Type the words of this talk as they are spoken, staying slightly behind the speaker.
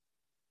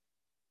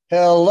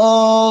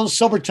Hello,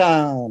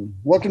 Sobertown.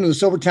 Welcome to the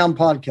Sobertown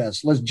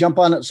podcast. Let's jump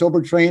on that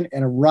sober train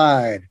and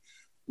ride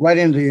right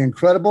into the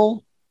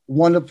incredible,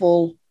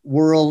 wonderful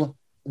world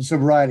of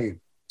sobriety.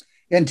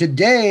 And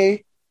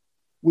today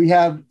we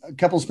have a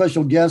couple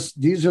special guests.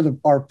 These are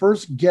our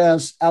first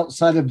guests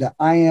outside of the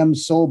I Am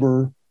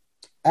Sober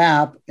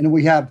app. And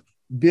we have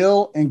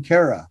Bill and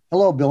Kara.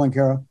 Hello, Bill and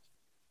Kara.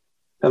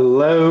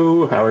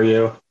 Hello. How are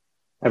you,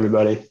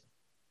 everybody?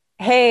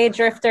 Hey,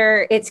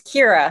 Drifter. It's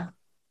Kira.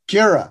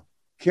 Kira.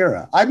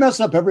 I mess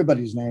up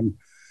everybody's name.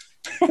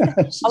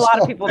 A lot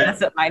of people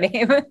mess up my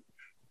name.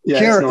 Yeah,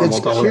 Kira, it's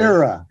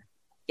Kira.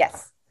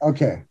 Yes.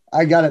 Okay,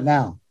 I got it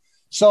now.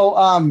 So,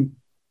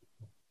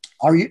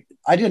 are you?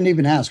 I didn't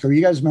even ask. Are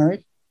you guys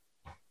married?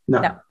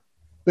 No.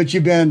 But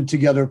you've been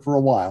together for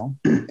a while,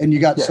 and you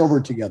got sober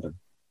together.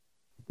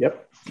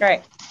 Yep.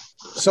 Right.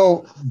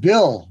 So,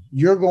 Bill,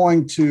 you're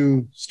going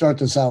to start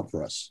this out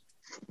for us.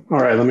 All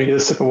right. Let me get a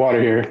sip of water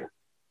here.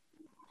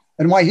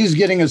 And while he's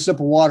getting a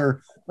sip of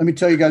water, let me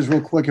tell you guys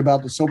real quick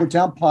about the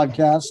Sobertown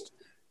podcast.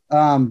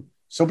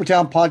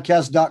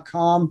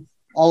 SobertownPodcast.com.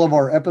 All of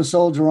our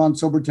episodes are on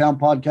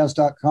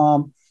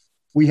SobertownPodcast.com.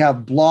 We have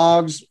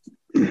blogs.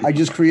 I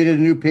just created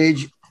a new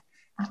page,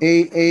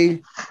 AA,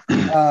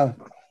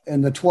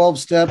 and the 12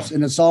 steps,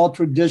 and it's all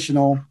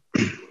traditional.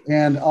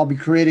 And I'll be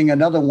creating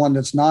another one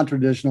that's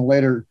non-traditional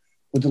later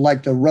with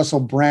the Russell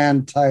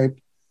Brand type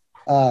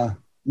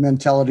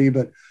mentality.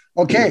 But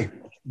okay,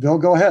 Bill,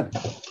 go ahead.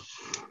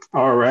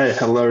 All right.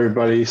 Hello,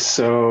 everybody.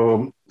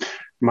 So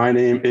my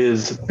name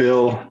is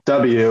Bill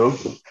W.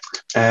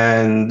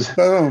 And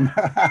boom.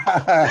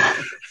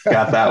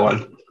 Got that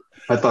one.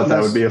 I thought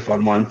that would be a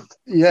fun one.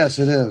 Yes,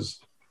 it is.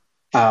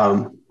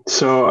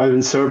 So I've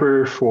been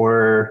sober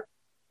for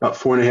about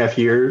 4.5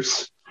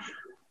 years.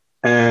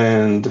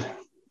 And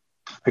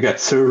I got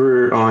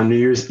sober on New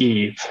Year's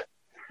Eve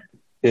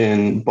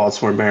in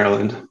Baltimore,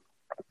 Maryland.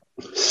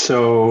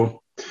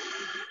 So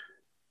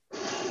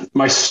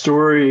my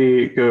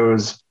story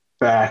goes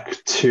back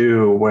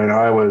to when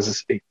I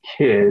was a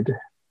kid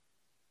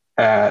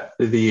at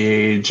the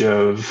age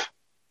of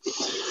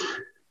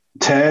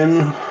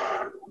 10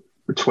 or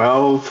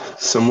 12,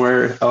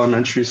 somewhere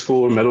elementary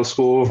school or middle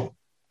school.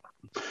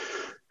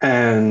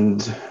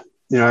 And,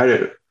 I had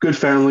a good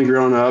family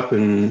growing up,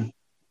 and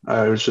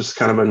I was just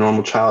kind of a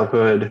normal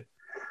childhood.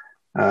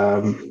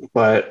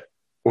 But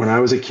when I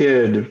was a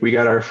kid, we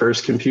got our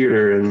first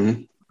computer,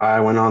 and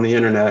I went on the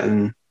internet,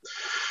 and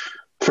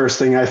first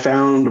thing I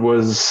found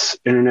was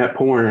internet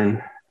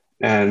porn.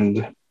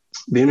 And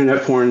the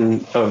internet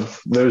porn of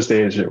those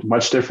days are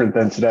much different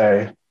than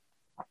today.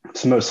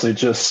 It's mostly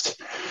just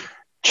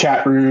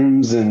chat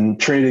rooms and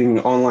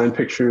trading online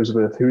pictures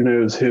with who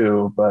knows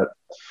who. But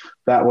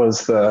that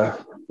was the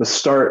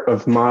start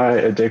of my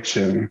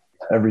addiction.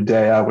 Every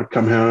day I would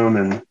come home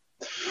and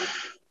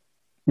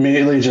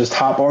immediately just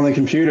hop on the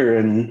computer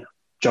and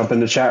jump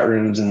into chat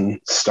rooms and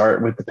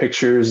start with the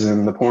pictures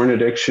and the porn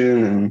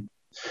addiction. And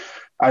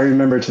I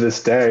remember to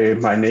this day,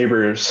 my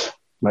neighbors,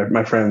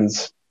 my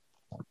friends,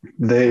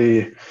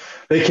 they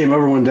came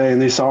over one day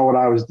and they saw what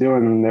I was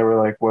doing, and they were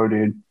like, "Whoa,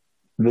 dude,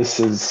 this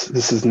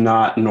is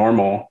not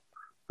normal.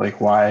 Like,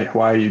 why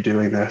are you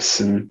doing this?"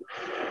 And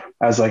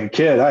as like a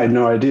kid, I had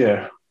no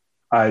idea.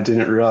 I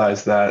didn't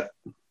realize that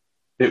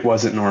it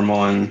wasn't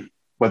normal, and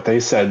what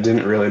they said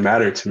didn't really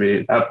matter to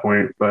me at that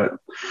point. But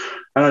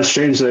I know it's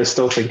strange that I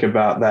still think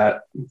about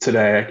that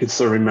today. I can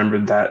still remember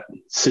that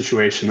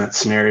situation, that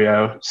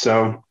scenario.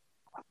 So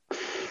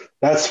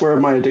that's where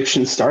my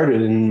addiction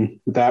started. And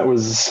that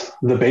was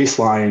the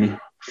baseline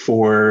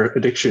for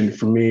addiction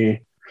for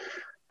me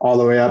all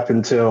the way up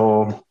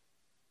until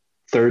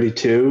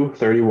 32,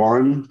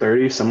 31,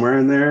 30, somewhere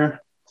in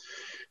there.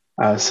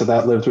 So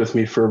that lived with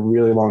me for a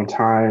really long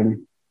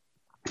time.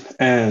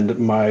 And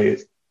my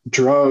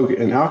drug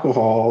and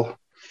alcohol.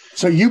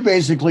 So you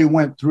basically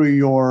went through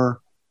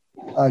your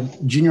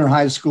junior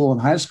high school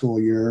and high school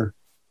year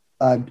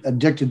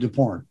addicted to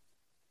porn.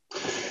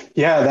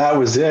 Yeah, that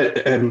was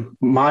it. And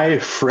my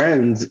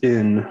friends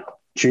in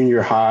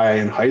junior high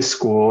and high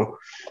school,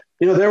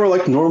 they were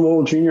like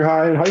normal junior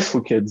high and high school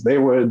kids. They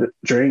would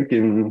drink,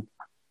 and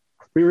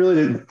they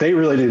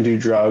really didn't do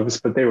drugs,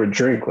 but they would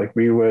drink. Like,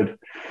 we would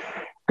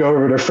go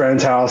over to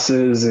friends'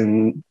 houses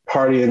and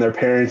party in their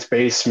parents'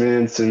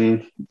 basements,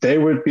 and they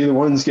would be the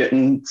ones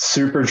getting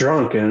super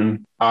drunk.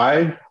 And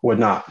I would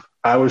not.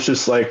 I was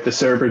just like the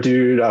sober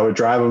dude. I would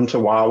drive them to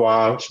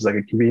Wawa, which is like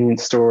a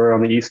convenience store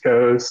on the East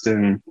Coast.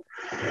 And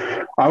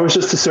I was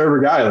just a sober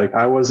guy. Like,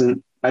 I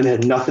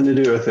had nothing to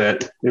do with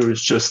it. It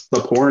was just the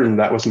porn.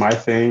 That was my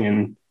thing.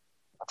 And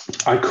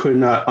I could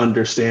not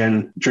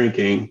understand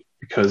drinking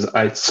because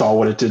I saw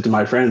what it did to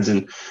my friends.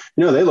 And,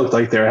 they looked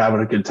like they were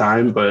having a good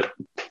time, but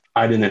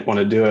I didn't want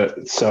to do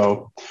it.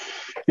 So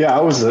yeah,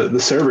 I was the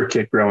sober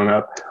kid growing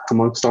up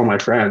amongst all my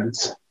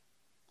friends.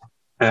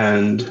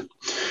 And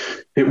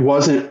it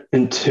wasn't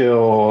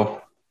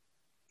until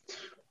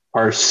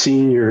our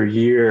senior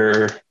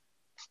year,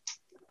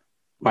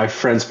 my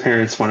friend's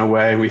parents went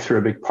away. We threw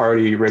a big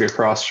party right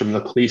across from the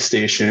police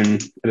station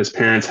at his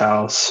parents'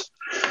 house.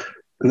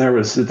 and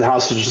the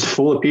house was just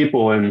full of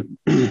people. And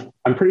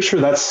I'm pretty sure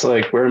that's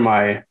like where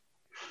my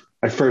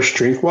first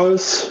drink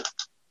was.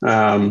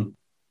 It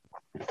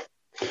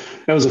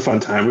was a fun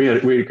time. We had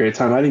a great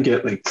time. I didn't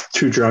get like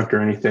too drunk or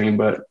anything,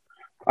 but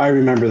I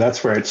remember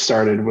that's where it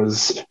started,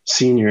 was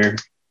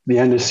the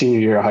end of senior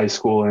year of high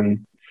school.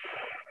 And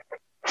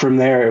from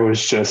there, it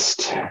was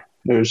just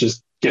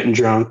getting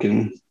drunk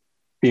and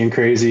being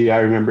crazy. I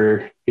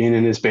remember being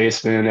in his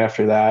basement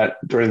after that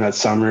during that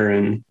summer,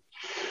 and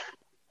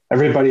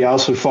everybody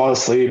else would fall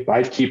asleep.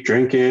 I'd keep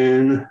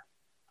drinking,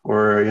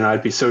 or,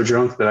 I'd be so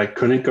drunk that I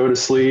couldn't go to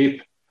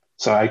sleep.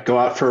 So I'd go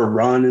out for a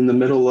run in the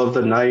middle of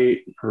the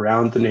night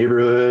around the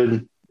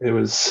neighborhood. It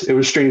was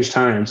strange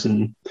times.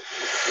 And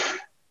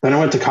then I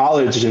went to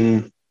college,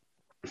 and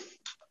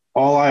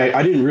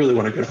I didn't really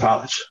want to go to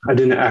college. I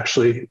didn't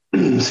actually,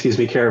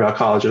 care about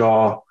college at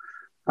all.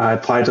 I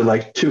applied to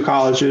like 2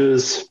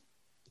 colleges.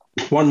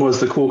 One was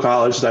the cool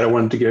college that I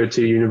wanted to go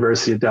to,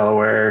 University of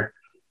Delaware,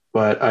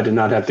 but I did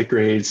not have the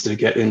grades to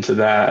get into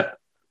that.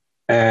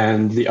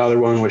 And the other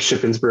one was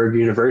Shippensburg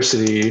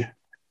University,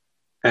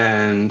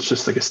 and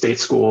just like a state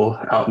school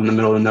out in the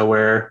middle of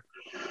nowhere.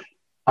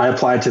 I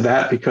applied to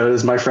that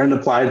because my friend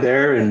applied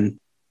there, and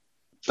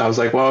I was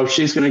like, well, if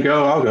she's going to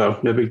go, I'll go.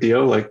 No big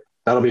deal. Like,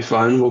 that'll be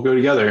fun. We'll go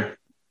together.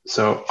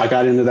 So I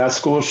got into that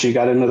school. She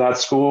got into that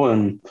school,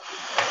 and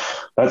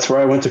that's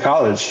where I went to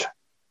college.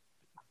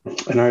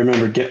 And I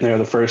remember getting there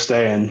the first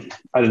day, and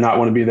I did not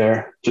want to be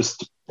there.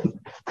 Just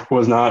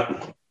was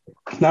not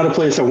a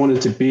place I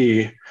wanted to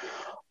be.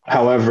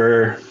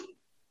 However,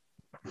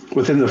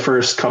 within the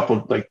first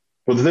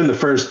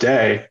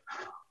day,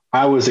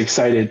 I was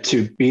excited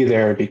to be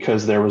there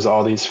because there was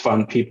all these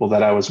fun people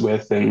that I was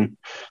with. And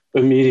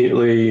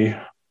immediately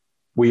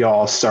we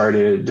all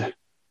started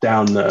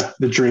down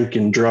the drink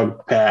and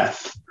drug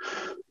path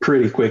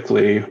pretty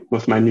quickly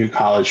with my new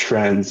college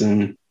friends.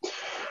 And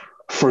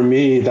for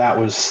me, that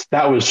was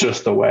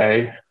just the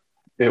way.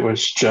 It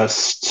was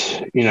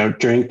just,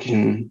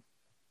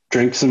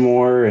 drink some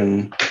more.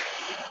 And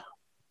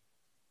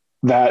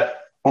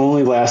that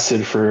only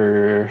lasted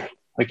for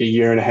like a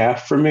year and a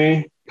half for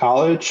me,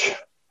 college.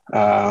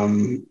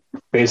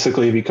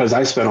 Basically because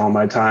I spent all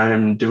my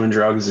time doing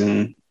drugs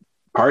and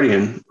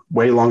partying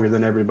way longer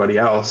than everybody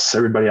else.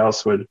 Everybody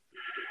else would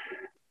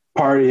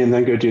party and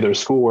then go do their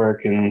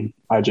schoolwork, and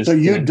I just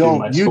you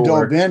dove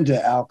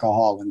into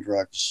alcohol and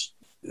drugs.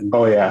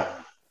 Oh yeah,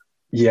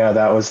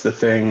 that was the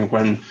thing.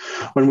 When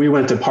we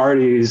went to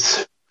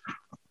parties,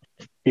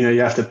 you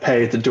have to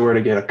pay at the door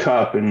to get a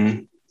cup,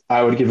 and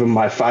I would give them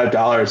my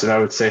 $5 and I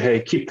would say,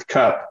 hey, keep the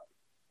cup.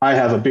 I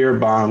have a beer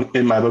bong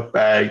in my book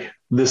bag.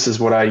 This is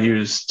what I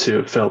use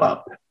to fill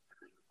up.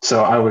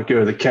 So I would go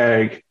to the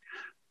keg,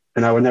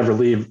 and I would never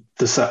leave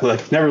the side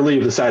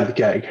of the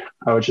keg.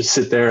 I would just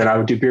sit there and I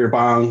would do beer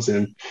bongs,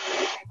 and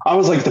I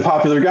was like the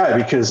popular guy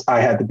because I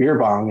had the beer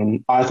bong,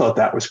 and I thought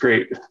that was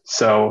great.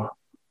 So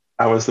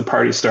I was the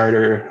party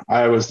starter.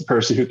 I was the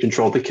person who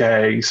controlled the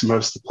kegs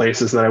most of the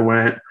places that I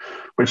went,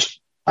 which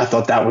I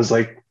thought that was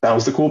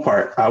the cool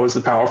part. I was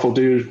the powerful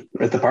dude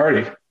at the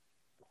party.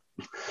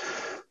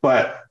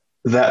 But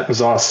that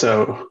was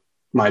also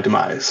my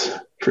demise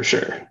for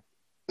sure.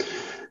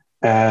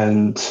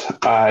 And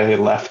I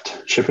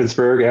left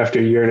Shippensburg after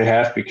a year and a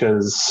half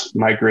because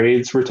my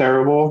grades were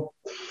terrible.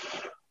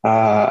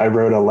 I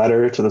wrote a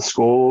letter to the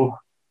school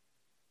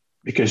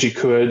because you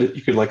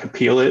could like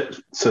appeal it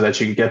so that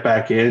you could get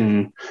back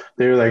in.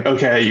 They were like,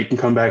 okay, you can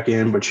come back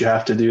in, but you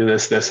have to do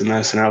this, this, and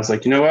this. And I was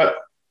like, you know what?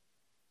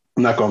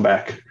 I'm not going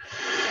back.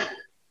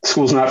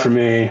 School's not for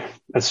me.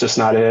 That's just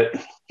not it.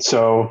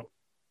 So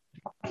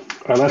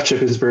I left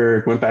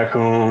Shippensburg, went back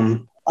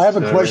home. I have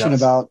a question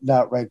about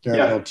that right there,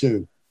 though,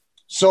 too.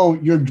 So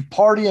you're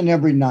partying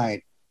every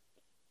night.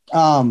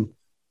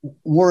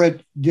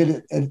 Did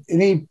it at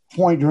any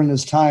point during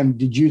this time,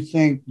 did you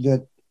think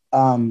that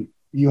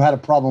you had a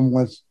problem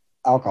with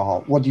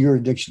alcohol? What are your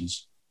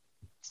addictions?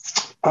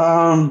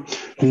 No,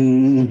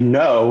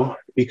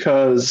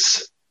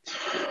 because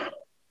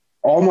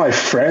all my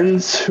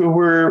friends who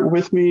were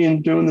with me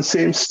and doing the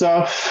same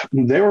stuff,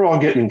 they were all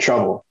getting in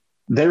trouble.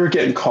 They were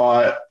getting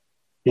caught.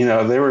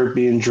 They were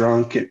being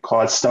drunk, get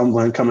caught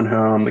stumbling, coming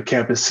home. The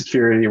campus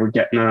security were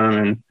getting them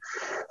and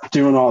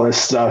doing all this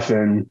stuff.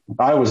 And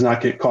I was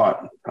not getting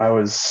caught. I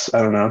was,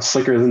 I don't know,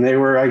 slicker than they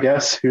were, I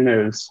guess. Who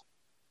knows?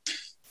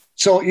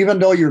 So even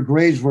though your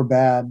grades were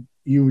bad,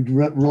 you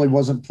really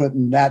wasn't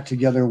putting that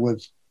together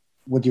with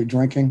your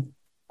drinking?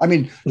 I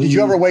mean, did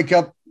you ever wake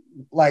up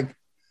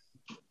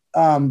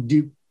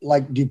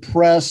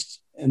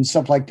depressed and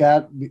stuff like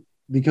that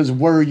because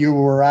of where you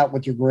were at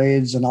with your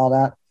grades and all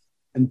that,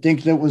 and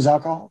think that it was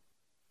alcohol?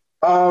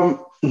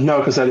 No,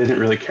 because I didn't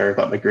really care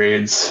about my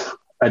grades.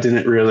 I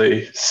didn't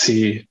really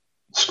see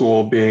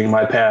school being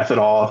my path at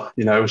all.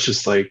 It was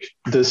just like,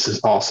 this is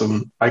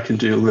awesome. I can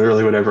do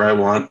literally whatever I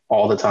want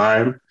all the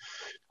time.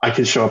 I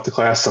can show up to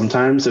class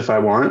sometimes if I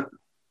want.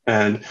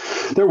 And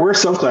there were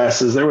some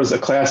classes. There was a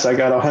class I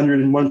got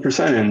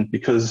 101% in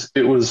because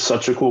it was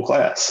such a cool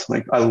class.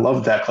 Like, I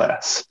loved that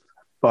class.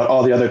 but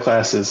all the other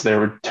classes, they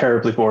were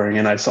terribly boring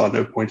and I saw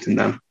no point in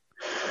them.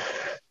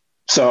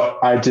 So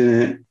I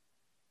didn't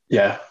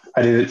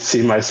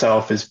see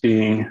myself as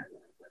being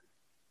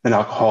an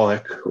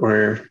alcoholic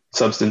or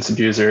substance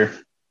abuser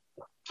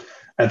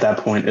at that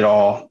point at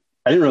all.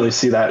 I didn't really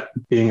see that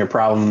being a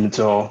problem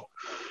until,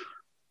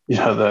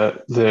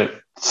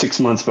 the 6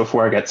 months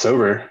before I got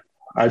sober.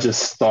 I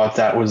just thought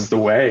that was the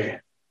way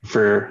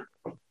for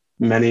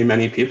many,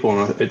 many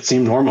people. It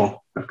seemed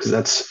normal because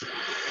that's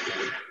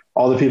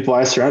all the people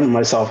I surrounded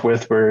myself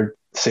with were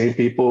the same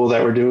people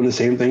that were doing the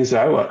same things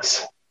that I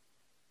was.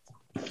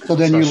 So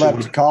then you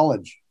left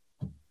college.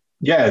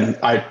 Yeah. And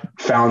I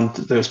found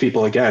those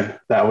people again.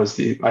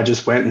 I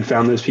just went and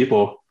found those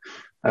people.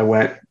 I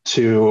went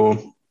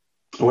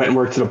and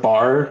worked at a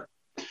bar,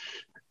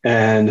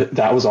 and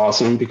that was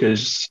awesome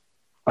because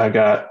I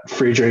got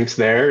free drinks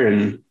there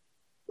and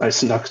I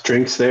snuck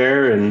drinks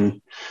there,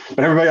 but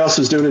everybody else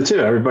was doing it too.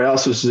 Everybody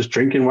else was just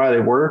drinking while they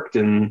worked,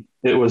 and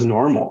it was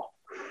normal.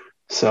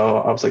 So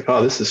I was like,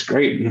 oh, this is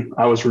great. And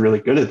I was really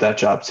good at that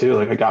job too.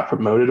 Like I got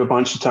promoted a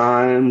bunch of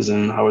times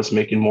and I was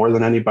making more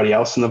than anybody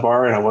else in the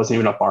bar. And I wasn't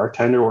even a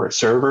bartender or a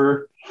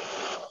server.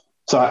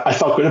 So I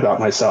felt good about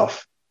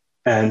myself,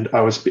 and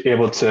I was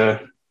able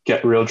to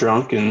get real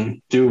drunk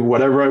and do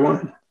whatever I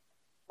wanted.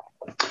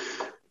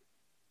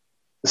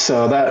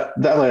 So that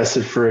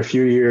lasted for a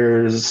few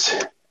years,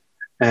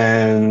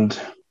 and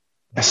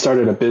I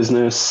started a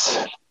business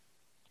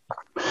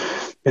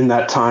in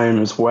that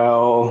time as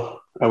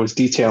well. I was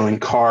detailing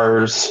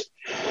cars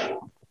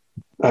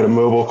at a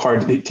mobile car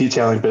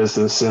detailing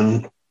business.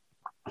 And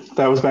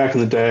that was back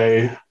in the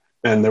day,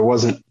 and there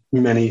wasn't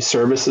many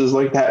services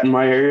like that in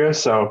my area.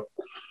 So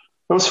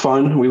it was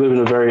fun. We live in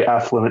a very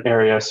affluent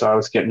area. So I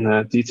was getting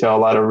to detail a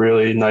lot of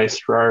really nice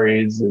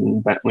Ferraris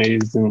and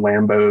Bentleys and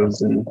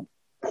Lambos and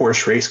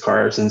Porsche race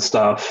cars and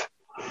stuff.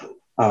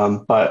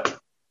 But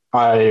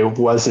I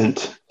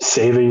wasn't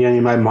saving any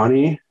of my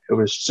money. It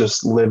was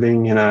just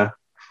living in a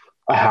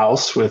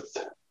house with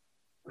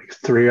like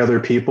 3 other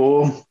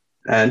people.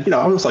 And,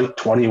 I was like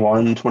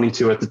 21,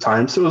 22 at the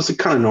time. So it was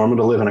kind of normal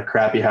to live in a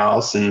crappy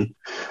house and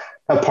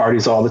have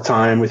parties all the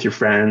time with your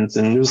friends.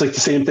 And it was like the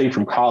same thing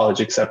from college,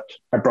 except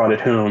I brought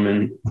it home,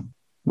 and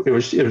it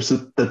was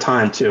the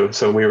time too.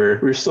 So we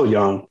were still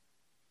young,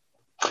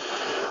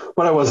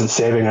 but I wasn't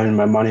saving any of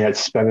my money. I'd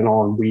spend it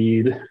all on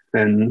weed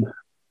and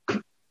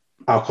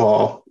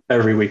alcohol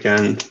every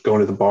weekend, going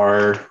to the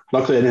bar.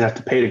 Luckily, I didn't have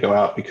to pay to go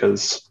out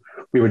because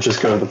we would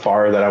just go to the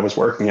bar that I was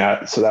working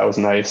at. So that was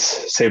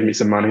nice. Saved me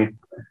some money.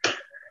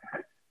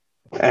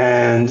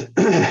 And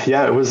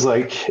yeah, it was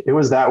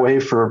that way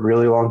for a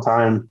really long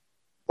time.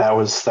 That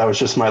was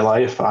just my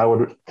life. I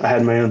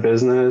had my own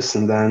business,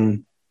 and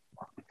then,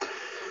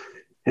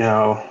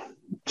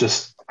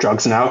 just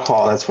drugs and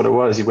alcohol. That's what it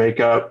was. You wake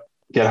up,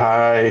 get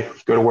high,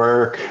 go to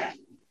work.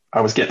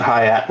 I was getting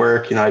high at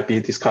work. I'd be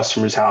at these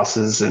customers'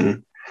 houses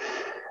and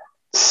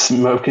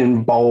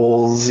smoking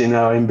bowls,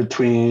 in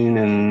between.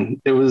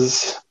 And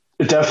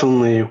it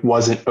definitely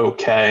wasn't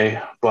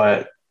okay,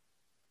 but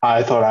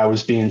I thought I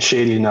was being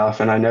shady enough,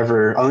 and I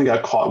only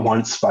got caught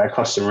once by a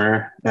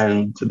customer,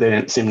 and they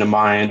didn't seem to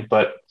mind.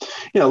 But,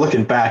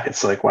 looking back,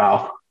 it's like,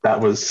 wow,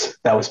 that was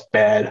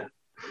bad.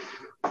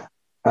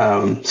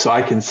 So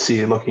I can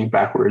see, looking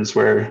backwards,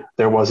 where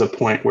there was a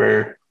point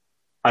where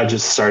I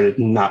just started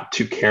not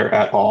to care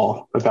at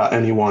all about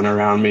anyone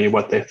around me,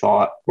 what they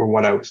thought or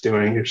what I was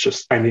doing. It's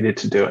just, I needed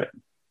to do it.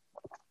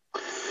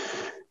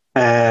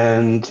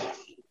 And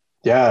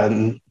yeah,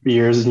 and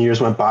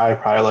years went by,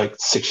 probably like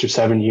 6 or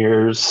 7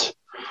 years.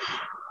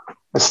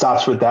 I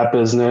stopped with that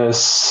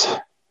business,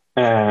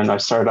 and I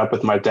started up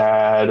with my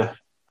dad,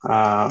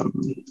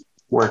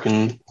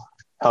 helping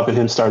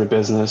him start a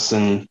business.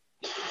 And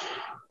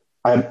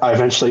I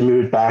eventually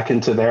moved back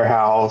into their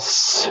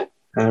house,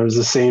 and it was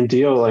the same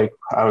deal. Like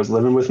I was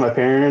living with my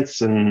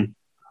parents and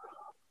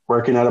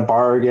working at a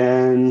bar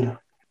again,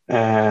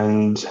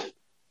 and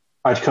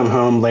I'd come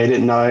home late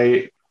at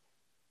night.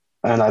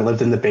 And I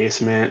lived in the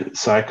basement,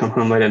 so I'd come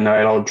home late at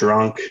night all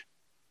drunk,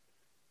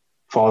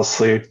 fall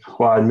asleep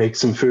while I'd make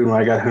some food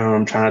when I got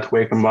home, trying not to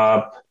wake them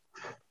up.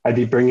 I'd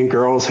be bringing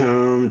girls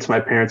home to my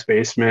parents'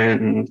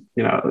 basement, and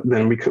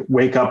then we could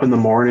wake up in the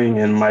morning,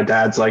 and my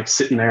dad's like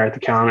sitting there at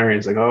the counter.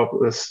 He's like, "Oh,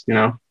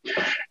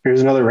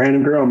 here's another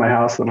random girl in my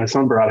house that my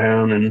son brought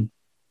home." And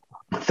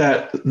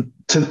that,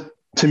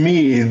 to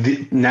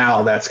me,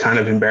 now that's kind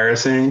of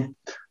embarrassing,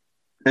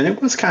 and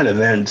it was kind of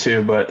then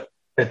too, but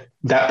at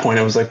that point,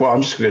 I was like, well,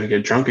 I'm just going to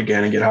get drunk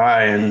again and get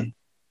high and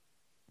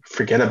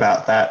forget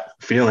about that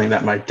feeling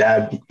that my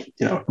dad,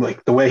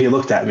 like the way he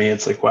looked at me,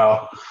 it's like,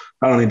 well,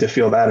 I don't need to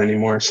feel that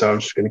anymore. So I'm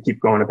just going to keep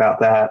going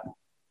about that.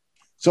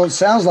 So it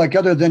sounds like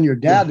other than your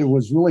dad, there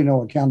was really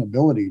no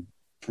accountability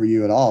for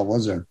you at all,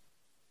 was there?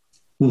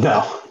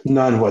 No,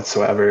 none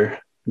whatsoever.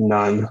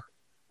 None.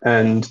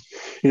 And,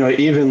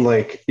 even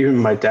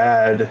my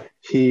dad,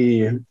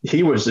 he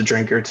was a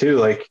drinker too.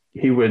 Like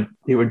he would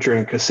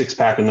drink a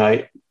 6-pack a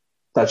night.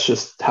 That's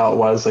just how it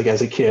was, like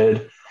as a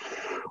kid.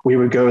 we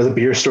would go to the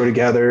beer store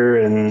together,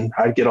 and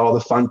I'd get all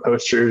the fun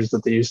posters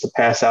that they used to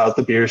pass out at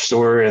the beer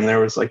store. And there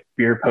was like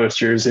beer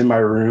posters in my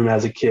room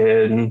as a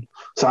kid. And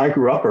so I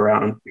grew up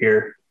around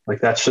beer.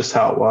 Like that's just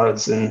how it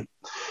was. And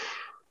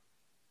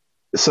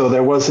so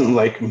there wasn't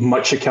like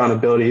much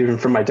accountability even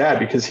from my dad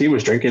because he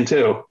was drinking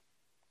too.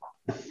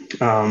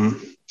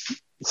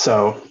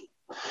 So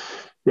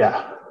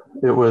yeah,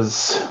 it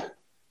was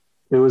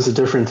a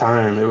different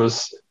time.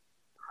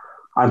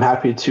 I'm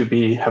happy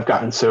to have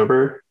gotten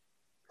sober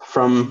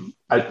from,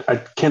 I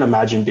can't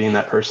imagine being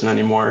that person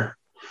anymore.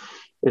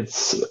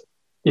 It's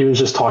even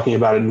just talking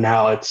about it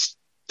now, it's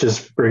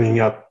just bringing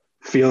up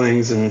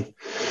feelings and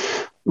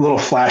little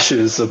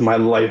flashes of my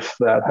life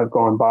that have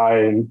gone by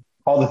and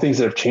all the things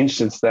that have changed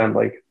since then.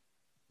 Like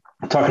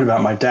talking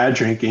about my dad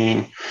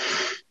drinking,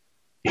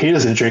 he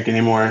doesn't drink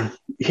anymore.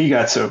 He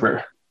got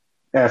sober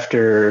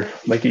after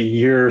like a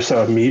year or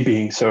so of me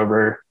being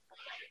sober.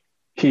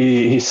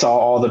 He saw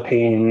all the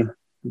pain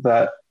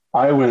that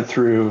I went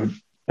through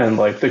and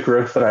like the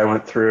growth that I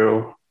went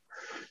through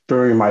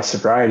during my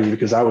sobriety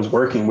because I was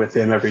working with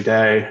him every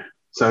day.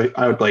 So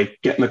I would like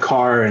get in the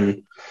car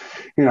and,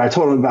 I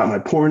told him about my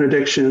porn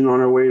addiction on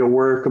our way to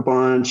work a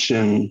bunch.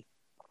 And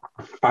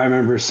I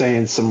remember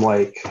saying some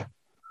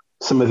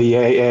of the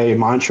AA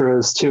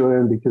mantras to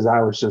him because I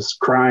was just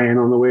crying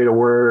on the way to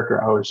work,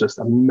 or I was just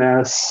a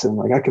mess and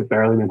like I could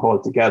barely even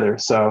hold it together.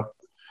 So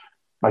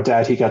my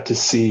dad, he got to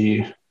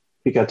see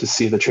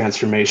the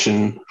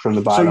transformation from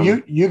the bottom.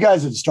 So you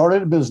guys had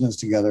started a business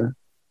together,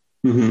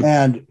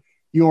 and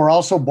you were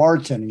also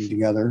bartending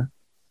together.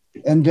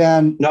 And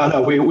then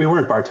no, we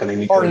weren't bartending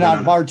together. Or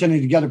not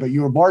bartending together, but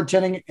you were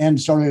bartending and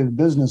started a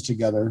business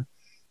together.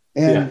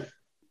 And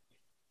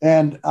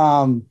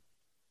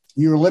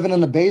you were living in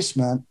the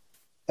basement.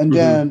 And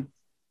then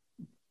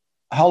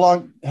how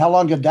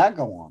long did that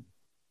go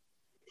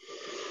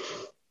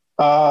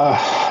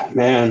on?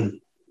 Man,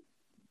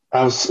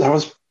 that was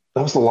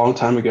a long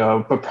time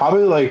ago, but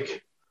probably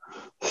like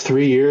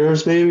 3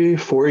 years, maybe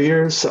 4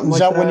 years, something like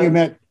that. Is that when you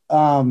met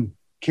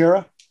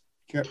Kira?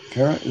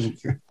 Kira? Is it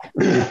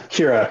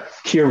Kira?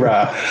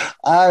 Kira.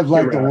 I've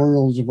like the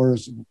world's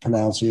worst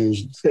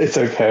pronunciations. It's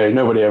okay.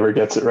 Nobody ever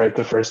gets it right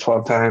the first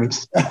 12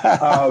 times.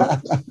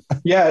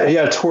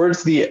 Yeah.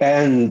 Towards the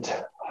end,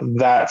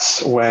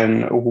 that's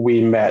when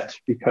we met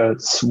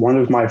because one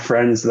of my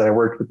friends that I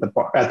worked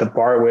at the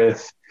bar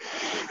with,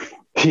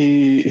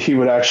 he'd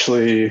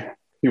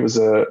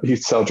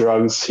sell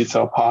drugs, he'd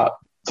sell pot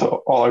to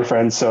all our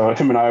friends. So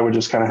him and I would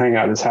just kind of hang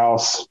out at his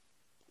house.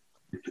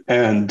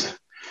 And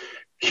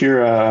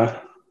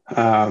Kira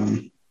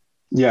kind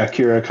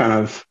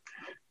of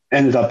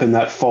ended up in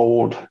that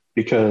fold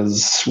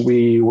because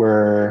we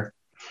were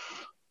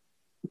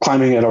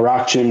climbing at a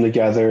rock gym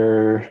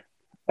together.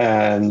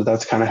 And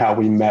that's kind of how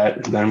we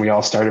met. Then we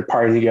all started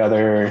partying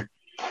together.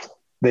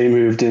 Kira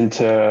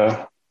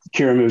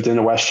moved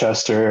into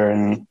Westchester,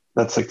 and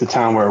that's like the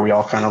town where we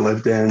all kind of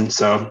lived in.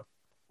 So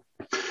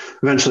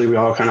eventually we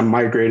all kind of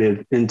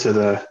migrated into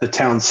the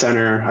town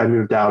center. I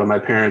moved out of my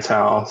parents'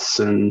 house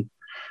and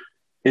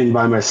in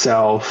by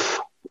myself.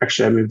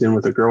 Actually, I moved in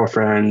with a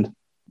girlfriend,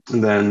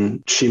 and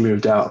then she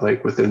moved out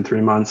like within 3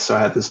 months. So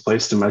I had this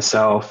place to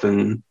myself,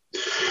 and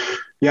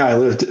yeah, I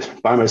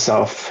lived by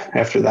myself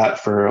after that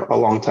for a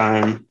long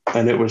time.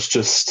 And it was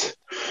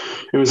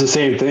the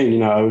same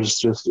thing. It was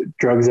just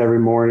drugs every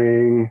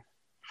morning,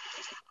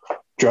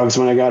 drugs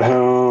when I got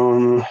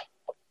home.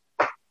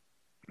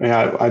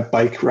 Yeah,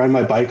 I ride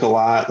my bike a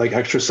lot, like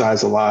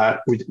exercise a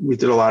lot. We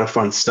did a lot of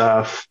fun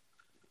stuff,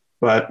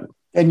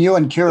 and you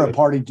and Kira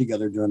partied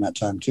together during that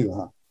time too,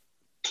 huh?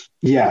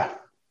 Yeah,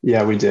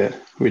 we did.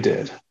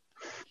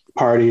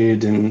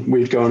 Partied, and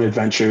we'd go on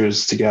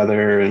adventures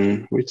together,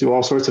 and we'd do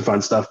all sorts of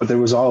fun stuff. But there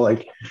was all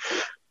like,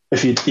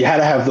 if you had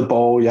to have the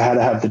bowl, you had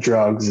to have the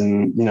drugs,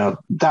 and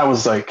that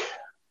was like,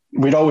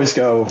 we'd always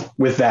go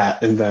with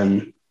that, and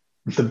then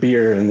the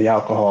beer and the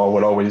alcohol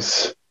would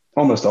almost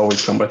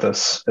always come with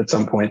us at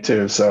some point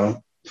too.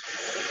 So,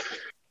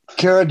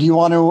 Kira, do you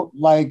want to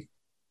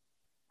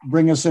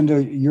bring us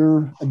into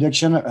your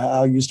addiction,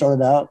 how you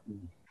started out?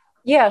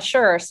 Yeah,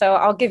 sure. So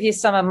I'll give you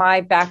some of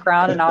my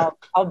background, and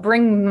I'll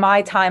bring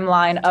my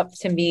timeline up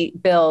to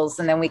meet Bill's,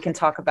 and then we can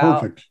talk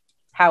about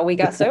how we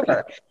got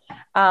sober.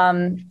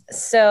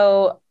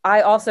 So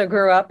I also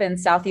grew up in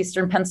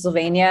southeastern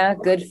Pennsylvania,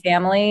 good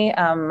family.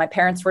 My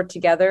parents were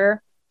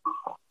together.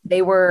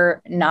 They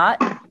were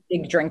not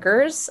big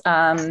drinkers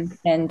and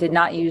did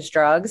not use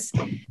drugs.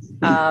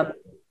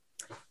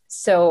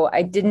 So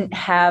I didn't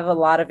have a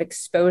lot of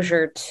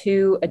exposure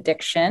to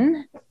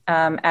addiction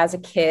as a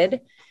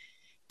kid.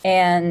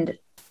 And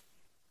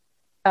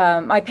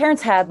my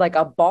parents had like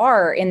a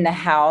bar in the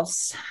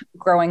house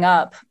growing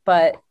up,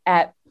 but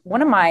at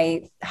one of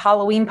my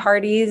Halloween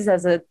parties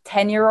as a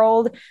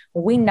 10-year-old,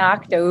 we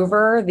knocked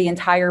over the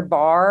entire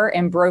bar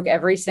and broke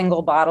every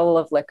single bottle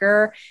of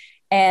liquor,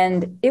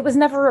 and it was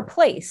never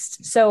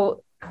replaced.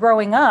 So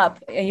growing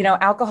up,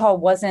 alcohol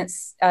wasn't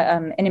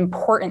an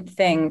important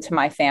thing to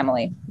my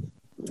family.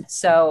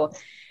 So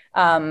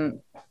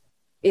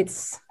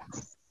it's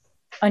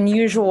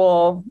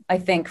unusual, I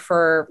think,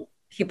 for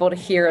people to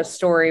hear a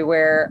story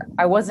where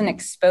I wasn't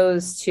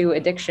exposed to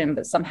addiction,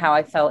 but somehow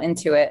I fell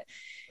into it.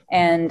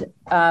 And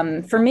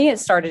for me, it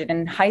started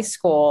in high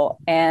school.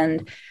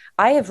 And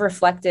I have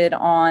reflected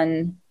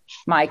on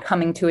my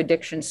coming to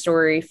addiction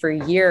story for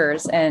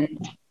years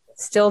and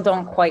still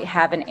don't quite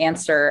have an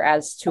answer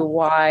as to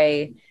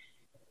why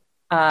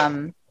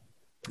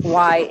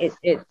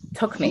it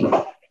took me.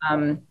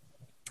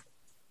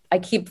 I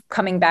keep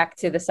coming back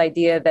to this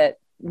idea that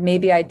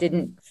maybe I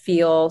didn't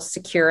feel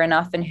secure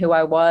enough in who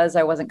I was.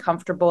 I wasn't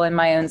comfortable in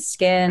my own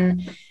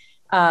skin.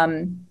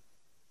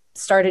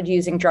 Started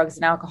using drugs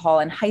and alcohol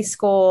in high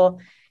school.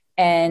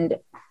 And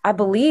I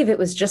believe it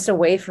was just a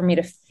way for me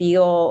to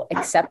feel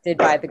accepted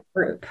by the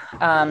group,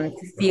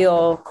 to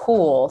feel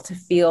cool, to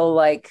feel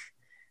like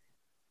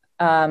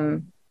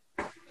a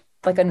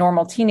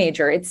normal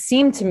teenager. It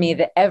seemed to me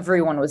that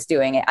everyone was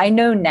doing it. I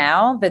know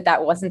now that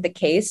that wasn't the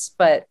case,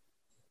 but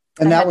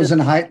that was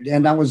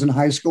in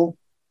high school.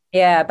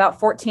 Yeah, about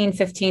 14,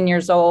 15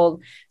 years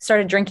old,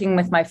 started drinking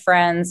with my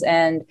friends.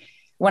 And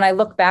when I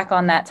look back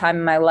on that time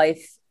in my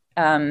life,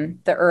 the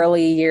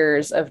early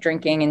years of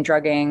drinking and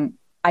drugging,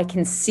 I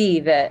can see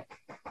that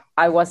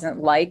I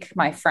wasn't like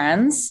my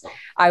friends.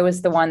 I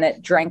was the one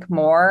that drank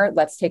more.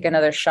 Let's take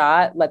another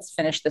shot. Let's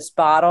finish this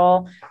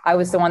bottle. I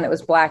was the one that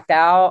was blacked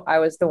out. I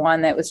was the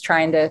one that was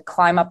trying to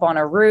climb up on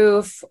a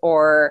roof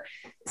or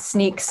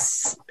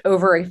sneaks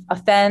over a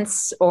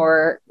fence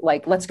or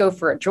like, let's go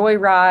for a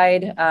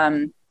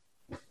joyride.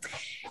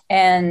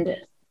 And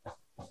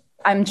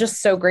I'm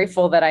just so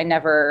grateful that I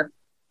never,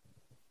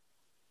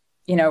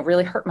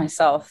 really hurt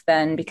myself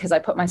then, because I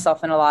put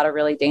myself in a lot of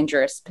really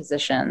dangerous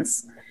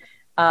positions.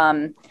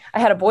 I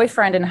had a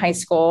boyfriend in high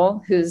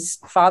school whose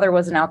father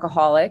was an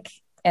alcoholic.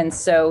 And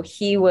so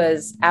he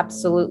was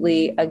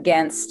absolutely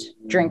against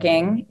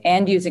drinking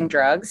and using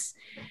drugs.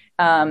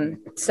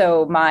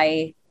 So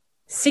my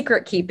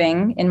secret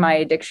keeping in my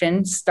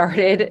addiction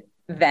started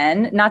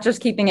then, not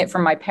just keeping it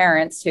from my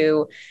parents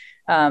who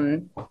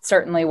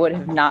certainly would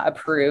have not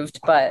approved,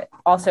 but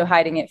also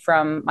hiding it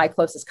from my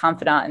closest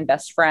confidant and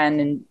best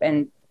friend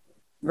and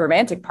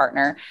romantic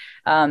partner.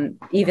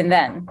 Even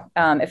then,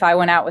 if I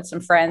went out with some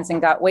friends and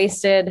got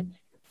wasted,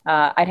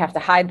 I'd have to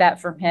hide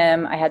that from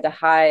him. I had to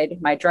hide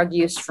my drug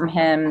use from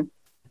him.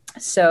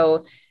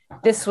 So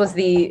this was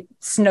the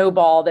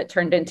snowball that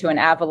turned into an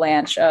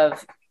avalanche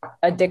of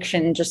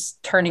addiction,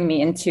 just turning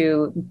me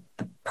into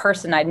the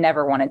person I'd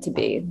never wanted to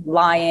be,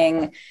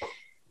 lying,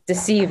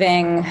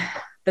 deceiving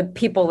the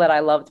people that I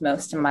loved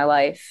most in my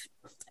life.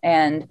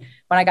 And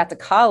when I got to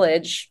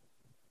college,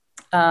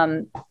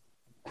 similar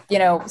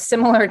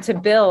to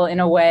Bill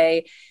in a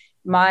way,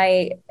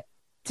 my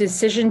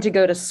decision to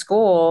go to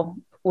school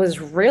was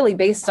really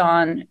based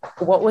on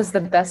what was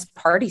the best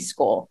party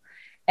school.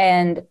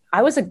 And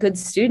I was a good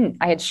student.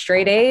 I had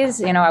straight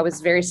A's, I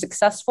was very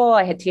successful.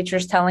 I had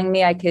teachers telling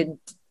me I could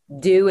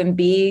do and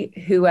be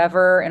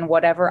whoever and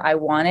whatever I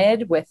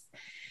wanted with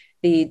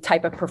the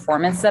type of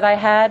performance that I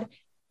had.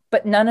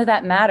 But none of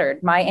that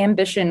mattered. My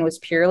ambition was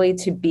purely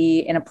to be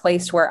in a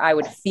place where I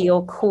would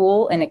feel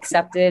cool and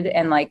accepted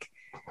and like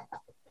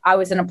I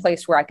was in a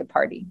place where I could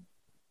party.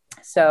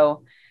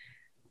 So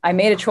I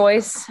made a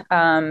choice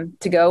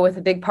to go with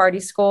a big party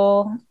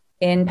school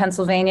in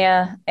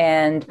Pennsylvania.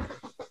 And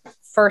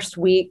first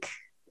week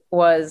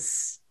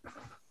was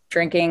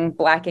drinking,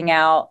 blacking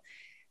out.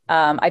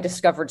 I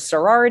discovered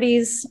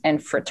sororities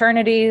and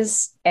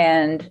fraternities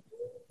and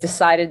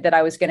decided that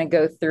I was going to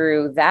go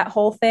through that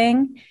whole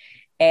thing.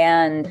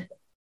 And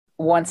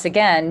once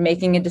again,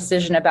 making a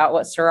decision about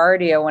what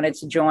sorority I wanted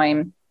to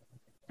join,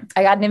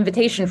 I got an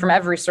invitation from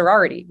every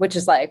sorority, which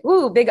is like,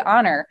 ooh, big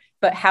honor.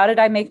 But how did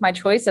I make my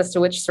choice as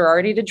to which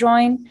sorority to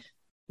join?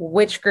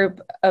 Which group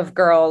of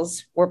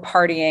girls were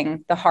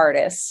partying the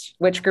hardest?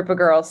 Which group of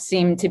girls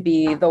seemed to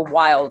be the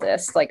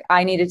wildest? Like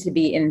I needed to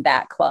be in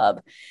that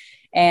club.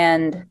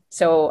 And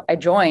so I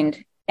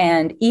joined.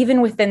 And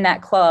even within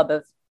that club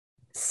of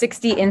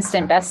 60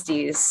 instant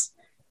besties,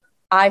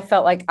 I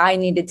felt like I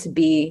needed to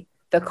be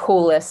the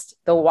coolest,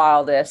 the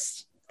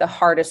wildest, the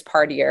hardest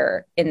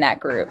partier in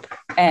that group.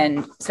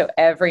 And so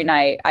every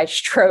night I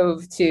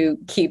strove to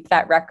keep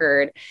that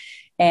record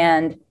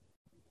and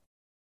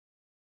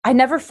I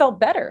never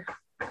felt better.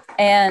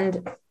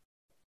 And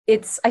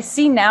I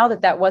see now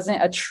that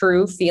wasn't a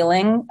true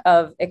feeling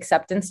of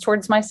acceptance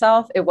towards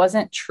myself. It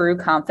wasn't true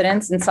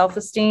confidence and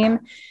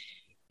self-esteem.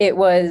 It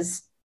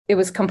was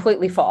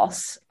completely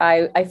false.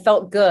 I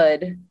felt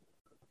good.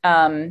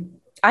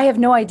 I have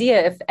no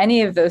idea if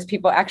any of those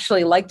people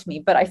actually liked me,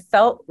 but I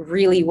felt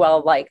really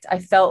well liked. I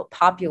felt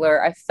popular.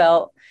 I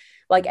felt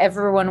like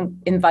everyone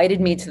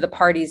invited me to the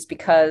parties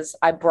because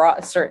I brought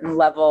a certain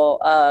level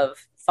of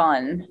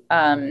fun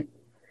and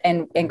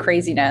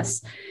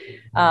craziness.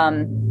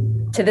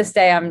 To this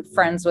day, I'm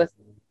friends with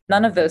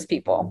none of those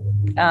people.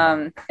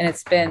 And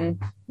it's been,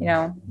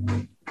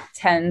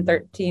 10,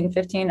 13,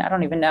 15, I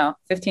don't even know,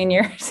 15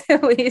 years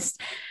at least.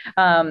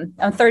 I'm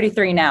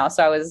 33 now.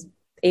 So I was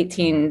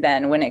 18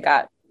 then when it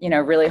got,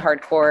 really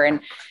hardcore. And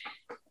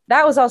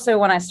that was also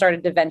when I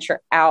started to venture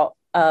out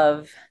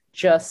of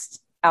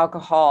just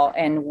alcohol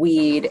and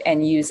weed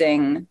and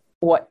using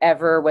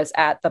whatever was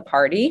at the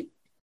party.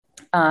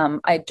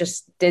 I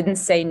just didn't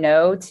say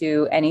no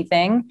to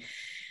anything.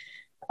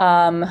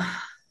 And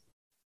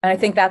I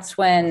think that's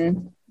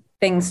when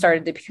things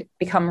started to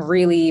become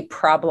really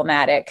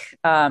problematic.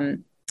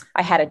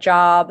 I had a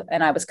job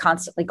and I was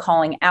constantly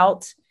calling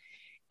out,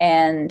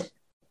 and,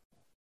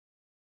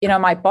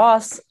 my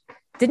boss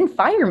didn't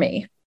fire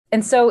me.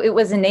 And so it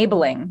was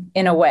enabling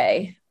in a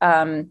way.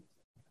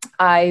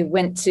 I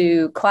went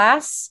to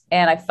class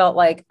and I felt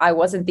like I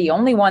wasn't the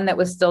only one that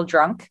was still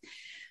drunk.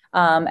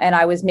 And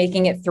I was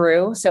making it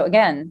through. So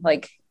again,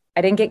 like,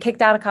 I didn't get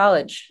kicked out of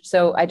college.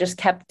 So I just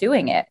kept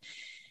doing it.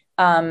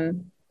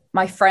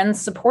 My friends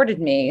supported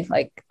me.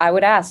 Like, I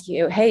would ask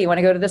you, hey, you want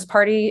to go to this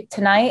party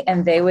tonight?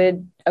 And they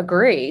would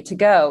agree to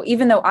go,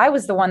 even though I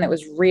was the one that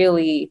was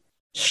really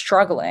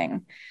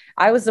struggling.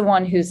 I was the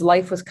one whose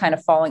life was kind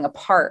of falling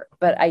apart,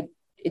 but I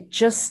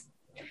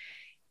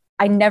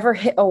never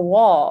hit a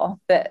wall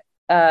that,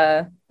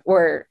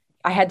 where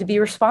I had to be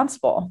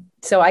responsible.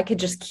 So I could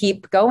just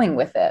keep going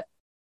with it.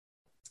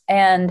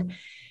 And,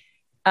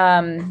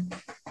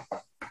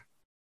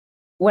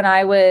 when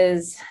I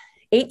was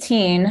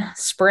 18,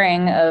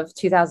 spring of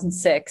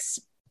 2006,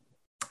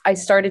 I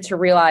started to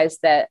realize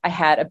that I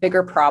had a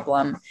bigger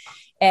problem.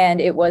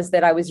 And it was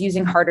that I was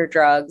using harder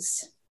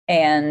drugs,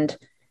 and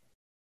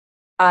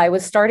I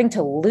was starting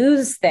to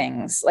lose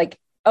things. Like,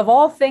 of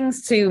all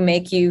things to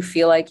make you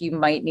feel like you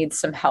might need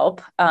some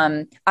help,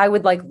 I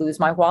would like lose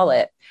my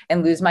wallet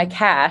and lose my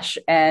cash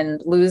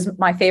and lose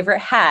my favorite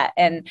hat.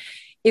 And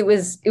it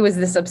was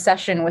this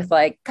obsession with,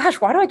 like, gosh,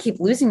 why do I keep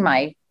losing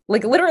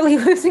literally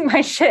losing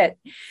my shit?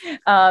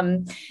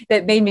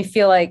 That made me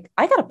feel like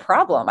I got a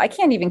problem. I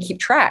can't even keep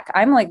track.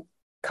 I'm like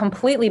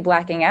completely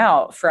blacking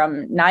out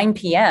from 9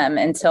 p.m.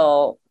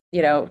 until,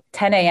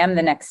 10 a.m.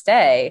 the next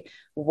day.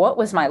 What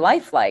was my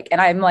life like?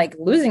 And I'm like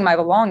losing my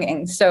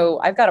belongings. So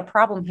I've got a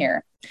problem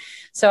here.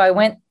 So I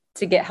went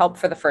to get help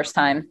for the first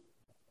time.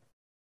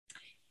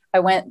 I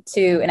went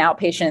to an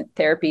outpatient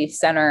therapy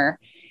center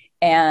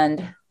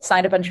and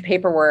signed a bunch of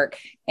paperwork,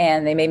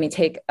 and they made me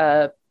take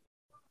a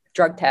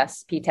drug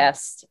test,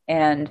 P-test.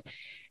 And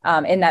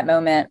in that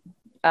moment,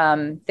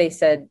 they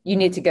said, you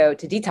need to go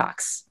to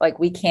detox. Like,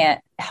 we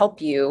can't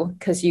help you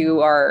because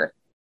you are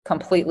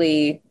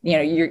completely,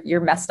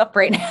 you're messed up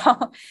right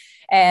now.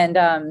 And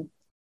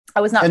I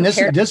was not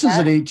prepared. And this is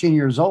at 18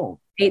 years old.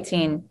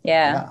 18.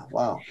 Yeah.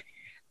 Wow.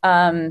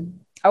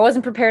 I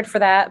wasn't prepared for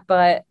that,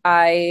 but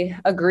I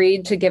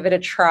agreed to give it a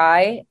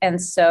try.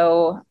 And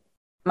so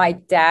my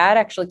dad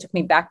actually took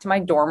me back to my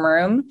dorm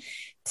room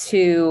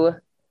to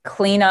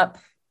clean up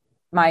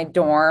my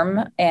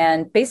dorm.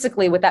 And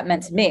basically what that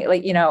meant to me,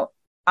 like,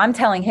 I'm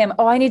telling him,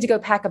 oh, I need to go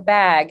pack a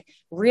bag.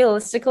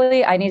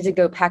 Realistically, I need to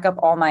go pack up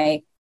all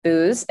my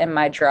booze and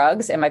my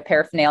drugs and my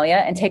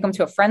paraphernalia and take them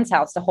to a friend's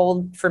house to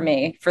hold for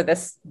me for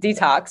this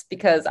detox,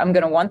 because I'm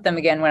going to want them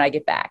again when I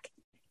get back.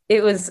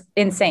 It was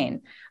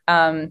insane.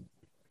 I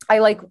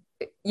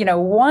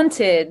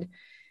wanted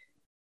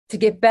to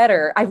get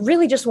better. I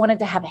really just wanted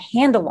to have a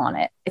handle on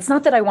it. It's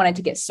not that I wanted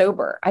to get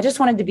sober. I just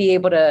wanted to be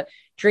able to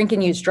drink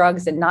and use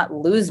drugs and not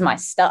lose my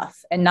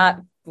stuff and not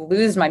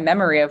lose my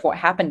memory of what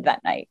happened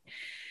that night.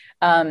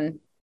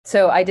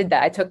 So I did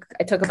that. I took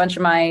a bunch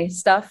of my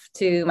stuff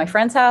to my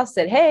friend's house,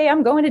 said, hey,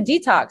 I'm going to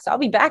detox. I'll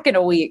be back in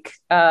a week.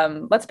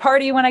 Let's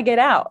party when I get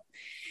out.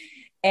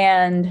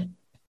 And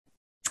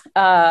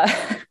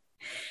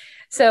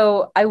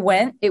so I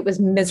went. It was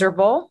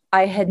miserable.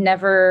 I had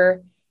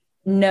never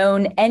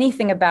known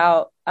anything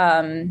about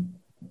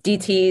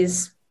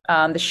DTs,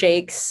 the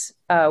shakes,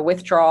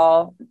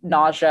 withdrawal,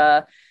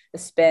 nausea, the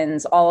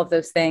spins, all of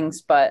those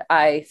things. But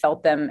I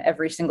felt them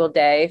every single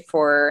day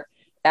for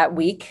that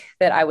week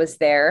that I was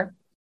there.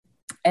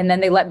 And then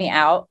they let me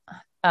out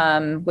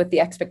with the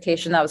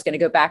expectation that I was going to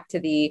go back to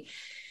the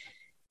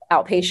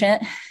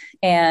outpatient.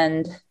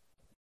 And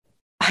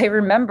I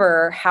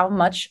remember how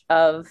much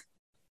of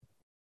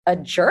a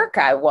jerk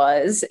I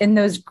was in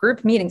those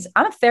group meetings.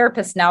 I'm a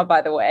therapist now, by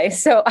the way.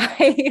 So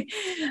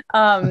that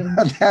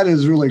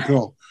is really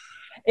cool.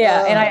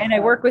 Yeah. And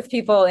I work with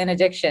people in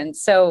addiction.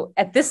 So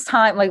at this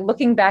time, like,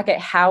 looking back at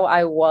how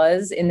I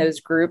was in those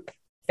group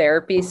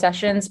therapy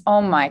sessions,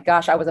 oh my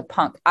gosh, I was a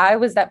punk. I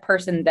was that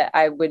person that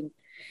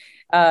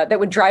that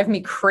would drive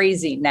me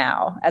crazy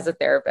now as a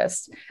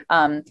therapist,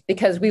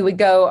 because we would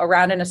go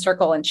around in a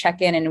circle and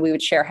check in, and we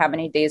would share how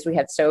many days we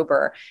had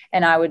sober.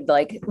 And I would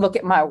like look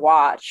at my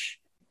watch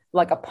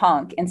like a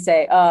punk and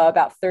say,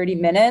 about 30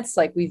 minutes.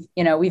 Like, we've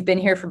been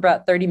here for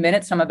about 30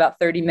 minutes. So I'm about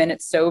 30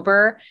 minutes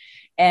sober.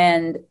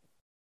 And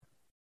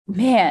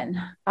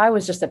man, I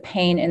was just a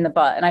pain in the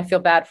butt. And I feel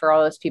bad for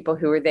all those people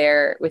who were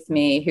there with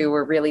me who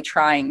were really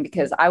trying,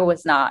 because I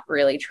was not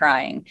really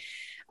trying.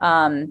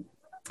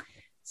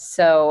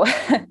 So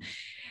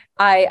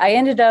I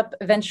ended up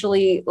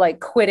eventually like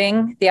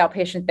quitting the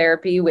outpatient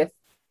therapy with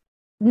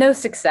no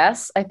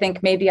success. I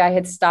think maybe I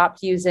had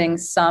stopped using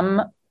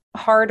some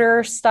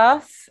harder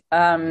stuff.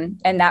 And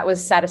that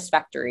was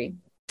satisfactory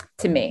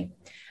to me,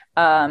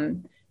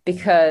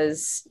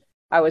 because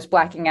I was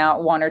blacking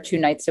out 1 or 2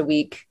 nights a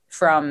week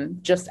from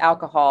just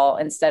alcohol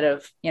instead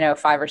of,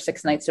 5 or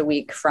 6 nights a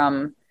week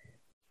from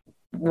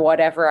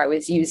whatever I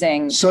was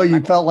using. So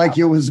you felt like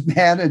you was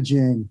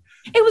managing.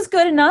 It was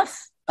good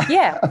enough.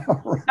 Yeah.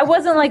 Right. I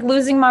wasn't like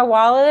losing my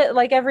wallet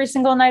like every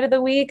single night of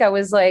the week. I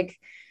was like,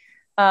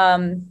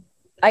 I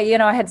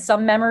had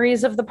some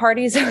memories of the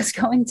parties I was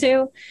going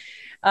to.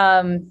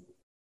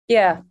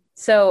 Yeah.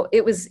 So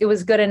it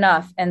was good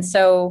enough. And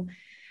so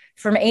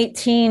from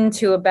 18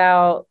 to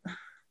about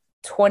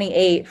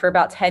 28, for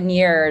about 10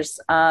 years,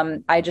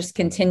 I just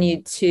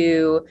continued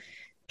to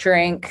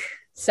drink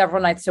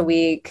several nights a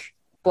week,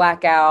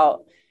 black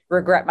out,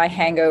 regret my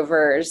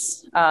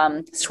hangovers,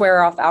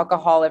 swear off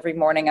alcohol every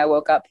morning. I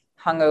woke up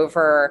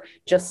hungover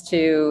just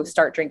to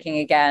start drinking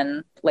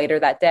again later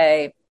that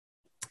day,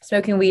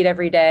 smoking weed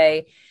every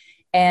day.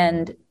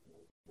 And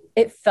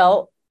it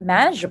felt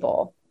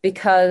manageable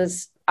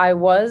because I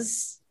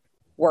was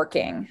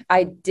working.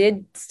 I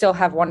did still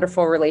have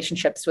wonderful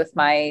relationships with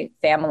my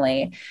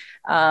family.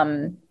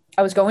 I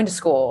was going to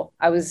school.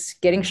 I was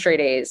getting straight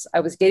A's.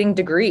 I was getting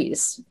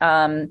degrees.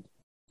 I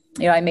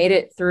made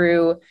it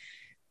through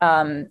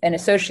an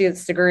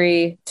associate's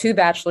degree, 2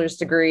 bachelor's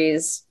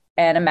degrees,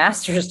 and a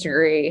master's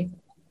degree,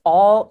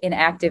 all in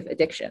active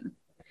addiction.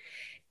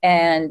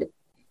 And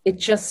it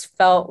just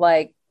felt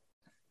like...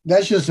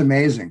 That's just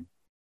amazing.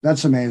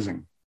 That's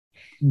amazing.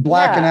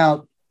 Blacking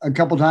out a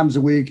couple times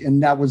a week,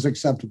 and that was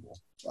acceptable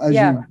as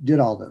you did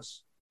all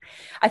this.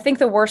 I think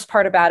the worst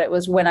part about it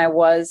was when I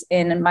was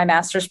in my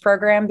master's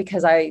program,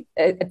 because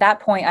at that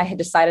point I had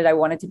decided I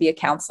wanted to be a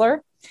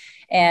counselor,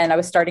 and I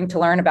was starting to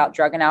learn about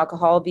drug and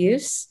alcohol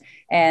abuse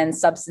and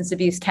substance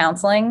abuse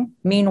counseling.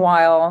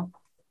 Meanwhile,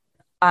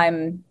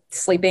 I'm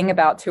sleeping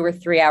about 2 or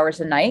 3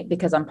 hours a night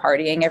because I'm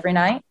partying every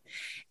night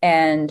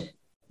and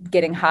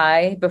getting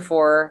high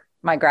before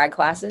my grad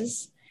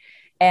classes.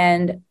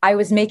 And I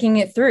was making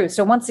it through.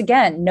 So once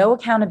again, no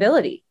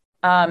accountability.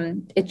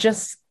 It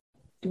just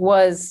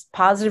was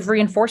positive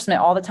reinforcement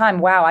all the time.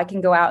 Wow, I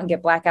can go out and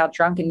get blackout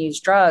drunk and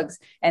use drugs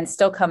and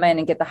still come in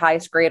and get the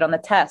highest grade on the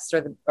test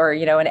or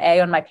an A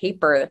on my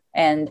paper.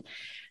 And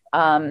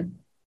I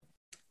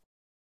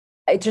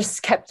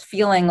just kept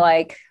feeling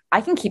like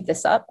I can keep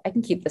this up. I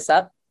can keep this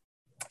up,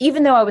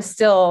 even though I was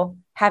still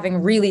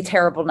having really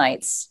terrible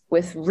nights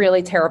with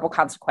really terrible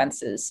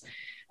consequences.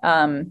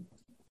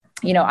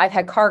 I've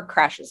had car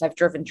crashes. I've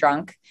driven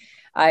drunk.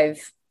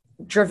 I've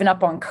driven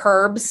up on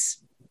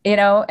curbs,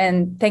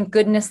 and thank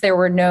goodness there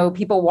were no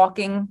people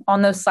walking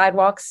on those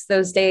sidewalks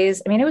those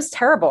days. I mean, it was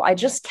terrible. I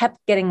just kept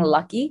getting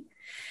lucky.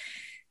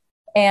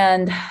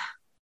 And,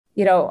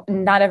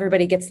 not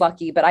everybody gets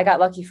lucky, but I got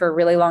lucky for a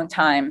really long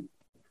time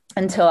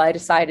until I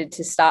decided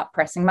to stop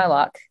pressing my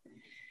luck.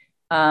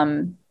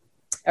 Around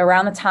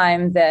the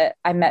time that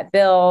I met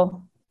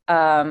Bill,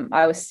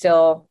 I was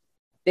still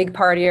big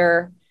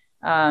partier.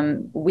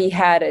 We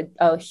had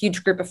a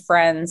huge group of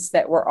friends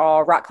that were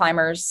all rock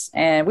climbers,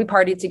 and we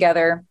partied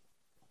together.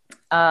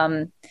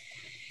 I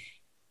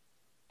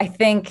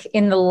think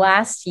in the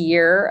last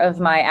year of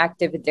my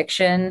active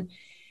addiction,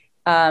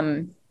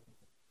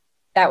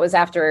 that was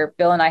after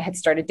Bill and I had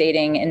started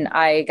dating, and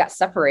I got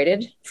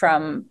separated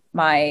from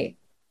my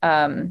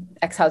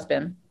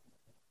ex-husband.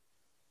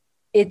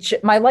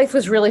 My life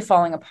was really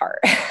falling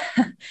apart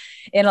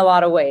in a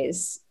lot of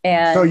ways.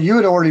 And so you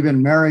had already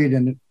been married,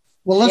 and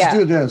let's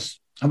do this.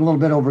 I'm a little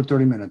bit over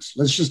 30 minutes.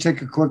 Let's just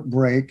take a quick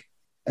break,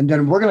 and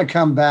then we're going to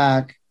come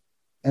back,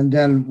 and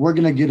then we're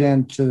going to get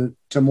into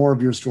more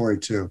of your story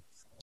too.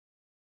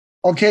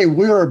 Okay,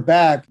 we are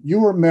back. You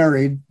were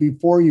married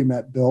before you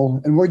met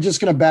Bill, and we're just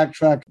going to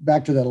backtrack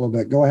back to that a little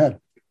bit. Go ahead.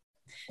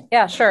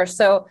 Yeah, sure.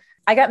 So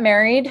I got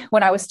married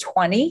when I was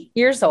 20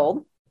 years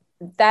old.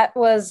 That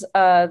was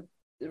a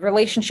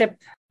relationship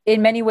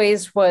in many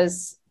ways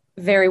was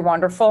very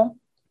wonderful.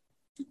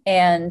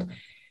 And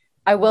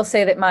I will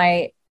say that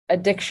my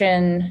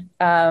addiction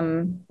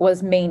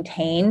was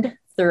maintained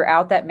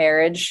throughout that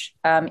marriage,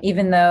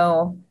 even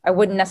though I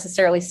wouldn't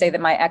necessarily say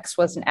that my ex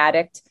was an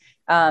addict.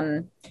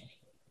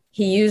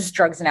 He used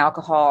drugs and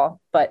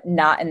alcohol, but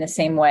not in the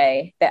same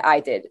way that I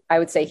did. I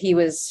would say he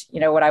was,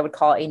 what I would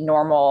call a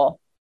normal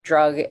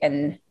drug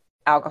and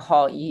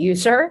alcohol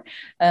user,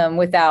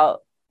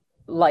 without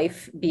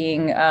life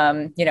being,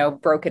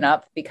 broken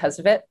up because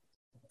of it.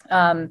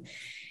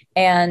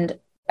 And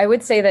I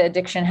would say that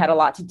addiction had a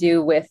lot to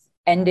do with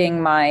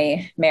ending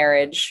my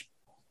marriage.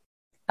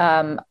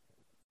 And,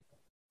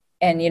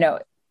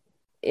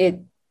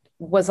 it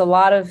was a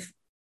lot of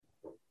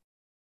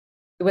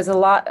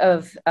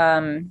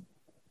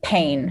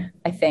pain,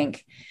 I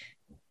think,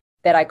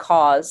 that I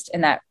caused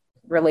in that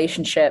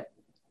relationship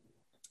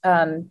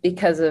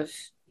because of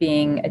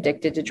being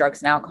addicted to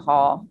drugs and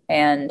alcohol.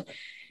 And,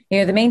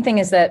 the main thing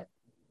is that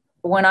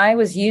when I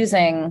was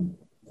using,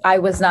 I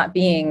was not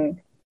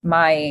being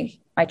my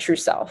true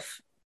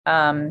self.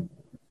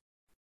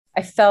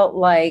 I felt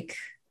like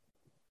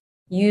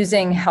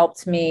using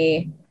helped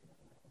me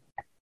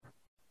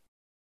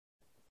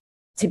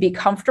to be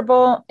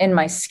comfortable in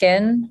my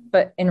skin,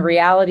 but in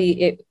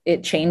reality,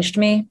 it changed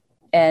me.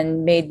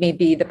 and made me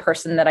be the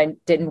person that I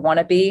didn't want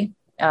to be.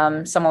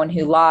 Someone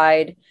who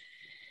lied,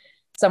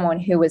 someone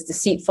who was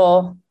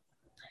deceitful,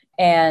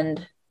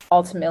 and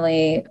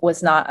ultimately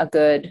was not a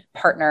good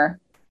partner.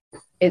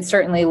 It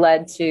certainly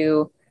led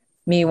to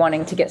me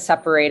wanting to get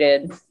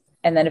separated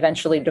and then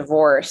eventually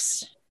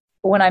divorce.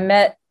 When I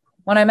met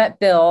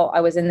Bill,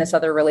 I was in this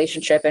other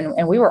relationship,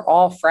 and we were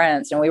all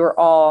friends, and we were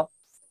all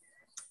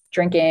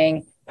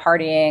drinking,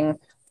 partying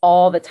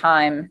all the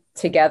time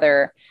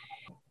together.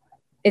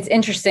 It's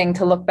interesting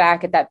to look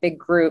back at that big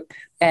group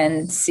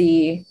and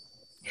see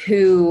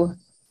who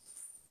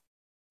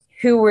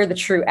were the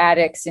true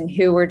addicts and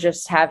who were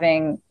just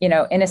having,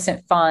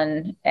 innocent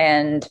fun,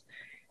 and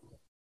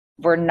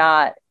we're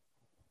not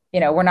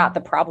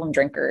the problem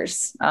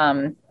drinkers.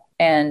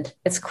 And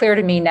it's clear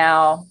to me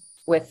now,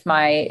 with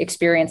my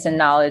experience and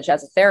knowledge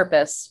as a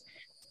therapist,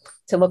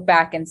 to look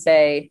back and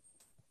say,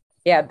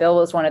 yeah, Bill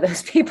was one of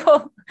those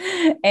people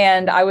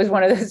and I was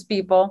one of those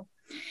people.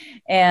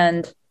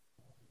 And,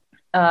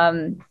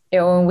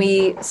 when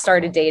we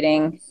started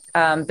dating,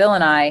 Bill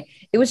and I,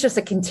 it was just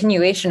a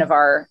continuation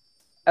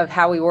of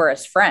how we were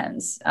as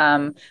friends.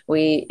 Now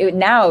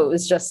it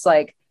was just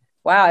like,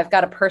 wow, I've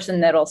got a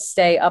person that'll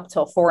stay up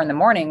till 4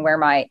 a.m, where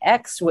my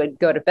ex would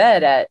go to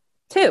bed at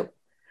 2.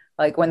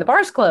 Like when the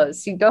bar's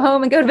closed, he'd go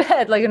home and go to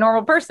bed like a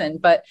normal person.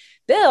 But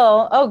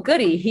Bill, oh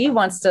goody, he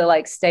wants to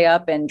like stay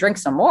up and drink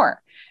some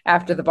more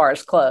after the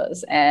bars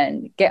close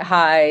and get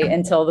high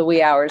until the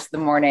wee hours of the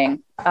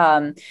morning.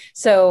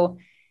 So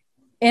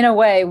in a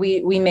way,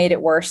 we made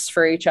it worse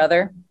for each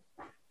other,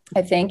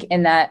 I think,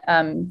 in that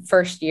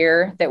first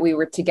year that we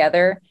were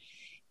together.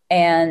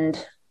 And,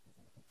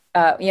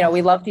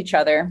 we loved each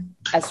other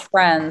as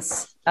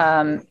friends.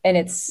 And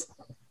it's,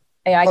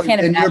 I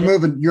can't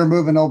imagine. You're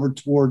moving over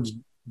towards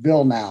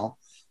Bill now.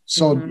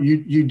 So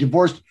you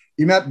divorced,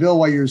 you met Bill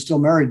while you were still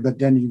married, but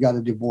then you got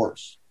a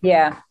divorce.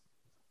 Yeah.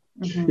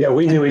 Yeah.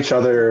 We knew each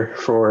other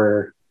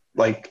for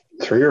like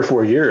 3 or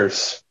 4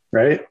 years,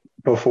 right?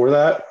 Before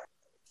that.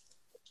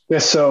 Yeah.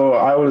 So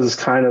I was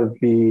kind of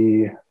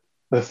the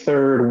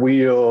third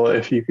wheel,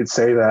 if you could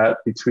say that,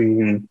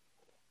 between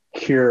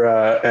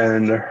Kira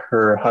and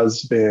her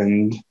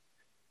husband.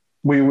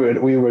 We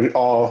would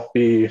all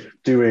be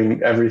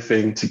doing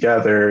everything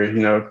together,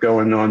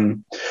 going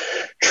on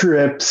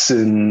trips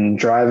and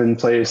driving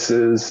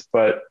places,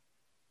 but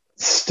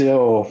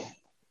still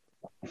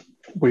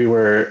we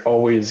were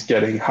always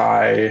getting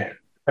high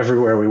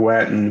everywhere we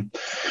went. And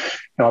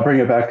I'll bring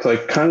it back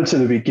like kind of to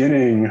the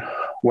beginning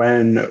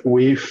when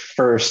we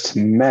first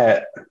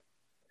met,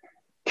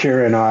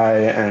 Kira and I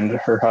and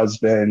her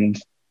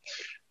husband.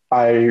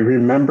 I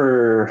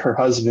remember her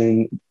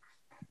husband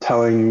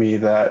telling me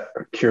that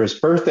Kira's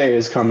birthday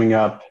is coming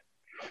up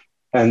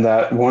and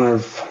that one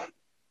of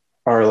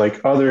our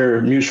like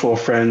other mutual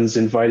friends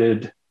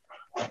invited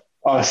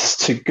us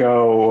to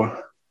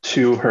go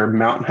to her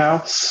mountain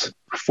house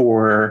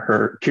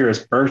for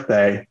Kira's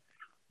birthday.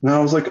 And I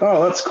was like,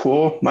 oh, that's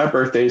cool. My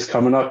birthday's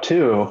coming up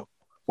too.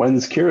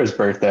 When's Kira's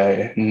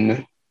birthday?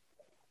 And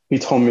he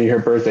told me her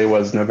birthday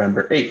was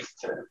November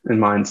 8th and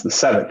mine's the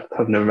 7th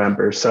of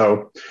November.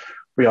 So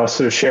we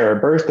also share a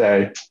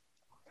birthday,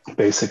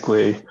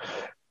 basically.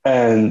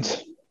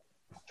 And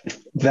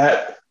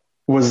that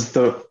was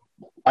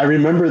I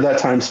remember that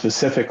time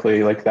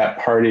specifically, like that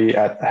party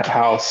at that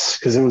house,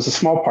 because it was a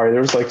small party.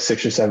 There was like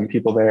 6 or 7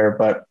 people there.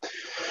 But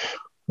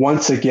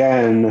once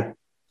again,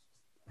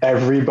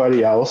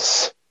 everybody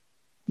else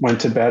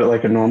went to bed at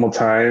like a normal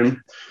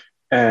time.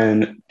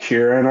 And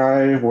Kira and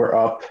I were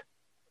up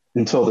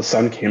until the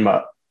sun came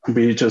up.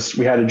 We had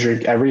to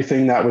drink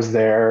everything that was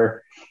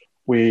there.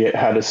 We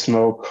had to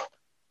smoke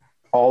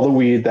all the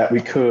weed that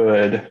we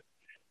could.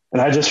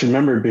 And I just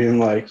remember being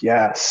like,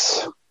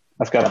 yes,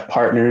 I've got a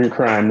partner in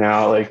crime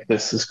now. Like,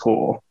 this is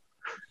cool.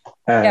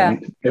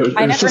 And it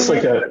was just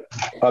like a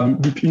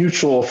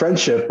mutual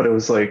friendship, but it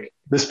was like,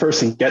 this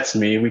person gets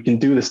me. We can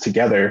do this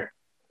together.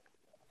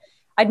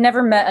 I'd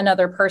never met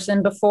another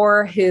person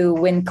before who,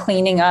 when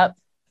cleaning up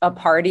a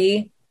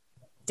party,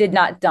 did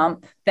not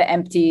dump the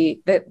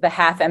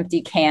half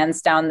empty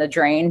cans down the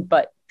drain,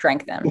 but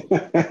drank them.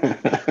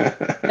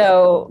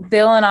 So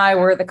Bill and I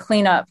were the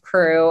cleanup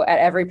crew at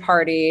every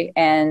party.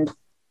 And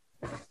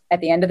at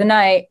the end of the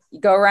night, you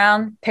go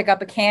around, pick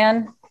up a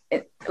can,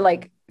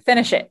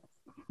 finish it.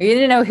 We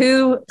didn't know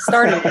who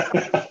started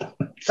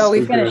it, so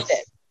we finished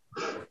it.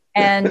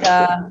 And,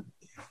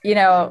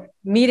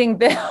 meeting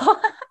Bill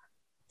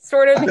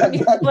sort of made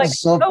me like,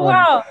 so oh,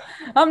 wow,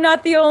 I'm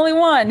not the only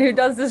one who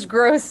does this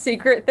gross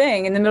secret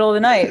thing in the middle of the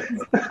night.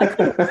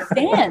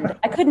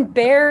 I couldn't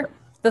bear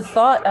the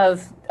thought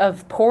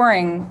of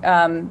pouring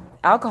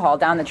alcohol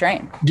down the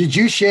drain. Did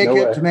you shake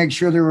it to make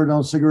sure there were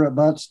no cigarette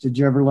butts? Did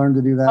you ever learn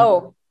to do that?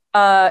 Oh,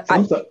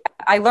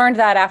 I learned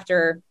that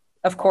after,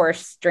 of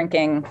course,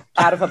 drinking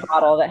out of a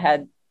bottle that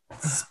had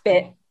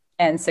spit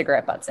and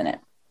cigarette butts in it.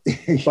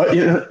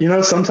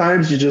 But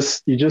sometimes you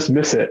just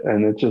miss it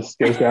and it just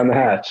goes down the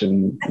hatch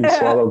and you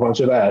swallow a bunch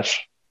of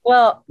ash.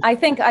 Well, I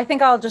think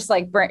I'll just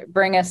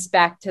bring us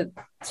back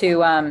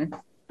to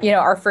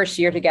our first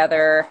year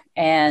together.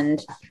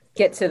 And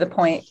get to the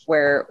point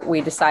where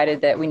we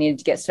decided that we needed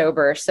to get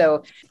sober.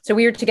 So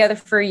we were together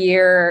for a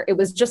year. It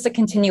was just a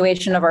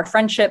continuation of our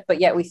friendship, but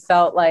yet we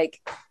felt like,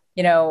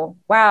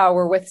 wow,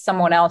 we're with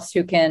someone else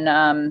who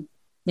can,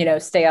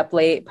 stay up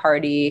late,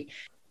 party.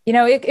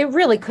 It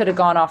really could have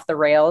gone off the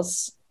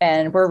rails,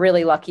 and we're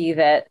really lucky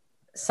that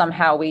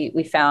somehow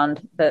we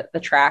found the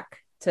track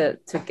to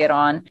get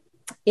on.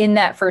 In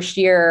that first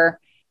year,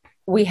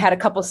 we had a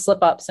couple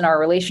slip ups in our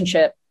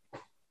relationship.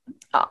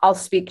 I'll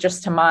speak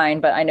just to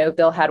mine, but I know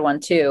Bill had one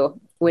too,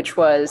 which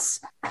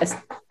was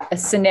a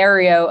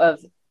scenario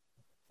of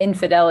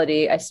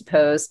infidelity, I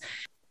suppose.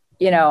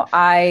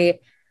 I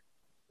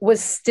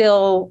was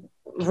still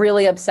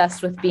really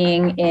obsessed with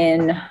being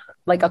in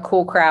like a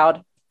cool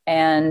crowd.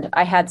 And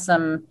I had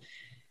some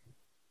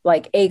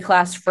like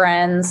A-class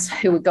friends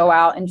who would go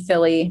out in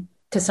Philly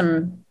to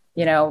some,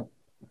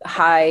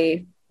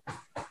 high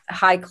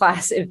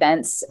class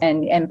events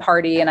and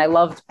party. And I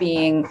loved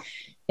being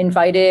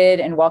invited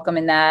and welcome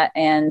in that.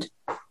 And,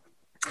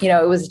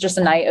 it was just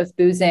a night of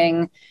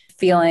boozing,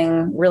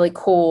 feeling really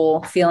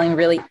cool, feeling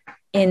really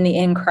in the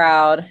in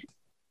crowd.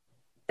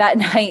 That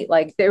night,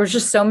 like there was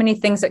just so many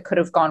things that could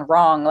have gone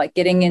wrong, like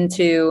getting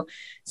into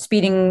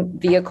speeding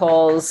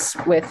vehicles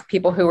with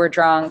people who were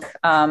drunk,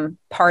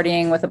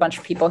 partying with a bunch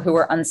of people who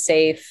were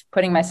unsafe,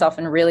 putting myself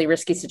in really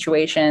risky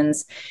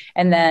situations.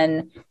 And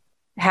then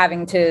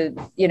having to,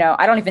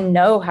 I don't even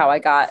know how I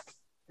got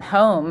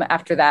home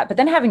after that, but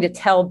then having to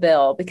tell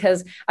Bill,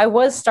 because I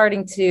was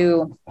starting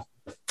to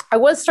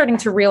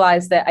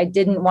realize that I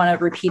didn't want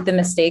to repeat the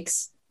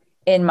mistakes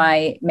in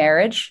my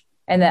marriage,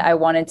 and that I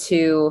wanted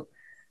to,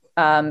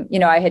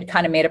 I had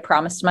kind of made a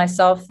promise to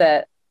myself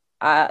that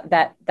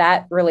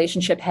that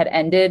relationship had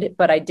ended,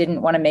 but I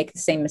didn't want to make the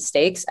same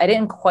mistakes. I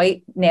didn't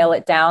quite nail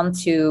it down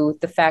to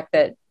the fact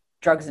that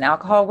drugs and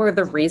alcohol were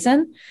the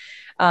reason.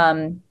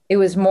 It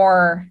was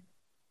more,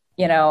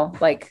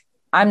 like,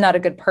 I'm not a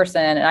good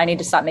person and I need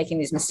to stop making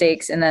these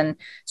mistakes. And then,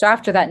 so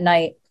after that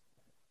night,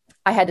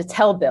 I had to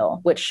tell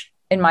Bill, which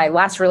in my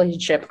last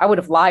relationship, I would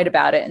have lied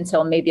about it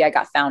until maybe I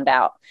got found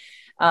out.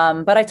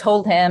 But I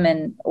told him,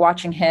 and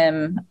watching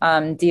him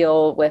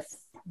deal with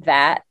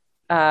that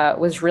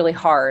was really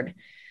hard.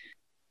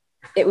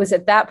 It was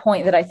at that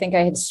point that I think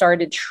I had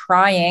started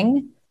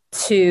trying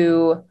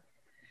to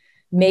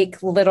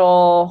make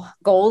little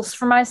goals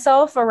for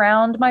myself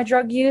around my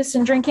drug use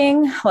and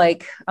drinking.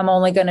 Like, I'm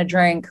only going to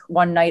drink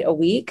one night a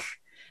week.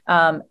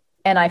 And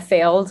I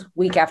failed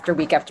week after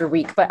week after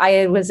week, but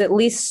I was at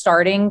least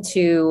starting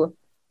to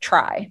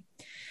try.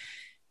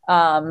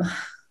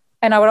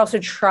 And I would also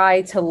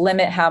try to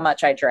limit how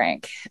much I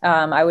drank.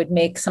 I would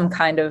make some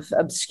kind of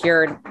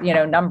obscure,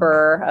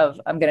 number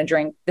of, I'm going to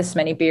drink this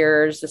many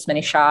beers, this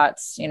many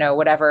shots,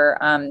 whatever.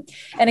 And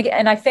again,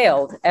 and I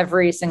failed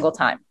every single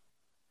time.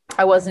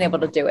 I wasn't able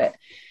to do it.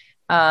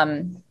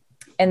 And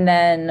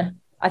then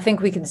I think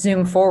we could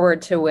zoom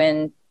forward to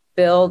when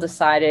Bill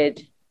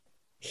decided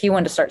he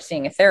wanted to start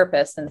seeing a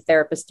therapist, and the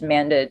therapist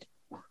demanded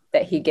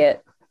that he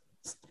get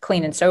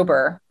clean and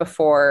sober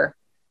before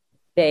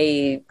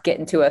they get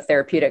into a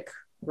therapeutic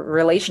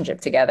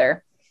relationship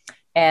together.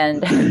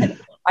 And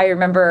I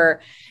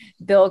remember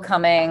Bill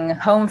coming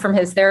home from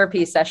his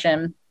therapy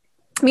session.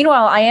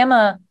 Meanwhile, I am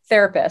a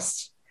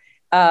therapist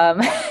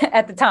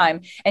at the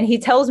time, and he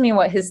tells me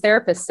what his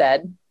therapist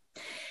said.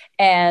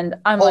 And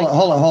I'm hold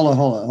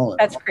on.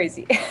 That's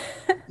crazy.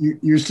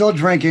 You're still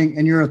drinking,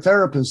 and you're a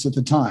therapist at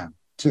the time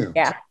too.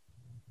 Yeah.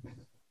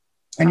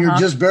 And you're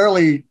just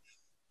barely,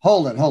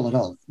 hold it.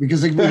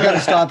 Because we got to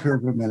stop here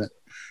for a minute.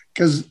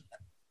 Because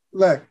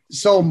look,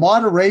 so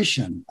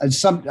moderation,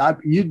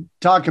 you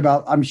talk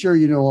about, I'm sure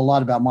you know a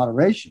lot about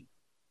moderation.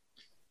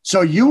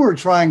 So you were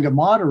trying to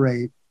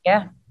moderate.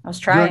 Yeah, I was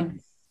trying.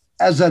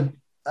 As a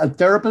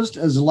therapist,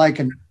 as like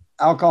an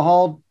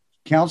alcohol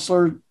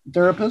counselor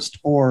therapist,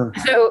 or?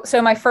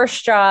 So my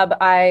first job,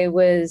 I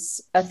was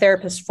a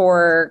therapist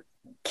for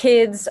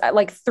kids,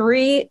 like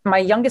my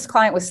youngest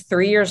client was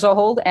 3 years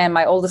old and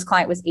my oldest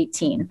client was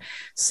 18.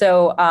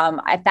 So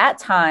at that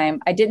time,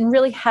 I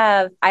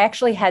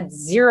actually had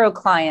 0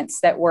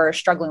 clients that were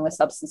struggling with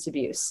substance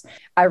abuse.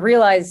 I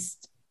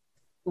realized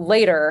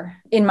later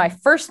in my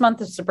first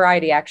month of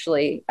sobriety,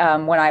 actually,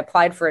 when I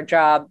applied for a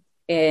job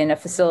in a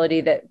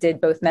facility that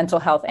did both mental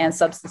health and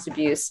substance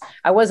abuse,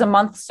 I was a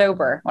month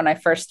sober when I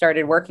first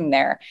started working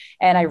there.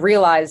 And I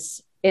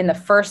realized in the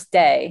first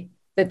day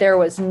that there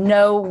was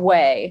no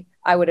way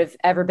I would have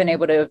ever been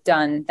able to have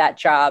done that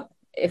job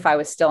if I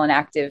was still in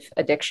active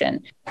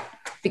addiction,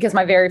 because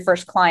my very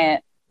first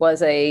client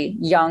was a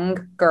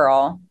young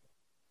girl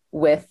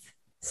with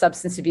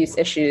substance abuse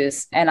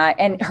issues.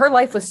 And her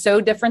life was so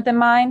different than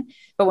mine.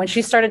 But when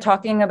she started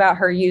talking about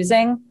her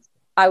using,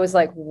 I was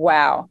like,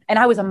 wow. And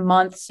I was a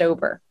month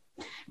sober,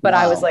 but wow.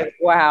 I was like,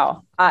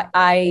 wow,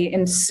 I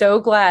am so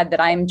glad that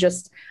I am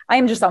just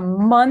a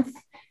month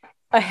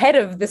ahead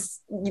of this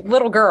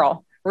little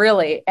girl.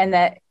 Really. And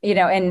that,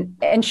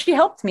 and she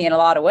helped me in a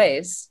lot of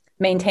ways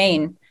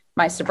maintain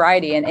my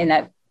sobriety in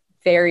that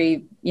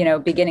very,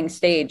 beginning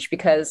stage,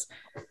 because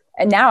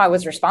And now I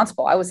was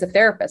responsible. I was the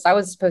therapist. I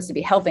was supposed to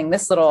be helping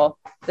this little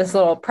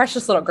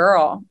precious little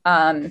girl,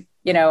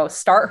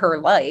 start her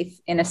life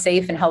in a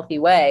safe and healthy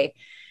way.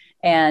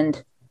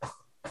 And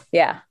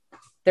yeah,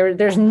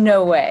 there's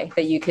no way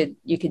that you could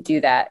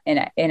do that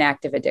in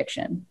active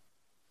addiction.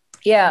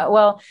 Yeah.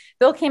 Well,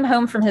 Bill came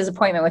home from his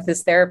appointment with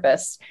his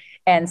therapist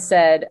and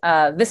said,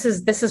 this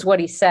is what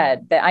he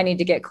said, that I need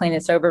to get clean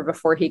and sober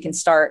before he can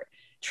start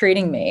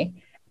treating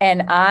me.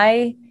 And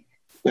I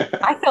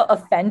felt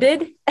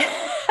offended.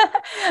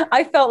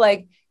 I felt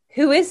like,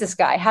 who is this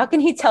guy? How can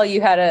he tell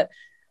you how to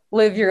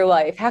live your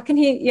life? How can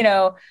he,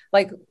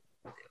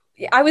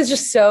 I was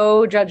just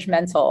so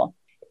judgmental.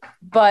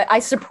 But I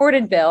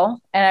supported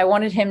Bill and I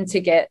wanted him to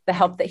get the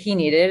help that he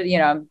needed.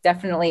 I'm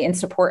definitely in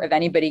support of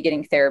anybody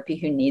getting therapy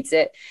who needs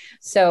it.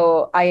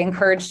 So I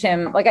encouraged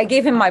him, I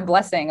gave him my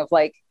blessing of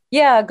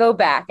yeah, go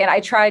back. And I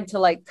tried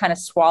to kind of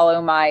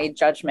swallow my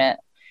judgment.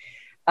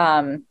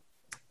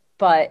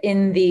 But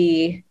in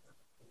the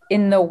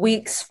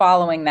weeks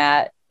following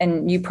that,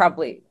 and you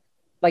probably,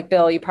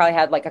 Bill, you probably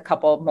had a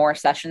couple more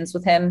sessions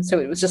with him. So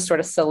it was just sort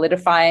of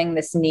solidifying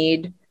this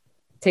need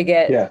to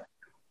get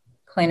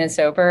clean and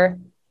sober.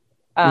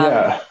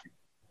 Yeah,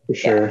 for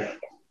sure.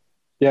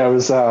 Yeah, it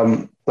was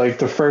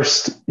the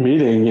first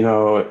meeting,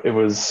 it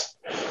was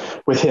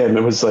with him.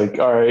 It was all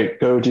right,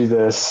 go do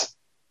this,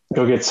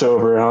 go get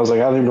sober. And I was like,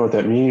 I don't even know what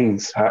that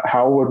means.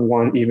 How would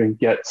one even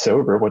get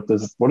sober? What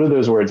do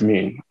those words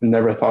mean? I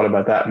never thought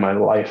about that in my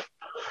life.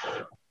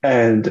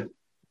 And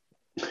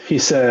he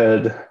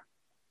said,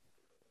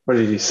 what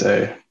did he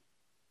say?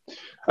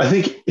 I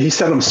think he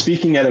said, I'm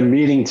speaking at a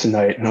meeting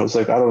tonight. And I was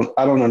like, I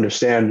don't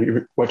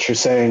understand what you're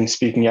saying,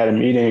 speaking at a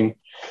meeting.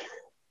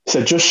 He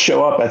said, just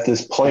show up at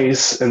this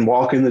place and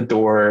walk in the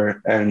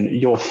door and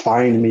you'll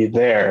find me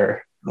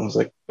there. I was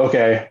like,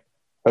 okay,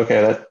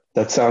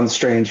 that sounds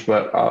strange,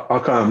 but I'll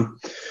come.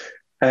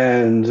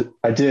 And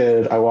I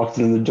did. I walked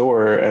in the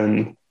door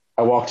and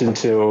I walked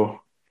into,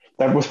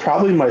 that was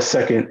probably my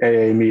second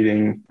AA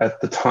meeting at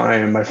the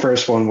time. My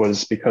first one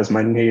was because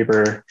my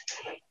neighbor,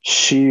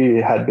 she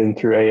had been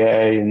through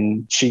AA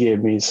and she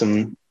gave me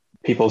some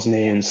people's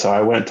names. So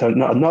I went to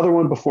another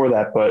one before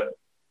that, but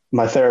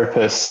my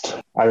therapist,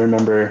 I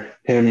remember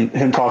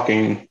him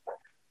talking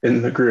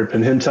in the group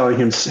and him telling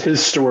him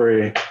his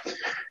story.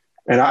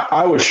 And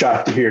I was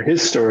shocked to hear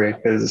his story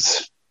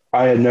because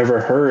I had never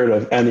heard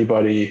of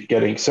anybody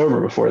getting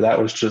sober before.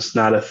 That was just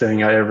not a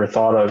thing I ever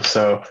thought of.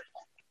 So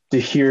to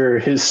hear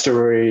his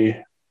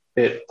story,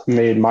 it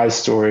made my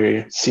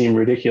story seem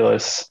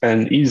ridiculous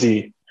and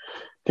easy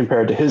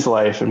compared to his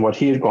life and what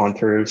he had gone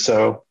through.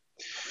 So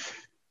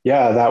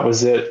yeah, that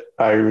was it.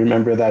 I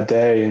remember that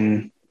day.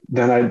 And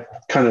then I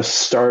kind of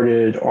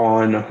started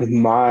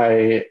on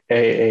my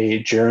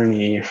AA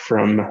journey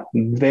from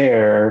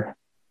there.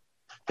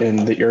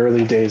 In the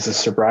early days of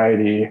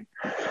sobriety,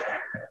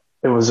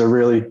 it was a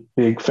really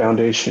big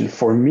foundation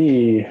for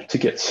me to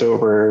get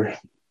sober.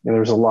 And there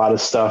was a lot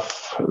of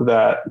stuff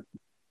that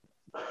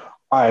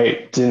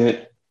I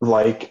didn't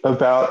like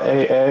about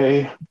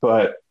AA,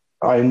 but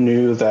I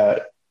knew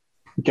that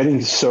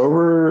getting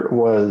sober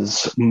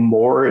was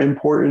more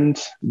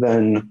important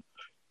than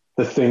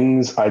the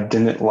things I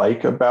didn't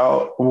like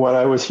about what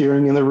I was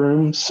hearing in the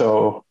room.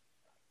 So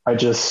I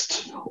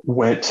just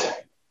went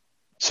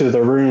to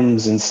the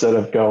rooms instead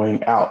of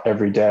going out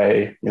every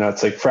day.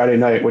 It's like Friday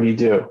night, what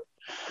do?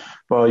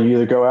 Well, you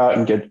either go out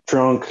and get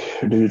drunk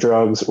or do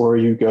drugs, or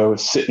you go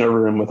sit in a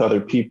room with other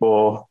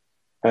people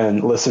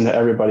and listen to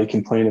everybody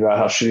complain about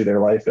how shitty their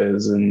life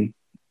is. And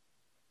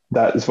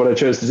that is what I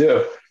chose to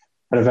do.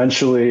 And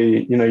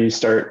eventually, you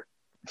start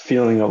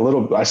feeling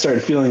I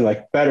started feeling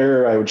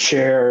better. I would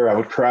share, I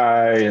would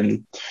cry,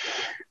 and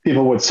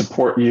people would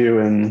support you.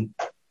 And,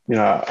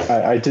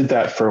 I did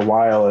that for a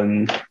while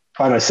and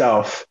by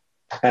myself.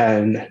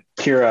 And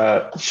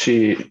Kira,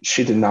 she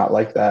did not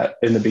like that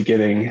in the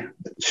beginning.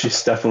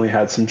 She's definitely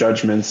had some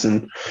judgments,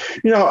 and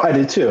I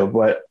did too.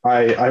 But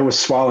I was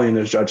swallowing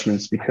those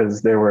judgments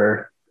because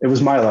it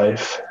was my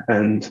life,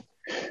 and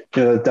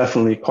it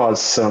definitely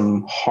caused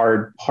some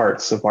hard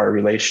parts of our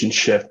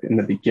relationship in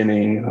the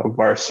beginning of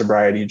our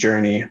sobriety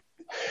journey.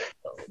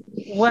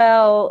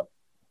 Well,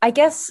 I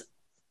think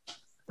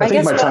my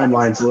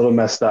timeline's a little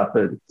messed up.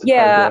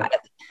 Yeah.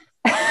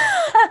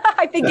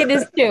 I think it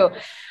is too.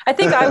 I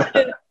think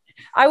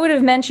I would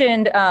have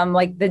mentioned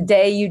the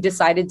day you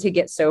decided to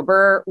get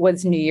sober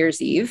was New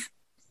Year's Eve,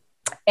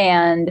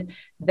 and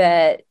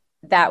that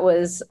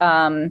was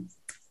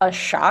a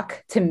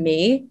shock to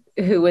me,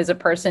 who was a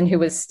person who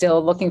was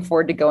still looking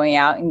forward to going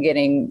out and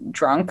getting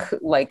drunk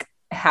like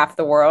half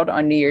the world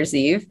on New Year's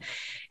Eve,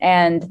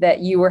 and that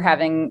you were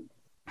having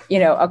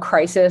a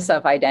crisis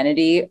of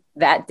identity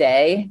that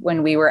day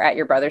when we were at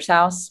your brother's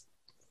house.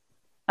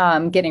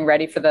 Getting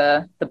ready for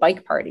the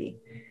bike party.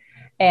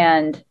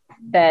 And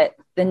that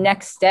the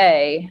next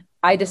day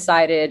I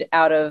decided,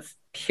 out of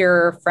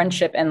pure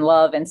friendship and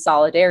love and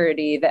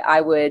solidarity, that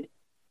I would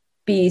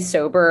be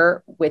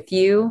sober with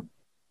you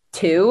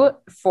too,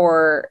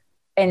 for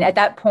and at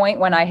that point,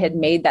 when I had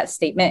made that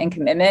statement and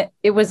commitment,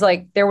 it was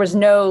like there was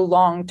no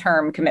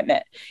long-term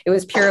commitment. It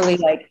was purely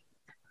like,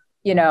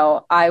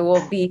 I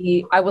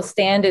will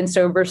stand in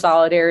sober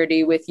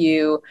solidarity with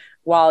you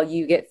while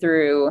you get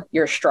through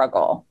your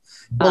struggle.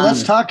 Well,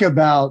 let's talk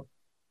about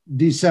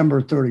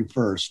December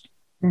 31st,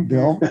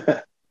 Bill.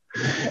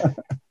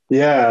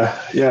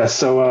 Yeah.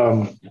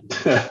 So,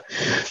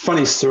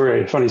 funny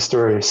story.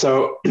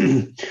 So,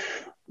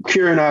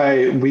 Kira and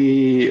I,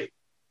 we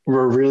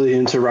were really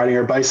into riding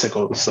our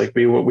bicycles. Like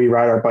we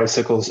ride our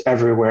bicycles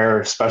everywhere,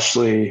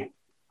 especially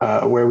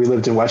where we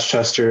lived in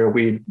Westchester.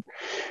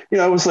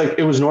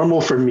 It was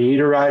normal for me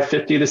to ride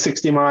 50 to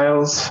 60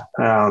 miles.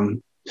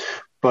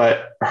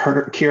 But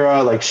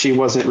Kira, like she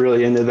wasn't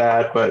really into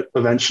that, but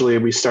eventually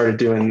we started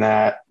doing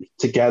that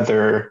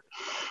together.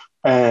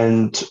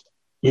 And,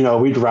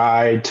 we'd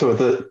ride to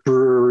the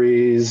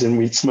breweries and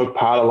we'd smoke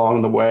pot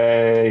along the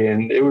way.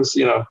 And it was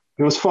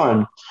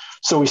fun.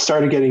 So we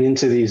started getting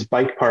into these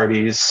bike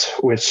parties,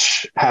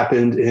 which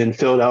happened in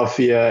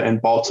Philadelphia and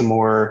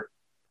Baltimore.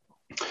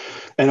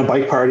 And a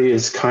bike party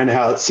is kind of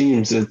how it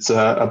seems. It's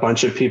a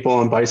bunch of people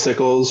on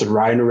bicycles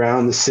riding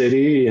around the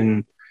city,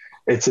 and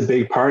it's a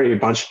big party, a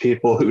bunch of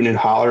people hooting and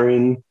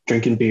hollering,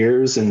 drinking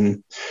beers.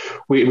 And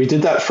we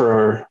did that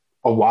for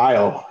a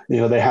while.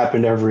 They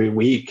happened every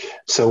week.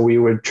 So we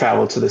would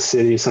travel to the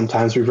city.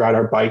 Sometimes we'd ride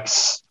our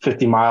bikes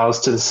 50 miles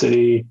to the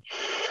city,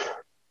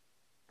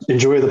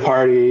 enjoy the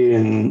party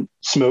and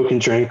smoke and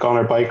drink on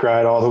our bike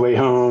ride all the way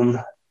home.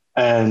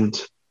 And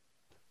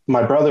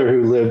my brother,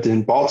 who lived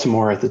in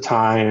Baltimore at the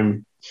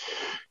time,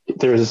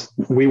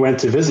 we went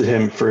to visit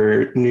him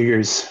for New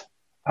Year's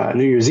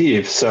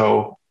Eve.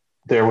 So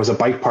there was a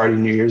bike party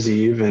New Year's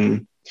Eve,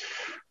 and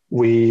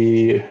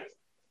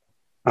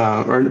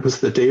or it was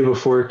the day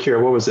before.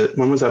 Kira, what was it?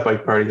 When was that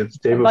bike party? The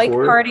day before? Bike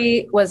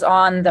party was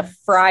on the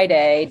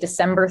Friday,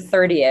 December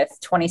 30th,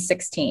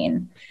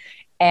 2016.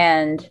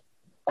 And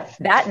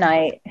that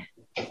night,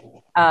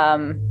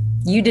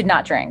 you did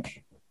not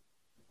drink.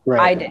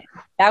 Right. I did.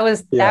 That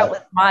was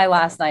my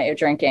last night of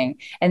drinking.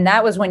 And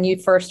that was when you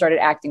first started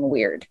acting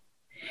weird.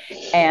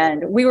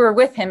 And we were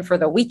with him for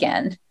the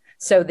weekend.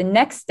 So the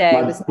next day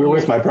we were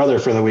with my brother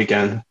for the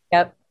weekend.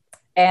 Yep.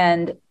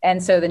 And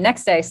so the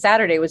next day,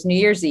 Saturday, was New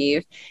Year's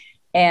Eve.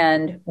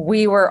 And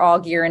we were all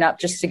gearing up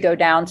just to go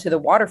down to the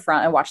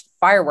waterfront and watch the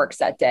fireworks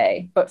that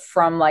day. But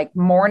from like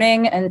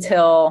morning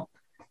until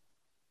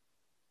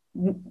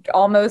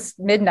almost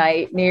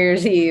midnight, New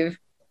Year's Eve,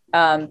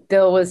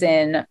 Bill was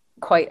in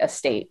quite a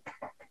state.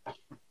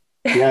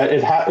 Yeah,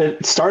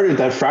 it started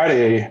that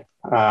Friday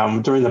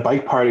during the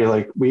bike party.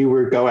 Like we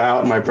would go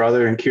out, my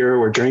brother and Kira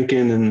were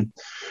drinking, and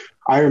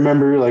I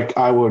remember like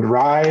I would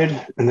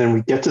ride and then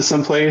we'd get to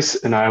some place,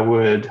 and I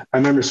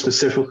remember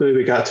specifically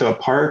we got to a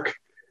park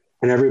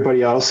and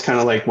everybody else kind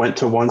of like went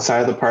to one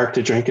side of the park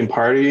to drink and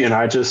party, and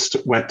I just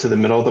went to the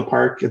middle of the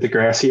park at the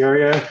grassy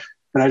area,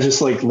 and I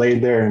just like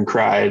laid there and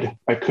cried.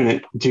 I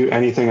couldn't do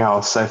anything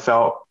else. I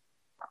felt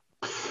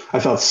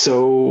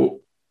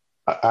so,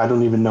 I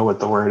don't even know what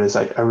the word is.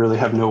 I really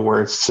have no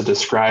words to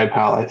describe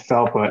how I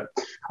felt, but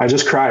I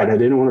just cried. I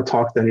didn't want to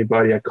talk to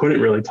anybody. I couldn't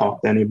really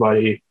talk to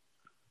anybody.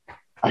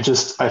 I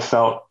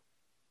felt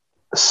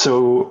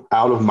so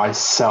out of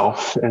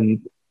myself.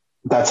 And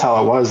that's how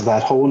I was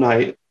that whole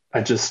night.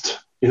 I just,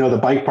 the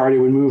bike party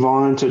would move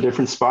on to a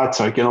different spot.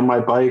 So I get on my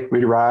bike,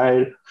 we'd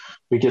ride,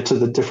 we get to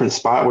the different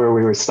spot where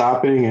we were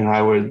stopping, and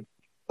I would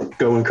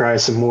go and cry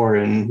some more.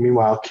 And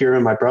meanwhile, Kira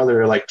and my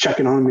brother are like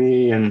checking on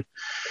me and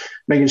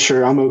making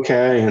sure I'm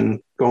okay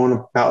and going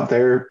about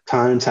their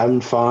times, having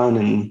fun.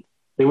 And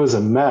it was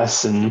a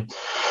mess. And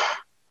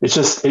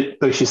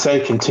like she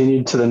said,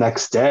 continued to the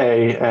next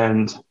day.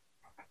 And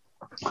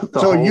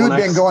so you'd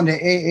been going to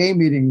AA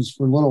meetings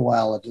for a little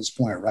while at this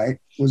point, right?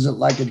 Was it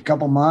like a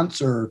couple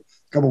months or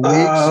a couple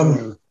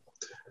weeks?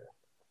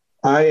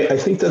 I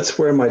think that's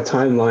where my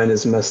timeline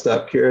is messed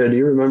up. Kira, do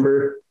you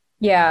remember?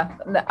 Yeah,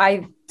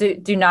 I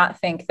do not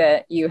think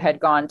that you had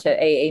gone to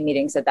AA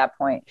meetings at that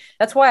point.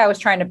 That's why I was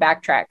trying to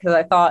backtrack, because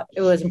I thought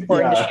it was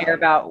important to share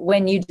about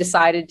when you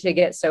decided to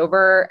get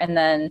sober. And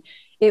then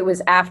it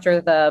was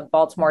after the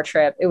Baltimore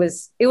trip. It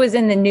was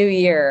in the new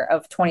year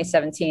of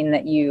 2017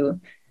 that you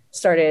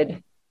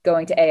started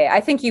going to AA. I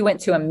think you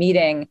went to a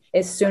meeting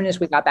as soon as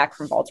we got back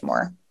from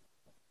Baltimore.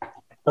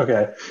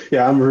 Okay.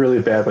 Yeah, I'm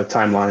really bad with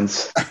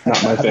timelines.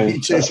 Not my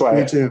thing. That's why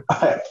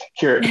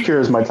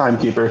Kira's my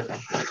timekeeper.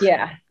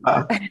 Yeah.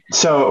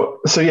 So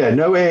yeah,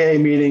 no AA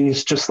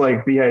meetings, just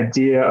like the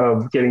idea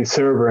of getting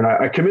sober. And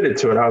I committed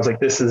to it. I was like,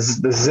 this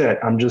is it.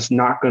 I'm just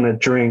not going to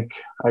drink.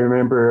 I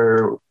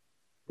remember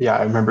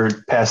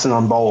passing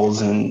on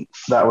bowls, and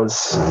that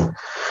was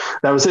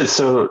it.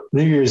 So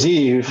New Year's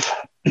Eve,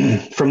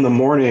 from the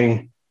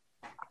morning,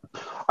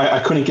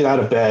 I couldn't get out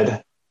of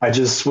bed. I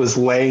just was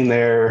laying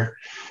there.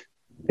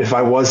 If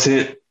I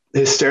wasn't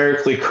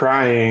hysterically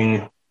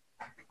crying,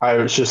 I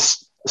was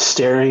just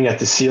staring at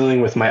the ceiling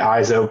with my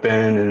eyes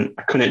open, and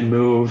I couldn't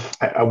move.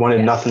 I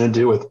wanted nothing to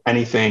do with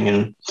anything.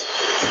 And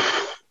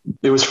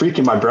it was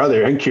freaking my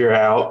brother and Kira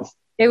out.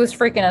 It was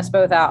freaking us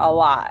both out a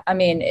lot. I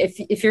mean,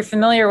 if you're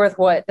familiar with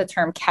what the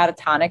term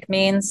catatonic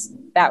means,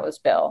 that was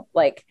Bill.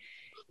 Like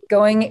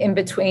going in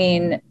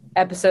between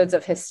episodes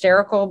of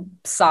hysterical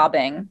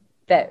sobbing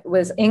that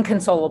was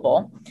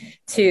inconsolable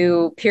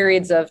to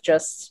periods of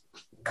just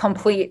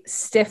complete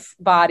stiff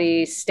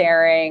body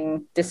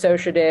staring,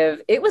 dissociative.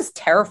 It was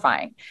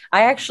terrifying.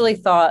 I actually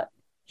thought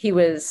he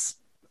was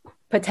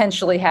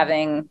potentially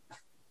having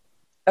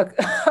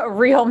a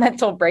real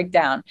mental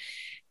breakdown.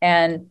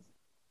 And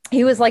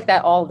he was like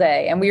that all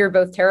day. And we were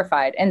both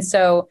terrified. And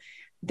so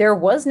there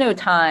was no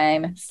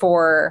time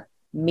for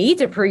me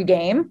to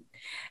pregame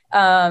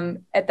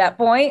at that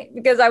point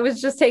because I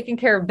was just taking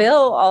care of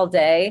Bill all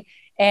day.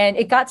 And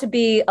it got to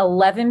be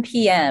 11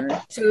 p.m.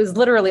 So it was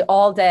literally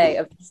all day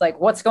of just like,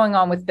 what's going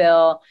on with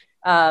Bill?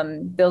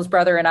 Bill's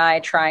brother and I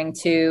trying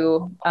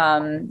to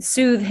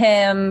soothe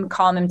him,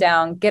 calm him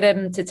down, get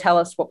him to tell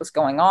us what was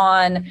going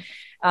on,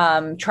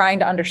 trying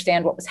to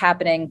understand what was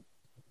happening.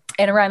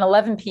 And around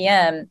 11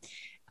 p.m.,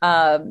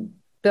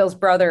 Bill's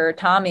brother,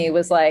 Tommy,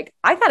 was like,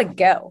 I got to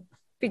go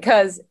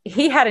because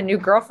he had a new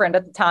girlfriend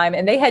at the time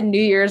and they had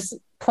New Year's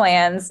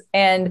plans.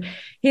 And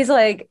he's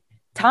like,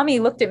 Tommy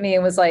looked at me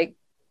and was like,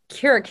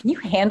 Kira, can you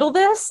handle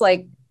this?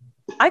 Like,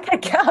 I gotta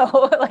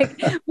go.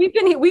 Like we've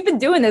been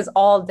doing this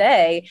all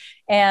day.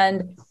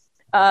 And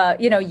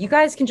you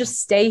guys can just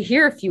stay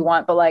here if you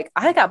want, but like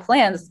I got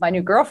plans with my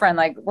new girlfriend.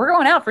 Like we're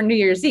going out for New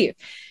Year's Eve.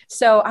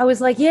 So I was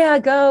like, yeah,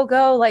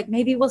 go. Like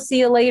maybe we'll see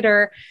you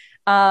later.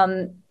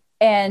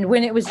 And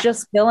when it was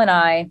just Bill and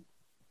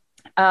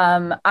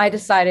I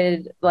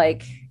decided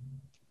like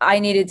I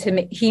needed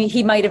to,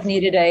 he might've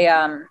needed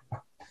a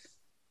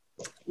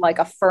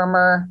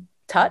firmer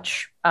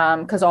touch.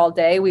 Cause all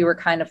day we were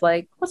kind of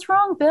like, what's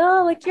wrong,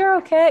 Bill? Like, you're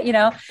okay.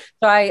 So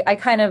I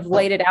kind of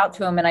laid it out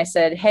to him and I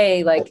said,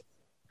 hey, like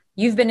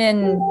you've been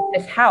in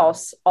this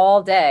house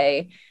all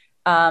day.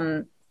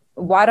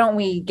 Why don't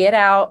we get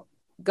out,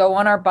 go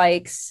on our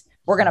bikes?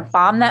 We're going to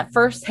bomb that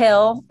first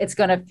hill. It's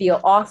going to feel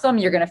awesome.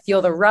 You're going to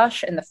feel the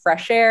rush and the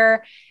fresh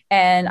air.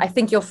 And I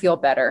think you'll feel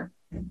better.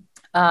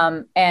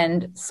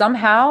 And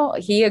somehow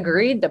he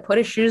agreed to put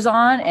his shoes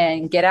on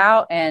and get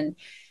out. And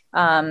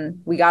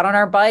we got on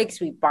our bikes.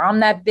 We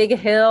bombed that big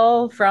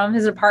hill from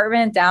his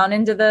apartment down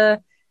into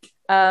the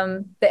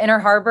Inner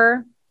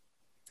Harbor.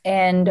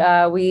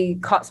 And we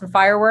caught some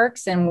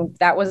fireworks. And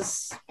that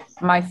was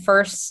my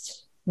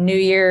first New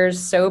Year's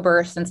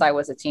sober since I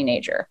was a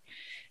teenager.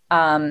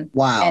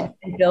 Wow.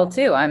 And Bill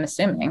too, I'm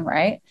assuming,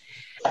 right?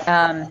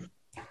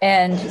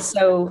 And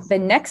so the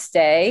next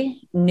day,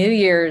 New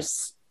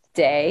Year's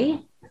Day,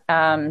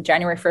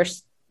 January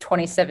 1st,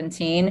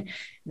 2017,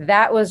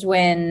 that was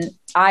when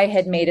I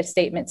had made a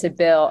statement to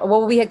Bill.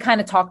 Well, we had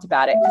kind of talked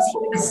about it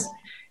because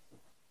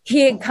he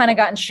had kind of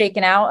gotten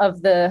shaken out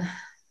of the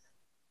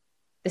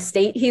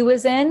state he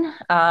was in.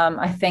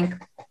 I think,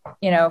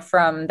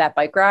 from that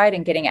bike ride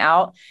and getting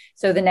out.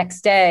 So the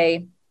next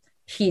day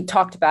he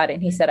talked about it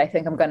and he said, I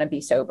think I'm going to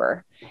be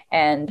sober.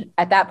 And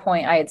at that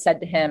point I had said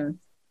to him,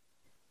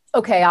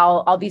 okay,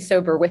 I'll be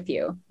sober with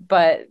you.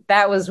 But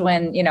that was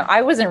when,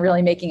 I wasn't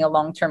really making a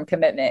long-term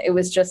commitment. It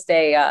was just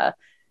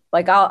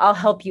I'll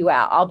help you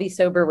out. I'll be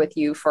sober with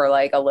you for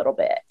like a little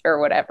bit or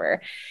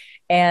whatever.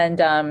 And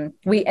then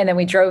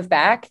we drove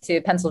back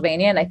to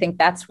Pennsylvania. And I think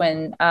that's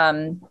when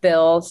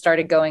Bill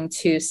started going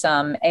to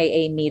some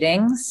AA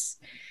meetings.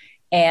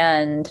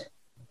 And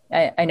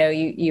I know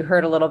you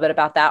heard a little bit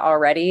about that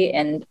already.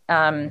 And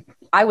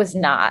I was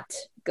not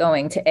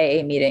going to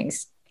AA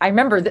meetings. I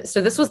remember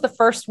so this was the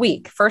first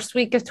week of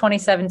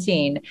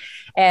 2017.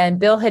 And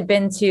Bill had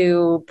been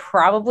to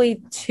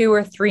probably 2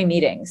 or 3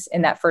 meetings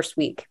in that first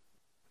week.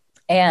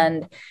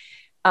 And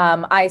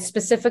I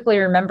specifically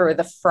remember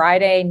the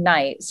Friday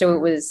night. So it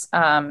was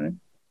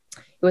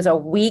a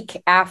week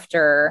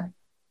after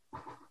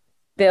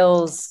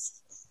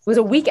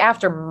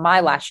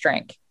my last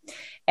drink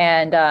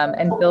and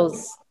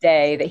Bill's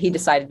day that he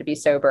decided to be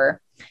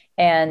sober.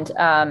 And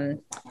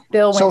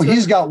Bill went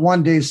he's got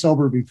 1 day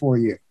sober before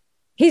you.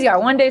 He's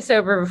got 1 day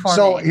sober before me.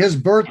 So his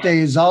birthday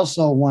is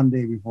also 1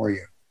 day before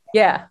you.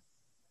 Yeah.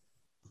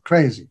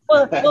 Crazy.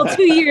 Well,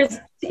 2 years.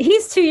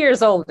 He's 2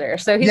 years older,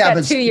 so he's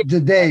got 2 years. The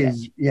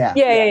days,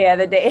 yeah,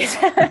 the days.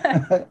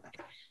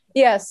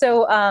 Yeah.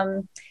 So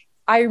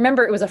I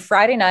remember it was a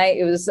Friday night.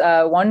 It was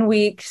 1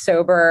 week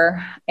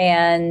sober,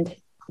 and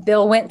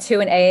Bill went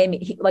to an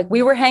AA.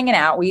 We were hanging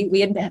out.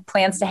 We had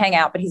plans to hang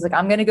out, but he's like,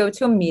 I'm going to go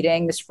to a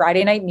meeting, this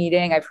Friday night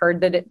meeting. I've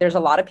heard that there's a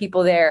lot of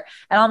people there,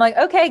 and I'm like,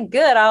 okay,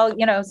 good.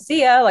 I'll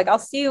see ya. Like, I'll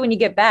see you when you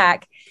get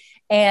back.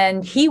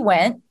 And he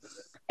went.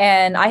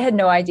 And I had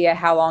no idea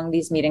how long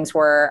these meetings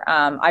were.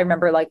 I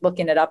remember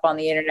looking it up on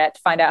the internet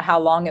to find out how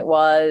long it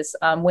was,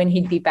 when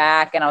he'd be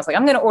back. And I was like,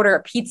 I'm going to order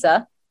a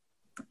pizza.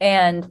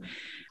 And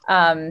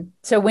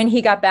so when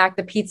he got back,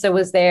 the pizza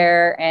was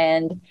there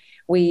and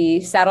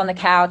we sat on the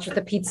couch with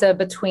the pizza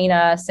between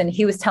us. And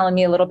he was telling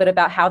me a little bit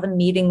about how the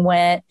meeting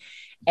went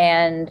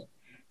and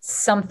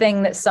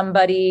something that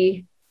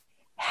somebody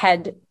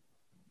had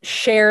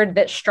shared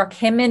that struck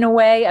him in a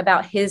way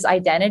about his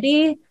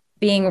identity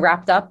being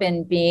wrapped up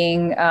in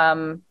being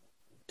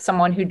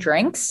someone who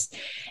drinks.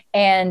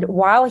 And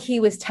while he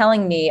was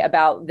telling me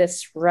about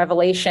this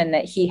revelation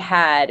that he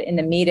had in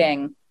the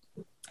meeting,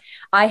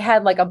 I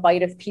had like a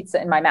bite of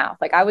pizza in my mouth.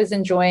 Like I was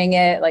enjoying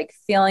it, like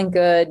feeling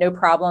good, no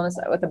problems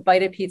with a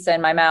bite of pizza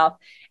in my mouth.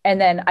 And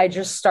then I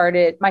just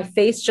started, my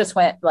face just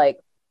went like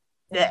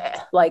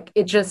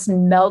it just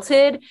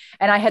melted.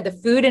 And I had the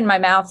food in my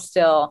mouth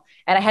still,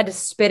 and I had to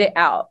spit it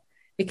out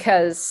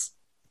because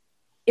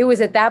it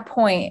was at that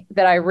point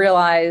that I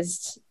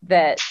realized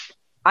that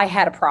I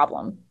had a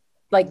problem.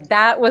 Like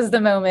that was the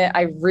moment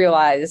I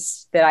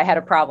realized that I had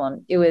a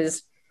problem. It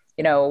was,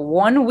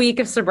 1 week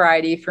of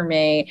sobriety for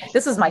me.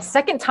 This is my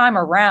second time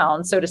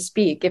around, so to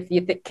speak, if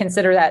you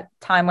consider that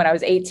time when I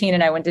was 18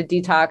 and I went to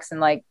detox and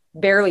like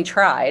barely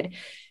tried.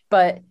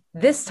 But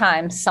this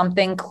time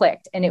something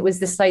clicked, and it was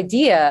this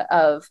idea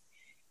of,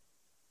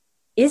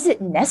 is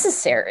it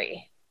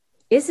necessary?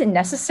 Is it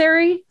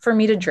necessary for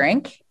me to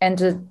drink and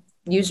to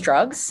use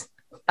drugs?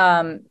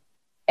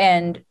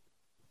 And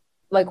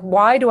like,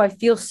 why do I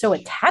feel so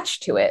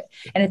attached to it?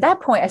 And at that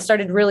point, I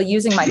started really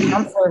using my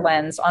counselor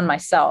lens on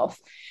myself,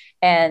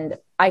 and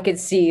I could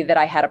see that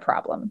I had a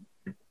problem.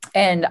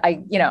 And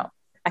I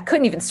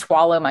couldn't even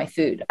swallow my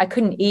food. I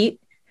couldn't eat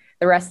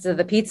the rest of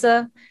the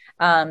pizza.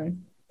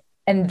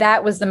 And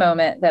that was the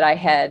moment that I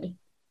had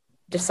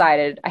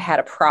decided I had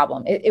a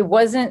problem.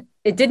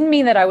 It didn't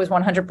mean that I was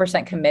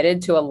 100%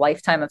 committed to a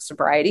lifetime of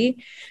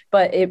sobriety,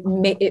 but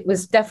it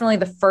was definitely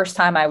the first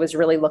time I was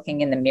really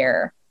looking in the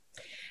mirror.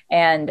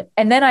 And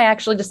then I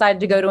actually decided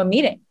to go to a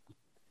meeting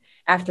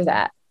after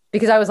that,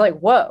 because I was like,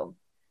 whoa,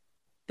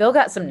 Bill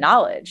got some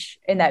knowledge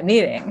in that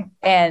meeting.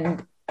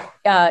 And,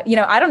 I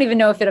don't even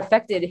know if it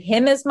affected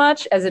him as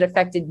much as it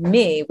affected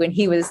me when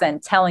he was then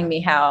telling me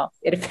how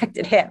it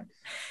affected him.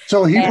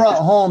 So he brought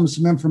home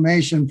some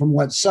information from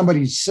what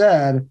somebody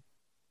said,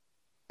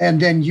 and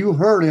then you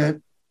heard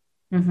it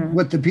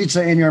with the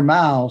pizza in your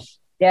mouth.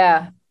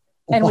 Yeah.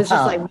 And it was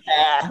just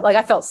like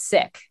I felt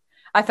sick.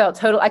 I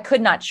felt I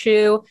could not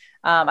chew.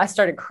 I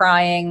started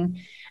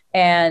crying,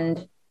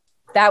 and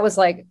that was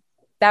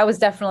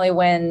definitely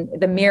when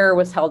the mirror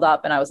was held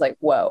up and I was like,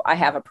 whoa, I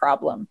have a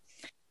problem.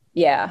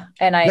 Yeah.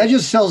 And that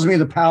just tells me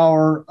the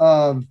power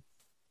of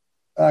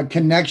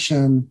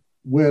connection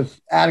with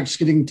addicts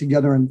getting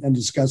together and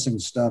discussing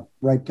stuff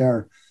right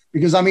there.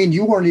 Because I mean,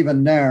 you weren't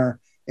even there,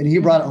 and he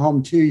brought it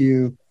home to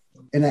you,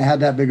 and it had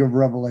that big of a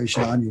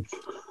revelation on you.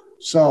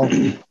 So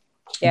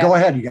Go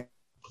ahead. You guys.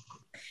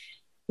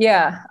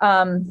 Yeah.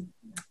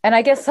 And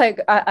I guess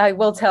I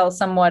will tell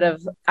somewhat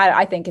of,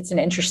 I think it's an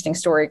interesting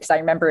story because I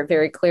remember it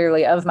very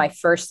clearly, of my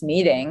first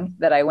meeting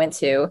that I went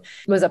to. It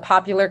was a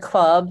popular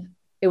club.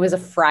 It was a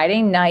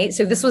Friday night.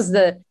 So this was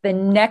the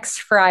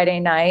next Friday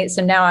night.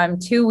 So now I'm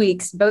 2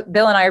 weeks, Bill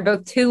and I are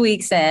both 2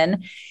 weeks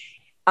in.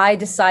 I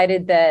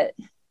decided that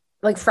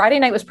like Friday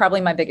night was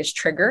probably my biggest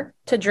trigger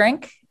to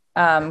drink,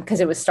 because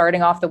it was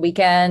starting off the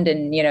weekend.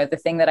 And, the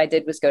thing that I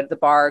did was go to the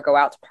bar, go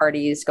out to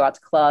parties, go out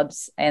to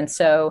clubs. And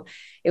so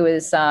it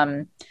was,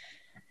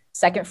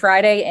 second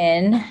Friday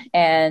in,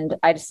 and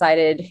I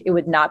decided it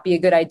would not be a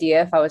good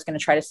idea if I was going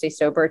to try to stay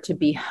sober to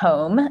be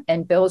home.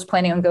 And Bill was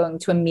planning on going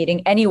to a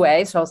meeting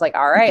anyway. So I was like,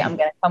 all right, I'm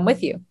going to come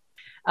with you.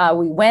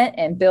 We went,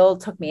 and Bill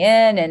took me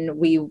in, and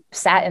we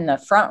sat in the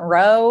front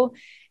row,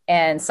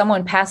 and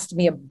someone passed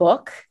me a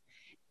book,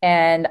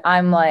 and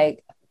I'm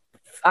like,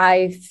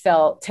 I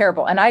felt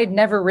terrible. And I had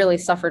never really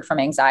suffered from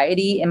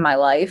anxiety in my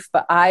life,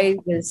 but I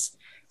was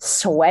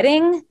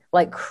sweating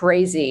like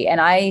crazy.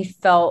 And I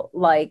felt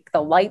like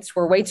the lights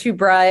were way too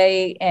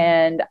bright,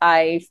 and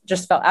I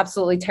just felt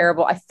absolutely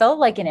terrible. I felt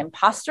like an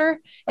imposter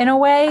in a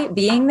way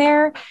being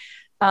there.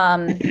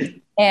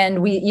 And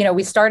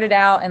we started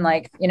out,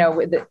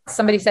 and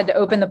somebody said to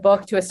open the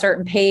book to a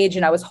certain page,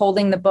 and I was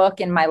holding the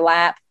book in my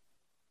lap,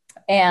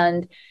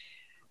 and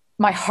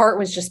my heart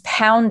was just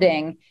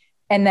pounding.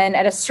 And then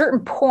at a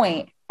certain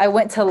point, I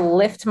went to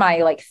lift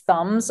my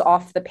thumbs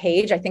off the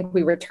page. I think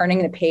we were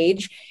turning the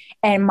page,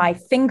 and my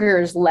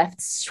fingers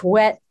left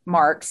sweat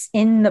marks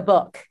in the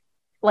book.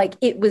 Like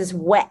it was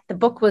wet. The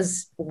book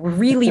was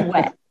really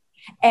wet.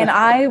 And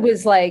I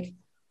was like,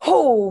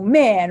 oh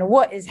man,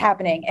 what is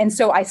happening? And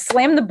so I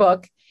slammed the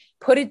book,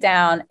 put it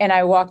down, and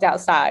I walked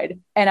outside.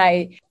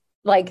 And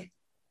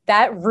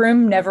that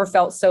room never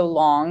felt so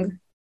long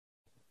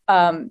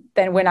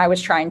than when I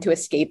was trying to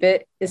escape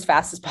it as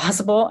fast as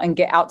possible and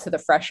get out to the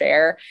fresh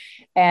air.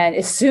 And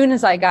as soon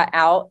as I got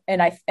out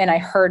and I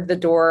heard the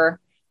door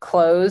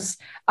close,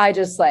 I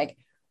just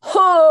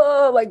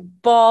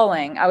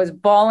bawling. I was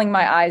bawling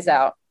my eyes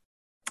out.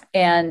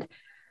 And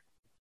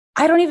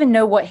I don't even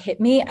know what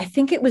hit me. I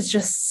think it was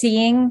just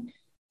seeing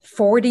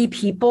 40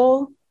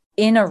 people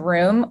in a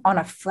room on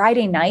a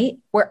Friday night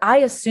where I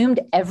assumed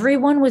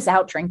everyone was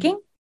out drinking,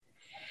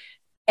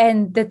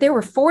 and that there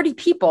were 40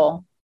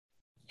 people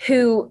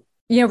who,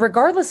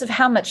 regardless of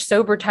how much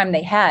sober time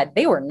they had,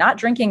 they were not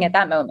drinking at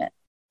that moment.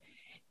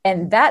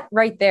 And that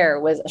right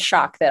there was a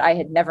shock that I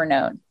had never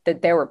known,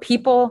 that there were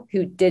people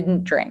who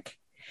didn't drink,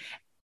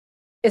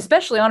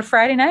 especially on a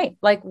Friday night.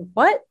 Like,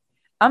 what?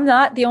 I'm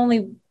not the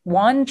only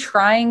one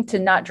trying to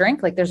not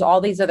drink. Like, there's all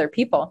these other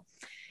people.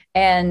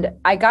 And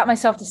I got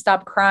myself to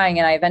stop crying,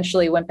 and I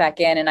eventually went back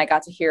in and I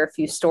got to hear a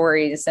few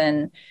stories.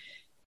 And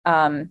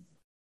um,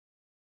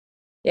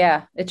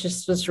 yeah, it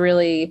just was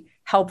really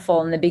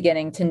helpful in the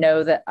beginning to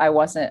know that I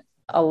wasn't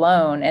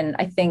alone. And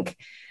I think,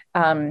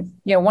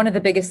 one of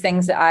the biggest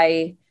things that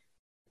I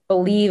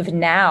believe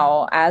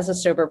now as a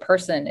sober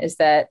person is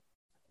that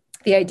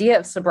the idea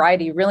of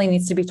sobriety really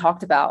needs to be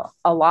talked about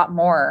a lot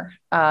more.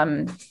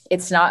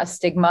 It's not a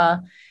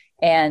stigma,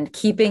 and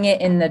keeping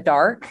it in the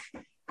dark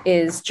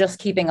is just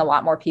keeping a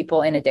lot more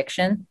people in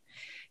addiction.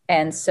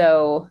 And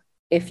so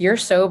if you're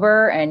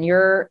sober and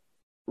you're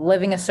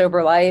living a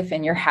sober life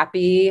and you're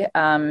happy,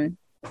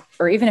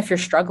 or even if you're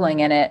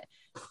struggling in it,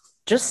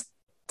 just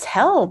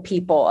tell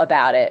people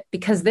about it,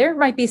 because there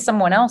might be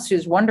someone else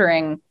who's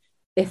wondering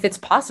if it's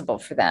possible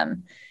for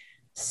them.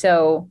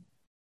 So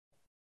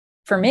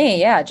for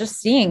me, yeah, just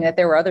seeing that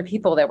there were other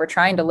people that were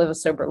trying to live a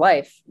sober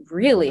life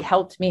really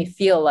helped me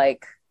feel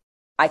like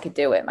I could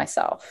do it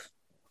myself.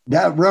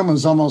 That room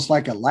was almost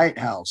like a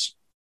lighthouse,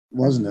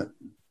 wasn't it?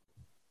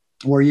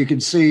 Where you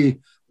could see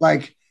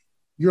like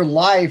your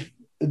life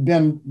had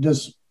been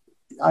this,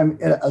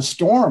 a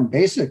storm,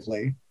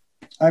 basically.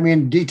 I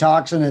mean,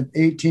 detoxing at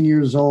 18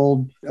 years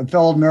old, a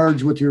failed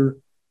marriage with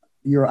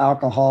your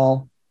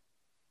alcohol.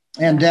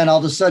 And then all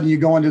of a sudden you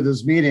go into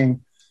this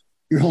meeting,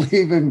 you're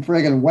leaving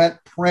friggin'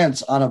 wet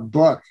prints on a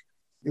book.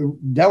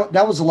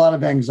 That was a lot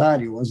of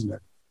anxiety, wasn't it?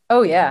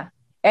 Oh, yeah.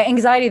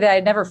 Anxiety that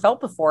I'd never felt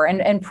before.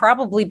 And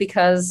probably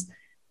because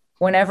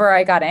whenever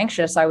I got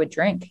anxious, I would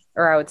drink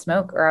or I would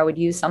smoke or I would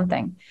use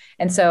something.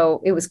 And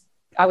so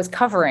I was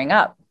covering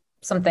up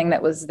something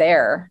that was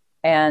there,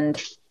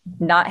 and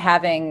not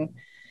having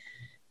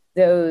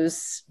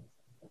those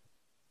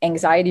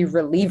anxiety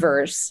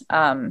relievers.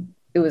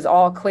 It was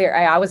all clear.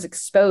 I was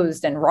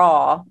exposed and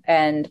raw.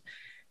 And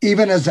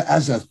even as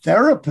a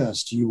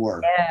therapist, you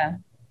were. Yeah.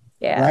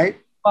 Yeah. Right.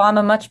 Well, I'm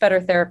a much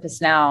better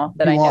therapist now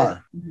that I know.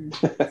 Are.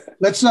 Mm-hmm.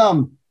 Let's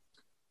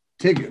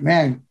take it,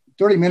 man.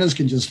 30 minutes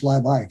can just fly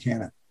by,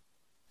 can't it?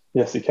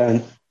 Yes, it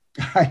can.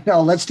 I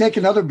know. Let's take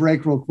another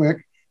break real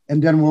quick,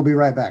 and then we'll be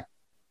right back.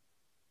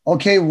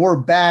 Okay, we're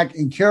back.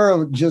 And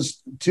Kara,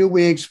 just 2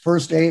 weeks,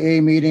 first AA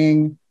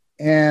meeting,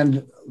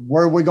 and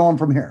where are we going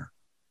from here?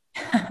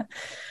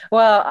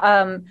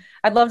 Well,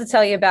 I'd love to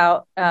tell you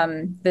about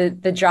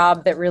the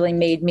job that really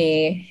made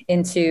me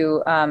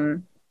into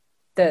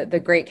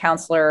the great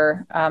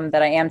counselor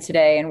that I am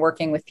today, and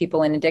working with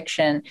people in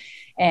addiction.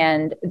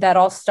 And that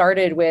all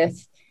started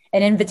with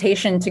an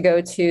invitation to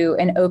go to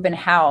an open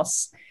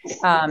house.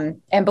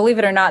 And believe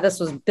it or not, this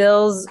was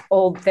Bill's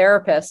old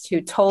therapist who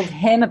told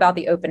him about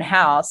the open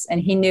house. And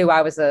he knew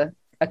I was a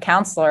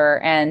counselor,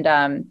 and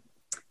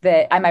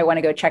that I might want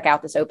to go check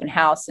out this open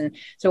house. And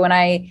so when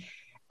I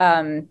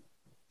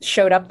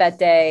showed up that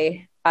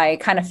day, I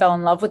kind of fell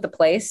in love with the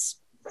place.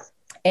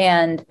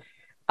 And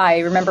I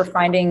remember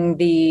finding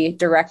the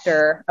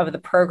director of the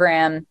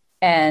program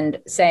and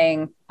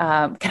saying,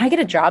 can I get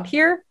a job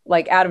here?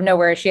 Like out of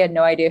nowhere, she had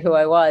no idea who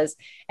I was.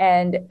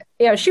 And,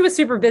 she was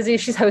super busy.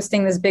 She's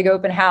hosting this big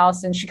open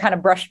house, and she kind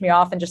of brushed me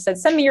off and just said,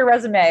 send me your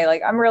resume.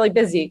 Like, I'm really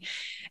busy.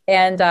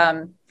 And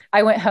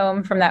I went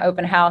home from that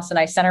open house and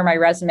I sent her my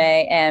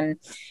resume, and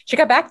she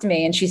got back to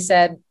me and she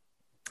said,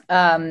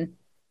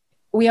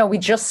 we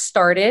just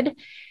started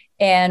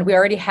and we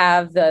already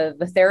have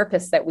the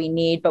therapist that we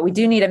need, but we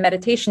do need a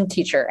meditation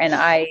teacher. And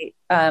I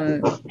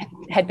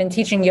had been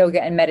teaching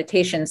yoga and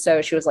meditation.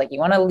 So she was like, you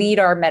want to lead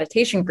our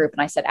meditation group?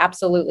 And I said,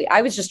 absolutely.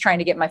 I was just trying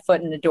to get my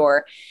foot in the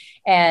door.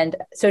 And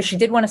so she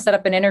did want to set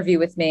up an interview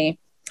with me.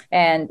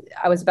 And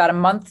I was about a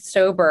month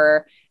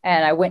sober,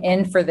 and I went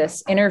in for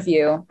this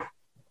interview.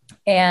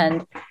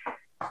 And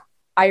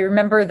I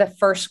remember the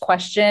first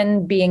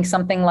question being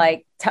something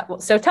like,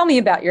 so tell me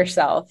about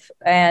yourself.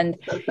 And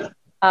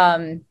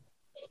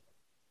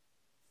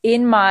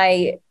in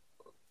my,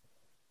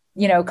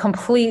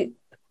 complete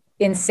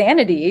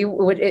insanity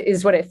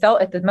is what it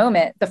felt at the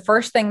moment, the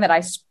first thing that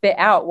I spit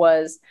out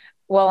was,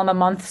 well, I'm a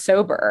month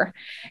sober.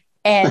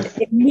 And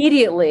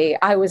immediately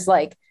I was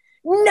like,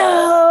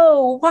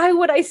 no, why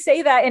would I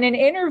say that in an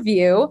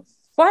interview?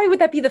 Why would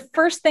that be the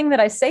first thing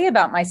that I say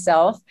about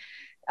myself?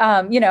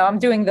 I'm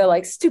doing the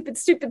like stupid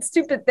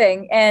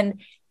thing.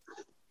 And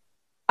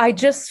I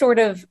just sort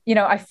of,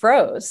 I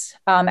froze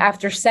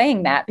after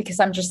saying that, because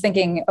I'm just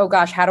thinking, oh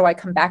gosh, how do I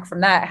come back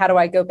from that? How do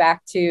I go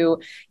back to,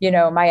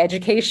 my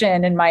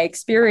education and my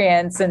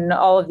experience and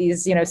all of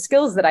these,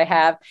 skills that I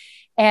have?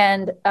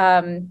 And,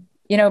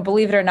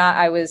 believe it or not,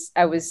 I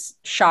was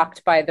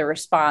shocked by the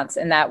response.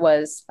 And that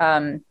was,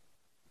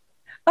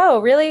 oh,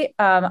 really?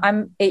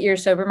 I'm 8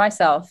 years sober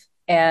myself.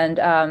 And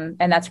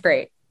that's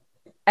great.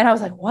 And I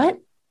was like, what?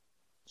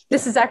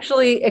 This is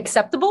actually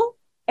acceptable.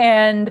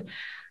 And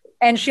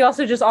she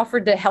also just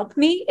offered to help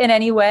me in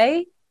any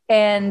way.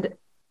 And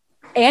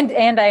I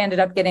ended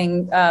up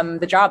getting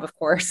the job, of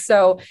course.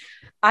 So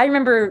I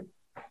remember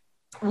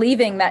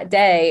leaving that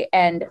day,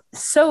 and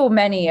so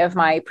many of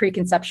my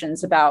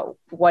preconceptions about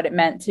what it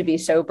meant to be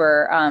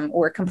sober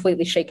were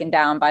completely shaken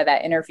down by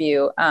that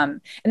interview.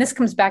 And this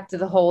comes back to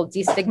the whole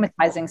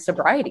destigmatizing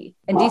sobriety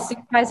and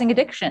destigmatizing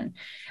addiction.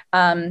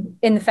 In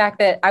the fact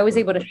that I was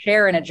able to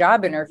share in a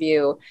job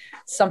interview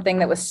something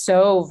that was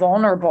so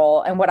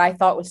vulnerable and what I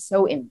thought was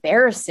so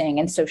embarrassing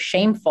and so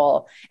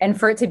shameful, and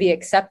for it to be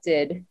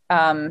accepted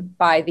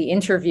by the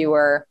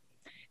interviewer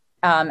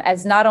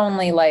as not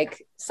only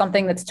like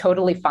something that's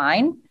totally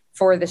fine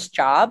for this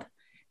job,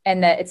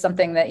 and that it's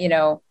something that, you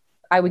know,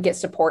 I would get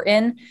support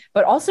in,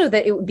 but also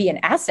that it would be an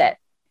asset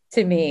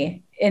to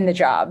me in the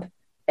job.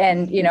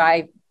 And, you know,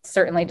 I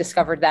certainly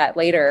discovered that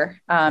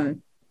later.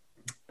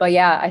 But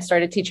yeah, I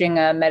started teaching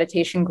a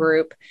meditation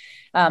group,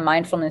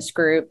 mindfulness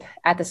group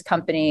at this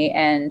company,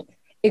 and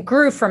it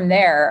grew from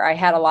there. I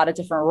had a lot of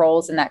different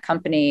roles in that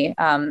company,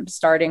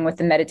 starting with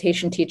the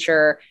meditation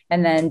teacher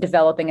and then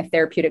developing a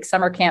therapeutic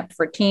summer camp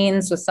for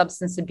teens with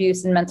substance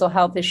abuse and mental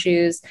health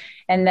issues,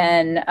 and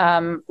then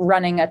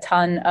running a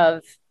ton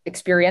of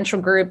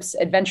experiential groups,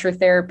 adventure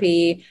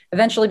therapy,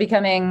 eventually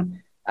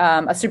becoming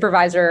a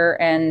supervisor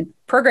and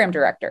program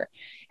director,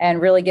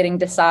 and really getting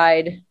to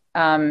decide,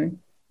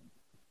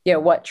 you know,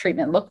 what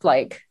treatment looked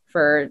like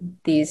for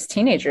these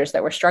teenagers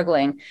that were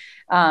struggling.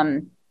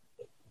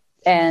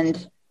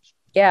 And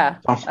yeah.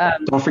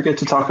 Don't forget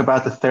to talk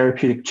about the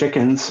therapeutic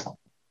chickens.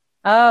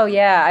 Oh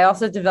yeah. I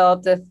also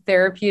developed a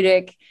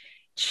therapeutic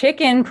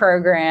chicken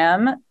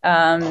program.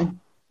 And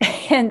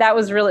that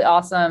was really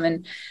awesome.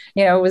 And,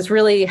 you know, it was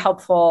really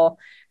helpful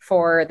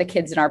for the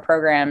kids in our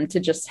program to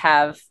just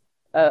have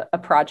a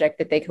project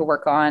that they could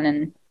work on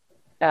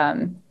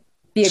and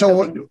be a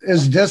So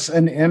is this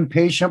an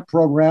inpatient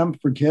program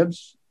for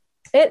kids?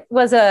 It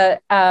was a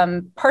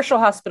partial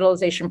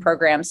hospitalization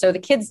program. So the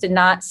kids did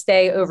not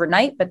stay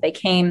overnight, but they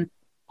came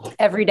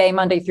every day,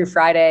 Monday through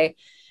Friday,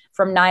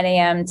 from 9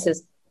 a.m. to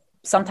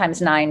sometimes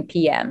 9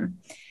 p.m.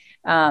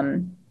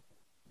 And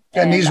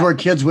these were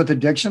kids with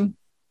addiction?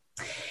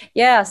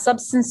 Yeah,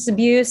 substance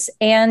abuse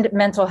and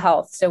mental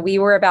health. So we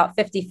were about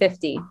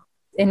 50-50.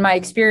 In my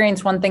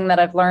experience, one thing that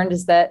I've learned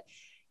is that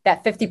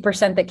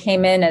 50% that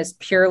came in as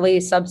purely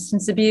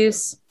substance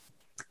abuse,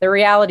 the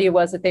reality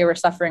was that they were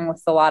suffering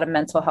with a lot of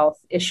mental health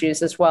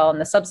issues as well.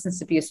 And the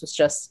substance abuse was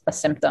just a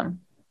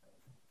symptom.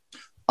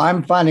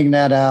 I'm finding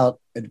that out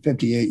at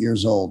 58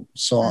 years old.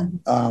 So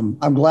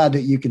I'm glad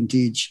that you can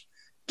teach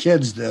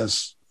kids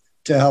this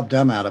to help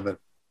them out of it.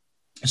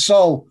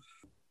 So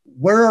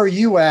where are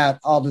you at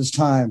all this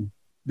time,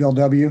 Bill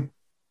W?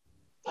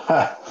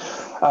 Where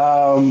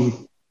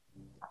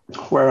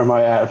am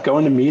I at?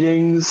 Going to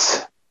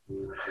meetings,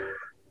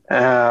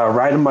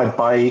 riding my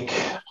bike.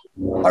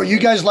 Are you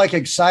guys like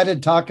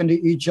excited talking to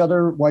each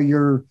other while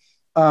you're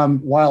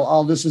while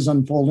all this is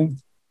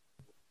unfolding?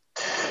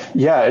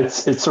 Yeah,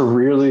 it's a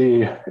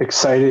really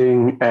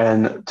exciting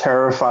and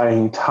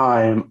terrifying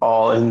time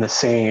all in the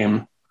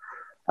same.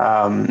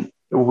 Kira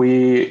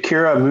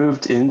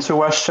moved into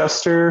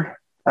Westchester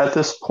at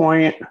this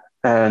point,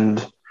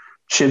 and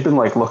she had been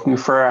like looking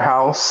for a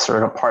house or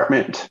an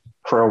apartment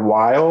for a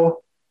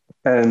while.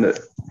 And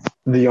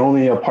the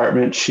only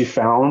apartment she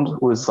found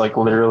was like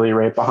literally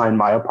right behind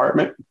my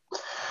apartment.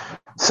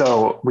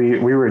 So we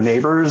were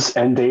neighbors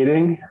and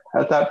dating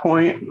at that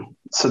point.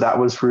 So that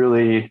was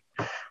really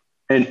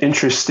an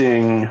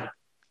interesting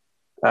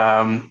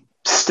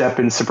step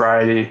in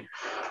sobriety.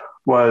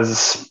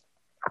 Was,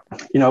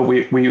 you know,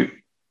 we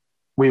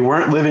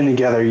weren't living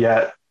together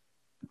yet,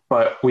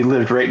 but we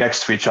lived right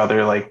next to each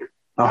other, like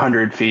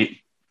 100 feet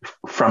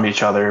from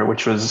each other,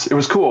 it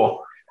was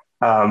cool.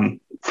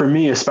 For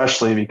me,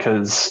 especially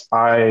because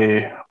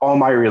all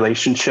my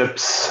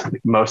relationships,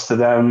 most of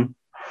them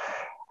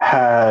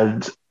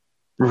had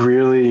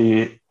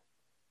really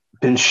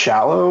been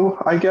shallow,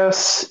 I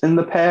guess, in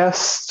the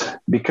past,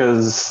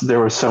 because there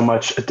was so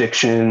much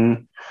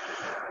addiction,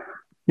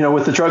 you know,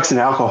 with the drugs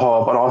and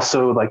alcohol, but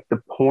also like the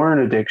porn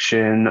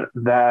addiction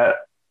that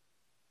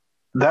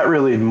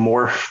really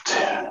morphed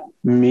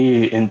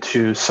me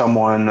into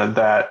someone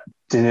that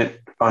didn't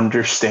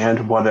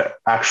understand what an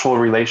actual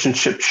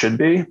relationship should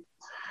be.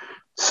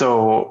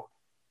 So,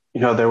 you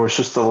know, there was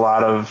just a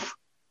lot of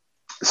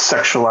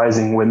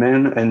sexualizing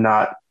women and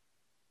not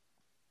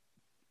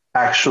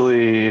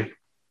actually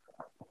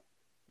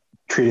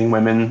treating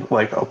women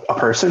like a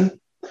person.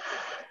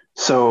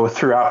 So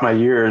throughout my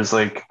years,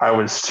 like I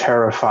was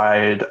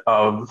terrified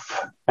of,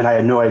 and I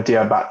had no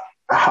idea about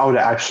how to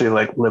actually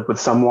like live with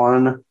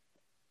someone.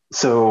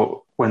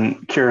 So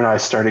when Kira and I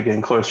started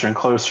getting closer and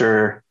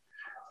closer,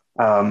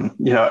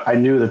 you know, I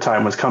knew the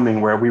time was coming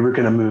where we were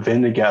going to move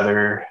in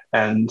together,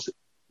 and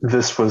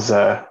this was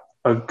a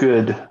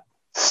good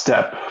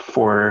step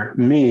for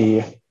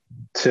me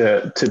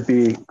to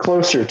be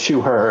closer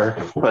to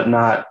her, but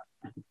not,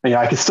 you know,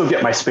 I could still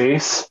get my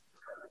space.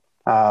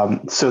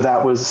 So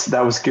that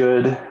was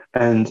good.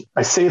 And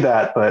I say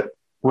that, but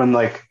when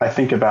like I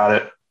think about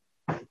it,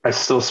 I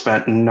still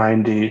spent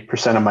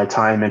 90% of my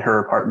time in her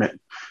apartment,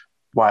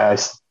 while I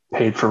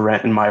paid for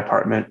rent in my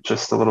apartment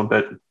just a little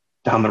bit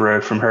down the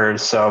road from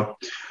hers. So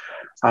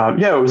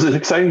Yeah, it was an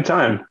exciting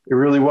time. It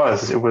really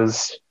was. It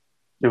was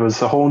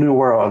a whole new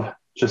world,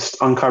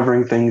 just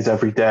uncovering things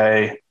every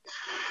day,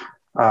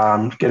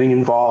 getting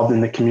involved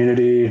in the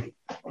community.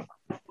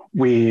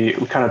 We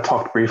kind of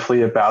talked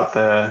briefly about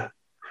the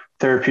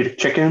therapeutic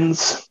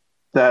chickens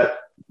that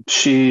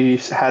she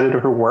had at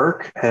her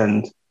work.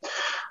 And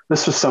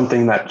this was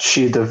something that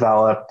she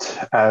developed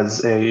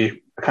as a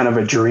kind of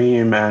a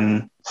dream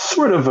and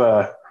sort of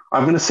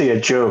I'm going to say a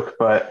joke,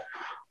 but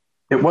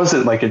it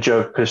wasn't like a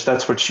joke because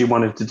that's what she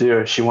wanted to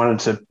do. She wanted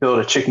to build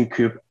a chicken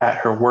coop at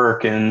her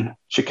work, and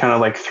she kind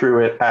of like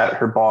threw it at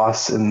her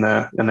boss in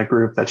the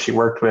group that she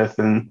worked with.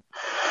 And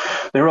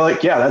they were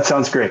like, yeah, that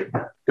sounds great.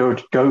 Go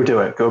do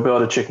it. Go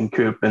build a chicken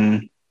coop.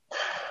 And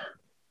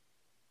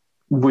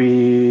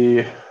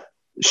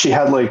she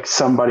had like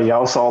somebody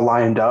else all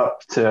lined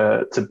up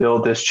to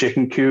build this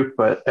chicken coop,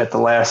 but at the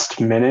last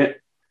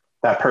minute,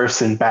 that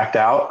person backed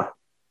out.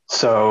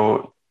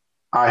 So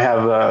I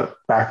have a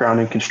background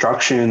in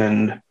construction,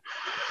 and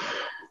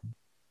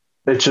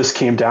it just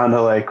came down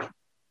to like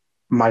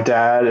my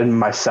dad and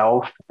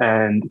myself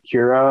and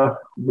Kira.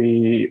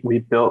 We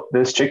built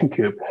this chicken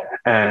coop,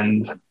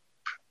 and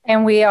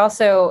we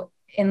also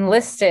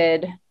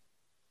enlisted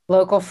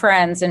local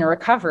friends in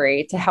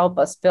recovery to help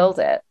us build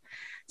it.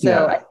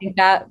 So I think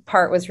that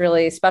part was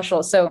really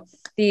special. So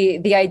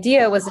the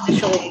idea was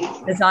initially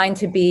designed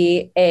to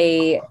be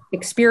a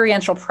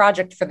experiential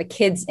project for the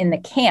kids in the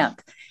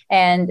camp,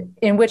 and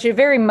in which it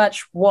very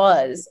much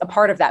was a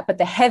part of that. But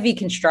the heavy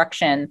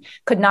construction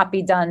could not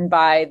be done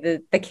by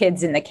the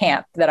kids in the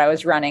camp that I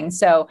was running.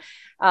 So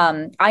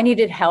I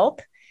needed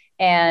help,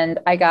 and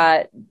I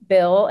got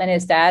Bill and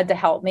his dad to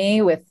help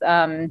me with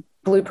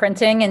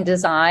blueprinting and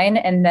design.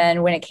 And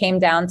then when it came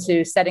down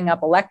to setting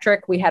up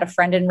electric, we had a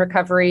friend in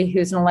recovery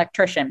who's an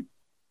electrician.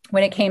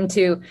 When it came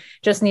to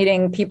just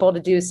needing people to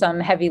do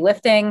some heavy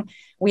lifting,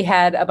 we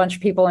had a bunch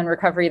of people in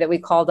recovery that we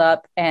called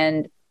up,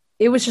 and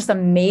it was just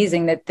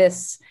amazing that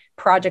this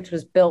project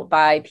was built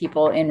by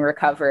people in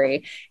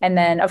recovery. And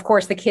then, of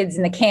course, the kids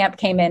in the camp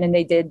came in and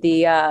they did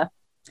the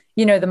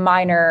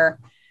minor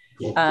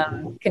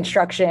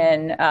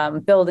construction,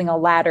 building a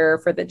ladder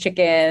for the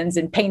chickens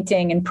and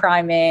painting and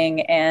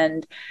priming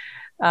and,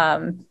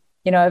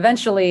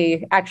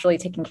 eventually actually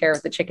taking care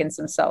of the chickens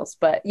themselves.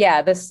 But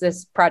yeah,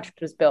 this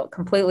project was built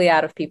completely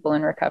out of people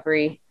in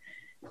recovery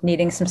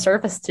needing some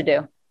service to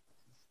do.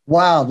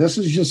 Wow, this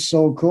is just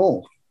so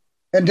cool.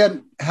 And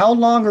then how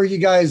long are you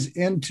guys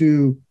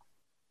into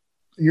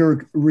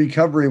your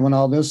recovery when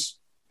all this?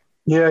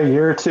 Yeah, a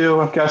year or two,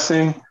 I'm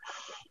guessing.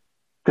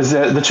 Because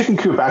the chicken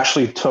coop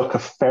actually took a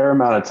fair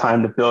amount of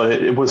time to build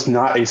it. It was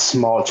not a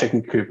small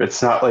chicken coop.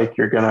 It's not like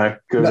you're going to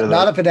go to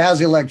not if it has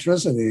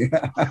electricity.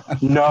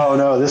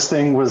 No. This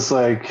thing was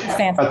like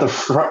at the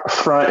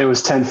front, it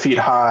was 10 feet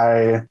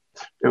high.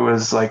 It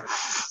was like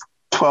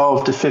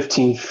 12 to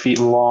 15 feet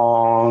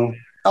long.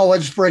 Oh,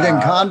 it's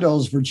friggin'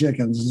 condos for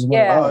chickens as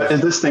well. Yeah.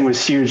 This thing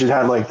was huge. It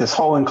had like this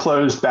whole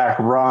enclosed back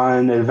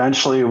run.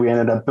 Eventually we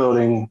ended up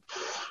building.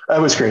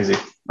 It was crazy.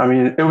 I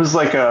mean, it was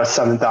like a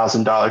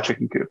 $7,000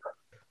 chicken coop.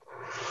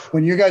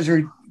 When you guys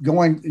are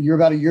you're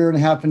about a year and a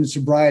half into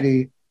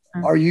sobriety,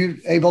 are you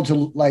able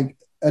to, like,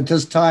 at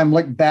this time,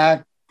 look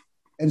back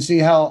and see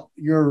how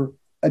your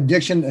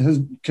addiction has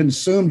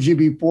consumed you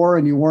before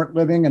and you weren't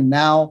living? And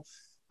now,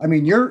 I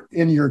mean, you're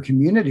in your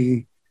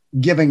community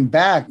giving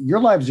back. Your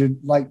lives are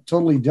like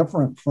totally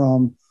different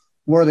from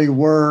where they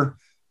were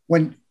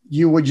when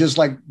you would just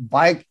like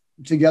bike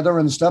together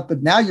and stuff,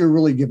 but now you're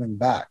really giving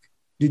back.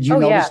 Did you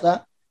notice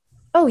that?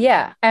 Oh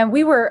yeah. And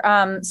we were,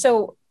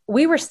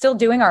 we were still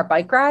doing our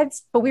bike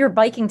rides, but we were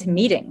biking to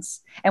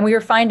meetings, and we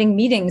were finding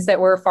meetings that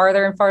were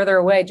farther and farther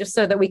away just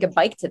so that we could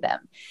bike to them.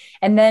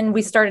 And then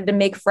we started to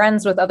make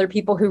friends with other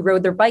people who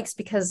rode their bikes,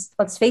 because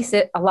let's face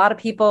it, a lot of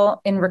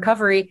people in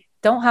recovery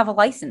don't have a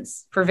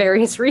license for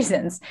various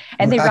reasons,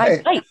 and they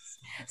ride bikes.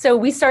 So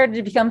we started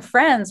to become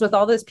friends with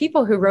all those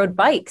people who rode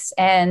bikes.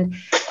 And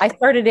I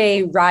started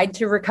a ride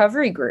to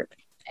recovery group,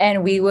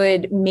 and we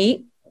would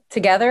meet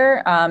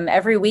together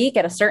every week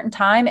at a certain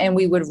time, and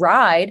we would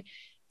ride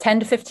 10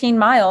 to 15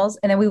 miles,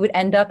 and then we would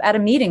end up at a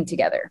meeting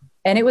together.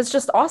 And it was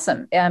just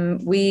awesome.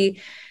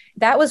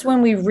 That was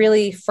when we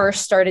really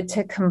first started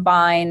to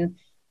combine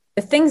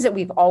the things that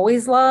we've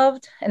always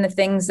loved and the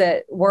things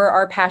that were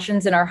our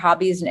passions and our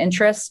hobbies and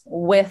interests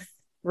with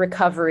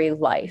recovery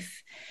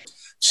life.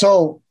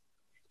 So,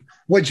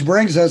 which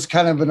brings us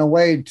kind of in a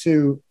way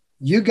to,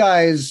 you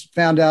guys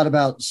found out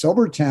about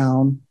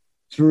Sobertown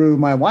through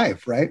my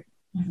wife, right?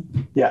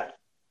 Yeah.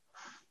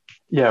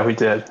 Yeah, we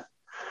did.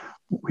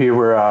 We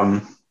were,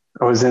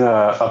 I was in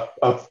a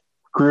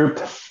group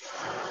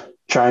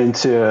in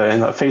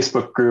a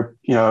Facebook group,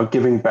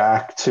 giving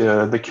back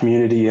to the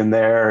community in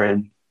there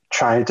and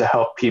trying to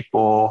help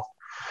people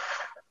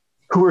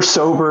who are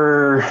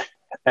sober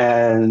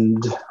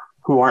and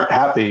who aren't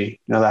happy.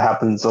 That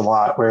happens a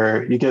lot,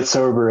 where you get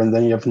sober and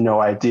then you have no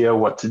idea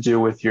what to do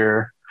with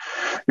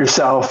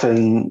yourself.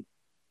 And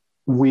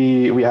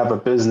we have a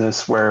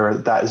business where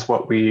that is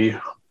what we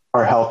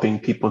are helping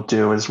people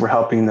do, is we're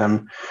helping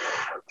them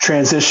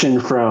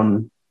transition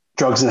from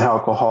drugs and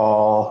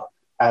alcohol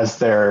as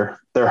their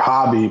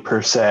hobby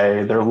per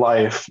se, their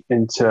life,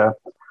 into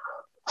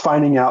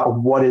finding out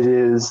what it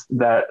is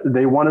that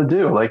they want to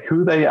do, like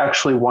who they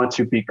actually want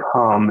to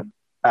become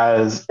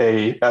as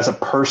a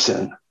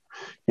person,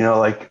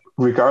 like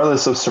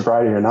regardless of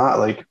sobriety or not,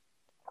 like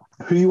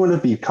who you want to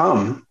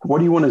become, what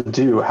do you want to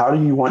do, how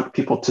do you want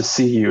people to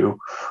see you,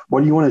 what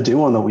do you want to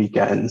do on the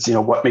weekends,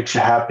 what makes you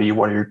happy,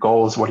 what are your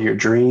goals, what are your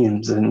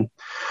dreams, and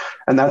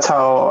that's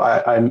how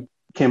I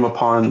came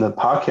upon the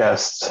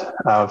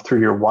podcast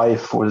through your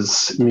wife,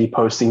 was me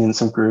posting in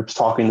some groups,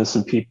 talking to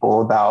some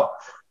people about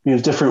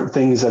different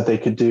things that they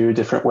could do,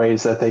 different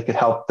ways that they could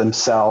help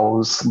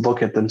themselves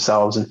look at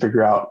themselves and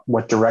figure out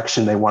what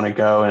direction they want to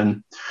go.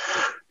 And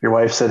your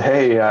wife said,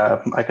 hey,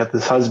 I got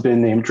this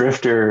husband named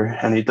Drifter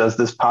and he does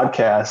this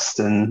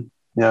podcast, and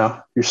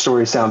your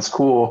story sounds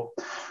cool,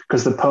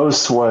 because the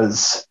post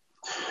was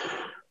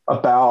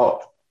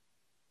about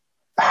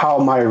how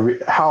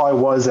I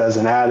was as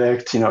an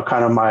addict,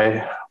 kind of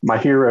my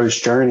hero's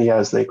journey,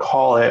 as they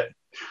call it,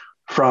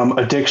 from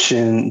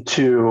addiction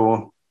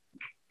to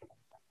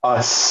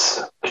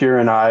us,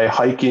 Kira and I,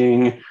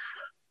 hiking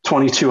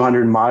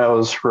 2,200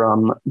 miles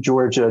from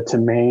Georgia to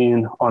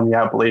Maine on the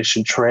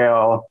Appalachian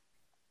Trail.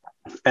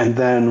 And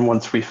then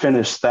once we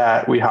finished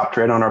that, we hopped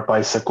right on our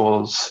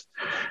bicycles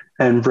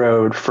and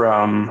rode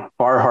from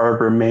Bar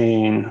Harbor,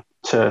 Maine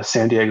to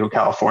San Diego,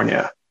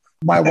 California.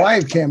 My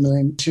wife came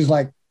in. She's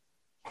like,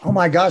 oh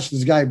my gosh,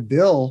 this guy,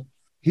 Bill,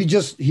 he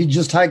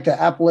just hiked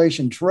the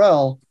Appalachian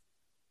Trail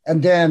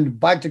and then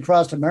biked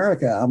across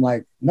America. I'm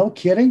like, no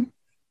kidding.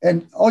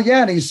 And oh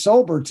yeah, and he's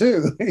sober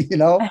too,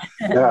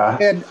 Yeah.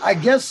 And I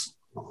guess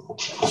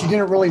she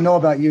didn't really know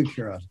about you,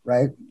 Kira,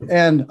 right?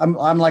 And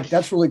I'm like,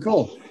 that's really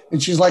cool.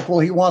 And she's like, well,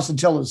 he wants to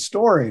tell his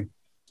story.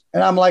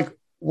 And I'm like,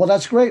 well,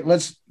 that's great.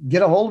 Let's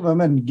get a hold of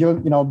him and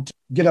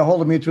get a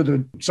hold of me through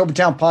the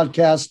Sobertown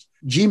Podcast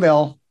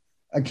Gmail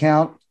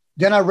account.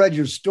 Then I read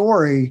your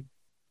story.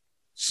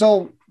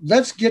 So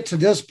let's get to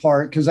this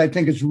part, because I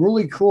think it's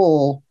really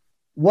cool.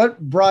 What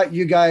brought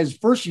you guys,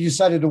 first you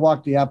decided to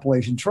walk the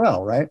Appalachian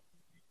Trail, right?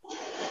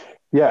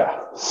 Yeah.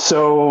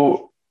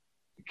 So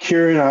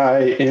Kira and I,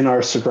 in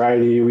our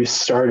sobriety, it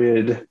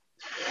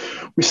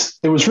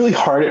was really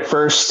hard at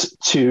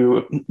first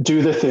to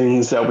do the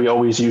things that we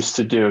always used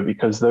to do,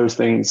 because those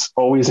things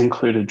always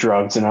included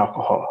drugs and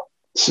alcohol.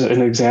 So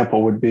an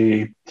example would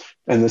be,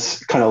 and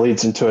this kind of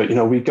leads into it,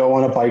 we go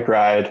on a bike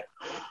ride,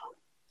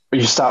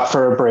 you stop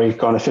for a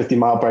break on a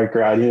 50-mile bike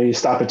ride, you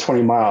stop at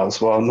 20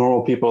 miles. Well,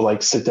 normal people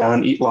like sit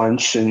down, eat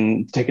lunch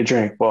and take a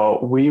drink. Well,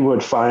 we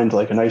would find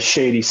like a nice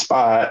shady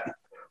spot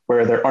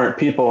where there aren't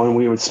people, and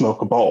we would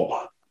smoke a bowl.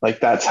 Like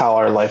that's how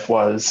our life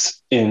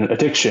was in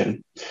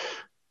addiction.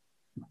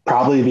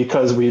 Probably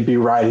because we'd be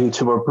riding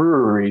to a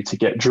brewery to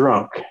get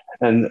drunk,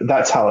 and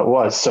that's how it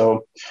was.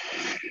 So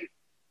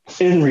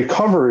in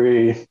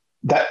recovery,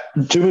 that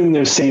doing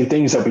those same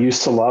things that we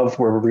used to love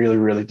were really,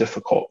 really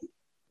difficult.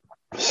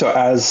 So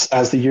as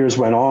the years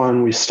went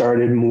on, we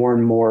started more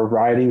and more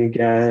riding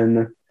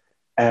again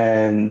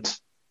and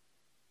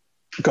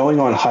going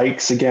on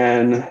hikes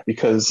again,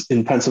 because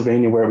in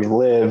Pennsylvania, where we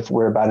live,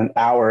 we're about an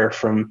hour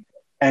from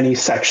any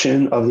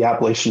section of the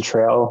Appalachian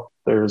Trail.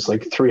 There's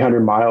like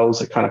 300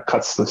 miles. It kind of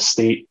cuts the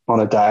state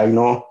on a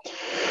diagonal.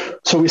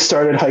 So we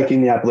started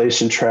hiking the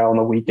Appalachian Trail on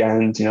the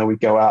weekends. We'd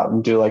go out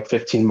and do like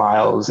 15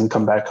 miles and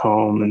come back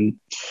home. And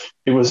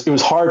it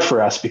was hard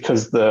for us,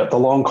 because the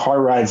long car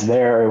rides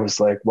there, it was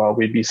like, well,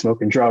 we'd be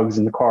smoking drugs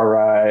in the car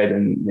ride.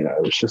 And,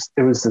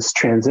 it was this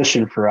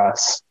transition for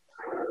us.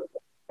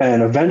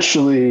 And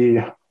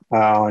eventually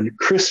on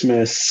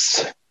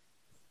Christmas,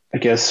 I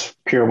guess,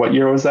 Pierre, what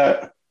year was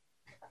that?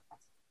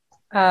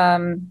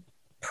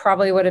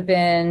 Probably would have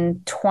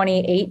been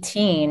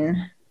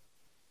 2018.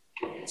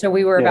 So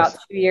we were about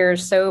 2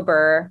 years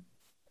sober,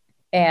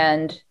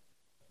 and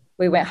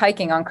we went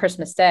hiking on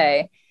Christmas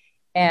Day.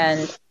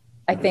 And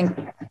I think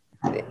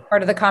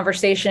part of the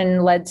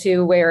conversation led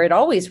to where it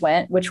always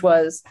went, which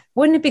was,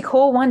 wouldn't it be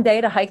cool one day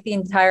to hike the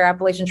entire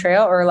Appalachian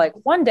Trail? Or like,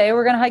 one day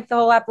we're going to hike the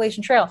whole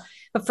Appalachian Trail.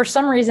 But for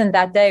some reason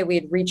that day we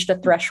had reached a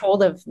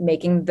threshold of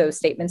making those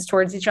statements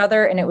towards each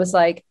other. And it was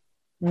like,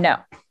 no,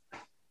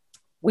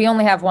 we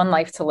only have one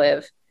life to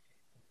live.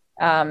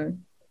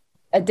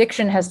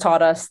 Addiction has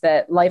taught us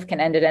that life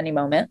can end at any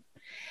moment,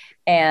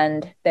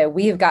 and that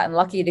we have gotten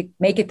lucky to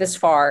make it this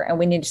far, and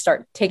we need to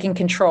start taking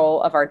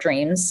control of our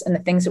dreams and the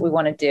things that we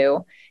want to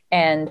do.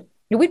 And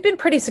we've been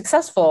pretty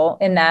successful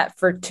in that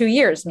for 2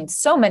 years. I mean,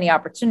 so many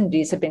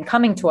opportunities have been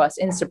coming to us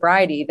in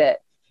sobriety that,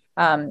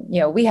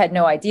 we had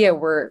no idea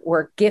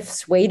were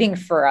gifts waiting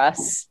for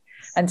us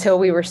until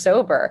we were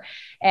sober.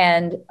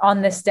 And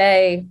on this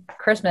day,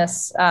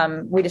 Christmas,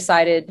 we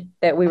decided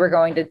that we were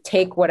going to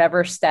take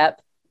whatever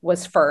step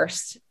was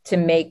first to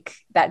make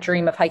that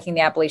dream of hiking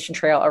the Appalachian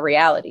Trail a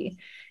reality.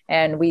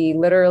 And we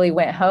literally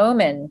went home,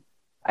 and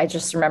I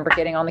just remember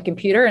getting on the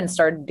computer and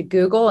started to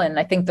Google. And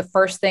I think the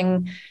first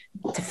thing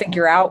to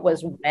figure out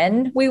was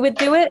when we would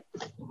do it.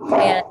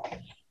 And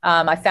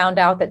I found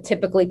out that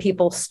typically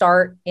people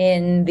start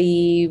in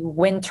the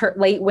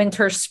late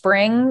winter,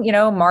 spring,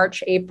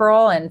 March,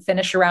 April, and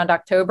finish around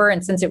October.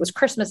 And since it was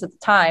Christmas at the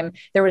time,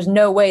 there was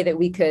no way that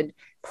we could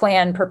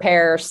plan,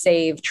 prepare,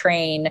 save,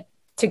 train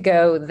to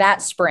go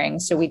that spring.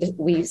 So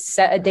we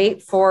set a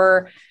date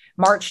for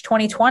March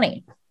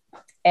 2020.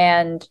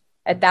 And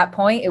at that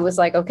point, it was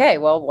like, okay,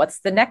 well, what's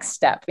the next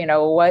step?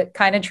 What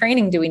kind of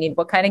training do we need?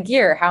 What kind of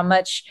gear? How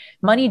much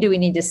money do we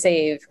need to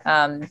save?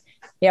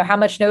 How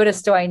much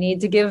notice do I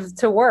need to give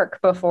to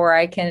work before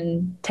I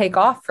can take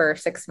off for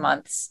 6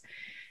 months?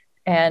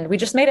 And we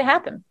just made it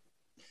happen.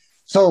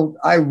 So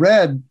I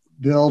read,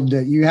 Bill,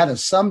 that you had a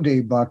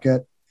someday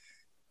bucket.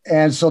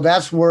 And so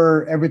that's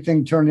where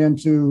everything turned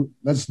into,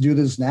 let's do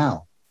this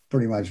now,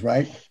 pretty much,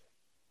 right?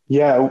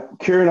 Yeah,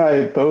 Kira and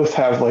I both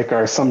have like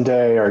our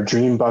someday, our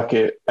dream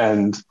bucket,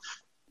 and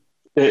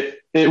it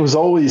was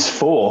always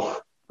full.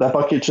 That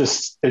bucket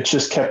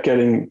just kept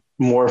getting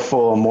more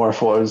full and more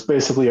full. It was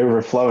basically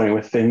overflowing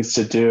with things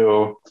to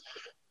do.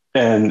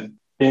 And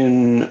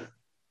in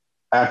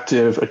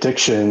active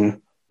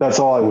addiction, that's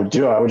all I would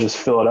do. I would just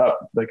fill it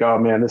up. Like, oh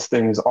man, this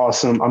thing is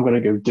awesome. I'm going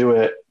to go do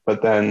it.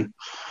 But then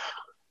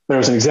there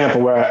was an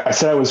example where I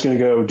said I was going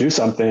to go do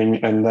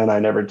something and then I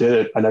never did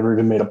it. I never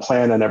even made a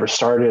plan. I never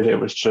started. It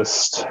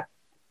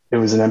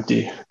was an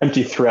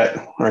empty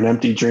threat or an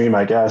empty dream,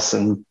 I guess.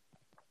 And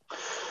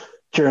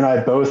Kira and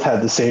I both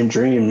had the same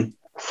dream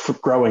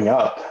growing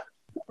up,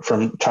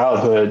 from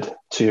childhood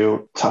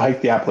to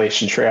hike the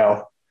Appalachian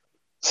Trail.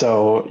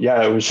 So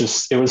yeah, it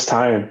was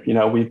time.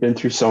 We've been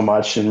through so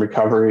much in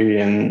recovery,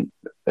 and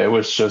it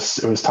was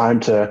time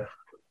to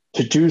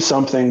do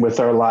something with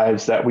our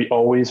lives that we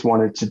always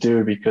wanted to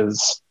do,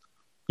 because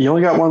you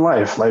only got one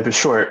life. Life is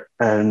short.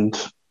 And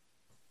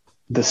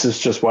this is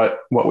just what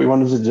we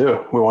wanted to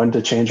do. We wanted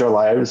to change our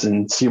lives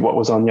and see what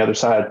was on the other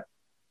side.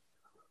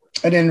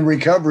 And in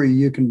recovery,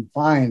 you can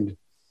find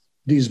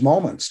these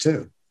moments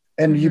too.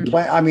 And you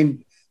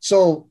plan,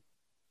 so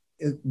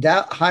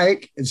that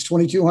hike, it's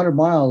 2,200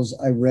 miles,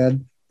 I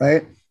read,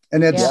 right?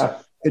 And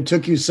it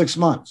took you 6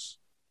 months.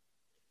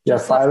 Yeah,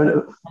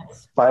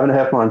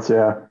 5.5 months.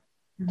 Yeah.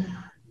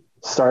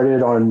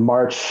 Started on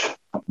March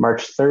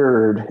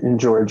 3rd in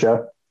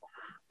Georgia.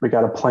 We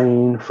got a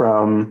plane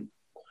from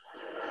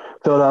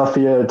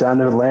Philadelphia down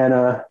to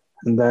Atlanta,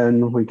 and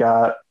then we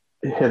got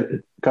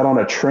on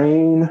a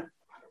train,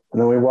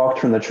 and then we walked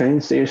from the train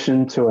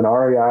station to an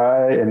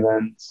REI, and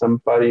then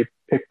somebody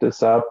picked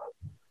us up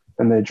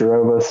and they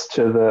drove us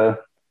to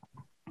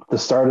the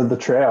start of the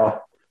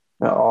trail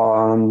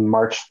on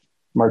March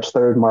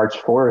 3rd, March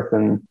 4th.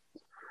 And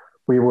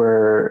we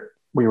were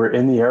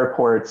in the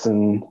airports,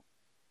 and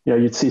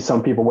you'd see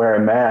some people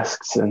wearing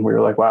masks, and we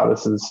were like, wow,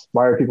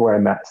 why are people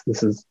wearing masks?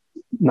 This is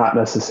not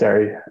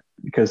necessary,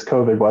 because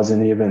COVID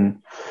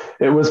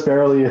it was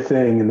barely a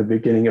thing in the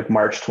beginning of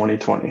March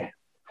 2020.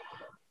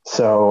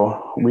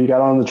 So we got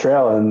on the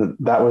trail, and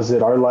that was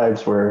it. Our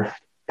lives were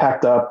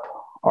packed up.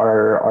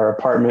 Our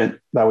apartment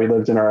that we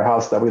lived in, our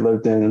house that we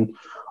lived in,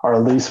 our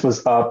lease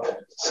was up.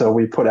 So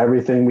we put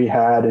everything we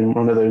had in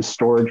one of those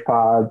storage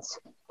pods.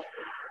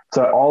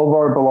 So all of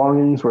our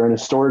belongings were in a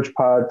storage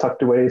pod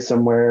tucked away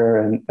somewhere,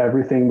 and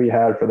everything we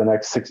had for the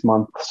next 6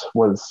 months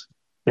was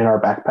in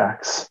our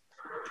backpacks.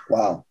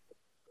 Wow.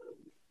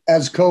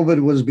 As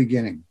COVID was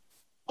beginning.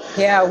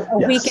 Yeah, a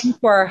week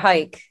into our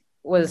hike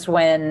was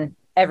when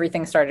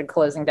everything started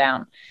closing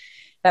down.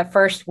 That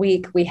first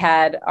week we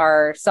had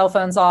our cell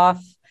phones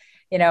off,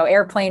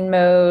 airplane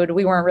mode.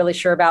 We weren't really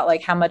sure about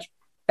like how much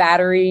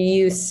battery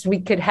use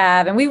we could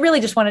have. And we really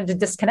just wanted to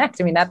disconnect.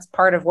 That's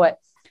part of what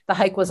the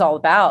hike was all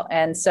about.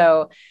 And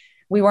so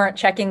we weren't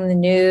checking the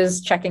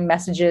news, checking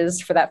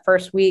messages for that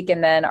first week.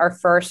 And then our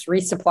first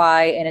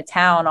resupply in a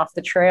town off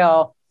the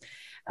trail,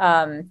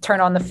 turn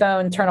on the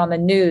phone, turn on the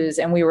news.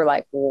 And we were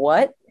like,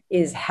 what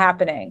is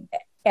happening?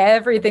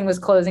 Everything was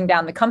closing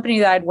down. The company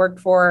that I'd worked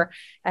for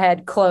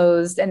had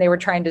closed, and they were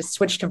trying to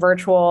switch to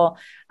virtual.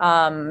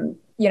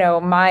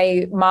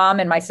 My mom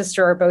and my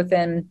sister are both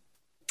in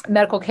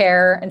medical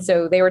care. And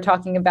so they were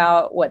talking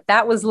about what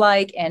that was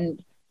like.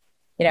 And,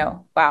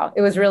 wow,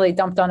 it was really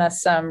dumped on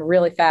us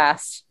really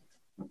fast.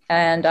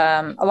 And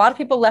a lot of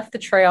people left the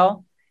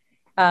trail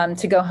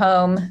to go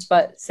home.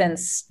 But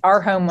since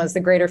our home was the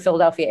greater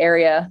Philadelphia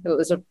area, it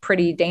was a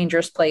pretty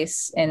dangerous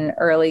place in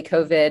early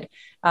COVID.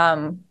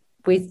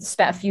 We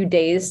spent a few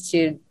days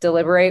to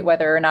deliberate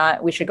whether or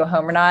not we should go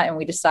home or not. And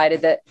we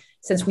decided that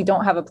since we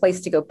don't have a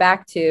place to go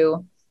back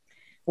to,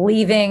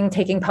 leaving,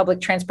 taking public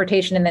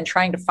transportation, and then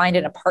trying to find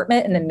an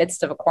apartment in the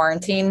midst of a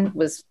quarantine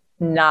was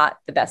not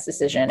the best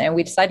decision. And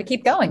we decided to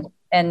keep going.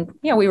 And,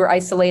 we were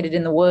isolated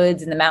in the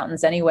woods and the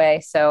mountains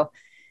anyway. So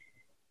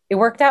it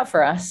worked out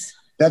for us.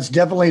 That's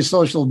definitely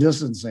social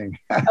distancing.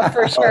 Oh,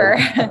 for sure.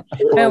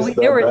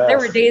 There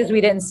were days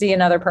we didn't see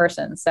another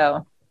person.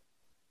 So.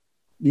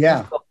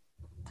 Yeah.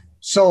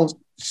 So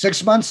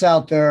 6 months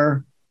out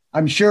there,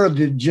 I'm sure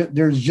that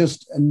there's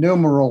just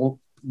innumerable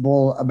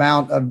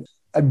amount of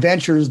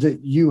adventures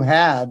that you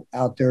had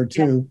out there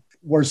too,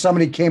 where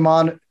somebody came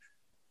on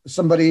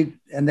somebody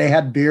and they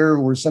had beer,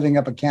 were setting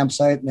up a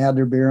campsite and had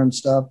their beer and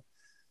stuff?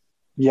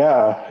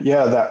 Yeah,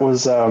 that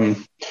was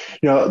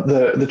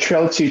the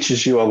trail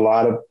teaches you a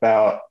lot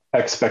about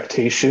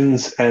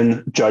expectations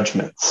and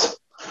judgments.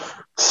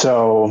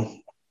 So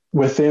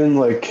within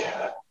like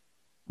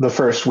the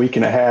first week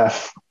and a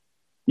half,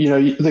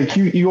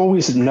 you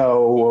always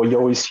know, or you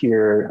always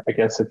hear, I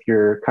guess, if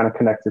you're kind of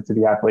connected to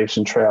the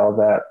Appalachian Trail,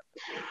 that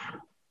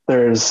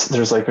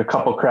there's like a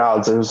couple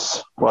crowds.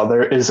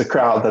 There is a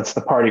crowd that's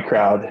the party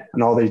crowd,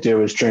 and all they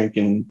do is drink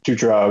and do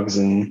drugs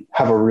and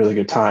have a really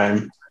good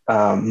time.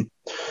 And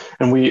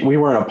we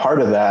weren't a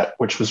part of that,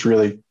 which was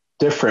really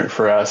different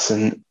for us.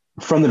 And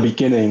from the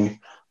beginning,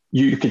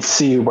 you could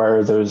see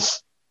where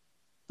those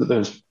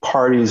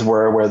parties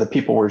were, where the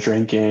people were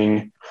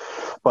drinking.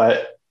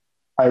 But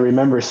I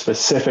remember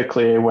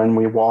specifically when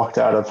we walked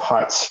out of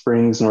Hot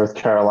Springs, North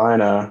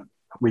Carolina,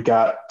 we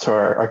got to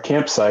our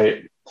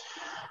campsite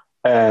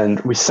and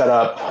we set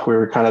up. We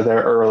were kind of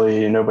there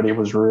early. Nobody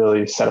was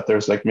really set up. There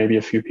was like maybe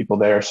a few people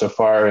there so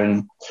far.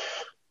 And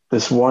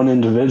this one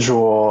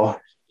individual,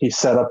 he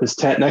set up his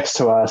tent next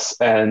to us,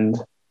 and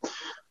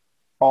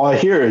all I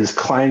hear is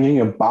clanging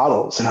of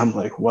bottles. And I'm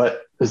like,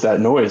 what is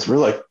that noise? We're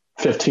like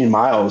 15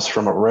 miles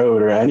from a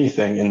road or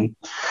anything, and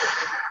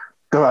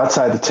go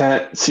outside the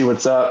tent, see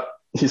what's up.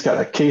 He's got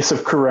a case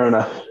of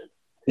Corona.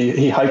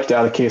 He hiked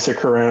out a case of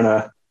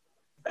Corona.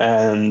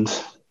 And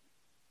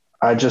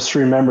I just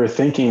remember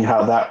thinking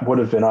how that would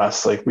have been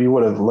us. Like, we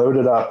would have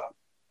loaded up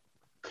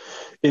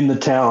in the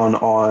town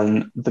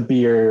on the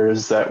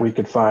beers that we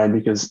could find,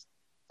 because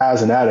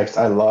as an addict,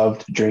 I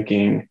loved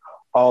drinking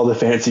all the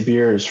fancy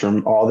beers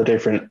from all the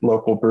different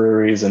local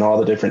breweries and all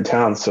the different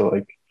towns. So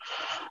like,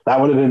 that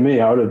would have been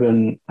me. I would have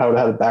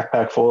had a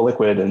backpack full of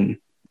liquid, and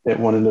it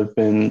wouldn't have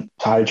been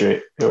to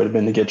hydrate. It would have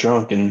been to get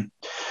drunk. And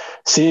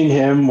seeing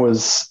him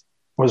was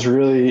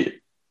really,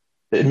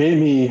 it made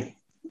me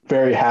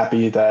very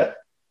happy that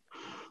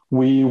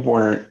we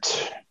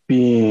weren't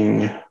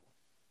being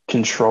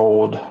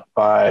controlled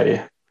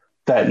by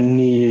that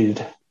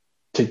need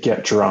to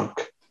get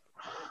drunk.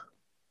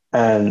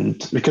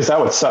 And because that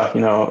would suck,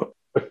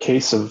 a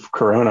case of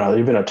Corona,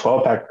 even a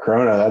 12-pack of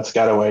Corona, that's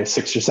got to weigh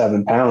 6 or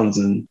 7 pounds.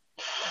 And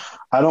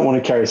I don't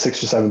want to carry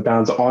 6 or 7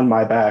 pounds on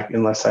my back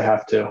unless I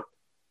have to.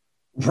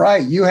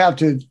 Right. You have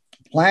to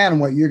plan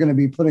what you're going to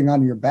be putting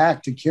on your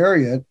back to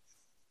carry it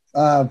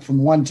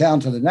from one town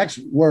to the next,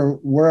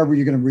 wherever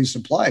you're going to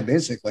resupply,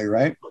 basically,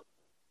 right?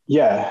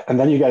 Yeah. And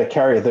then you got to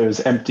carry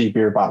those empty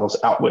beer bottles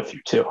out with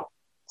you too.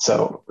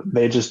 So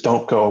they just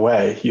don't go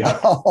away. You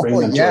have to bring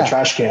them to a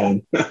trash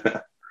can.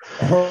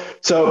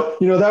 So,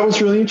 that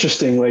was really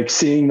interesting, like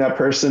seeing that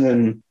person.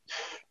 And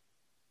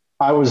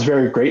I was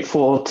very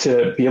grateful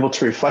to be able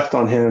to reflect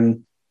on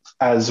him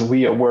as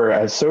we were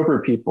as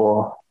sober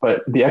people.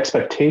 But the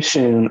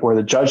expectation or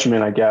the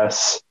judgment, I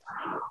guess,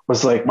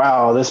 was like,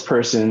 wow, this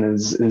person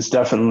is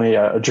definitely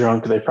a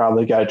drunk. They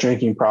probably got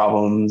drinking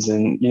problems.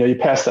 And, you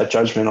pass that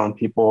judgment on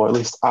people, at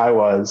least I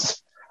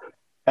was.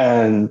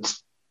 And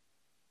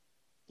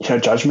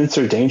judgments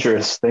are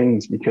dangerous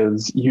things,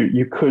 because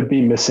you could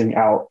be missing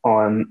out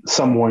on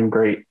someone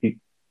great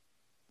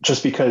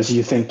just because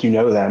you think you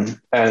know them.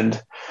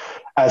 And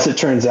as it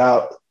turns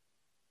out,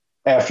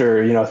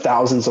 after,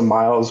 thousands of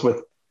miles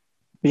with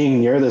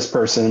being near this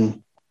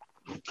person,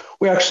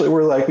 we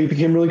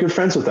became really good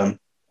friends with them.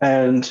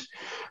 And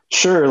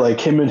sure, like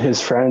him and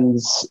his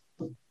friends,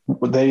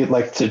 they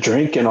like to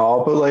drink and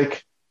all, but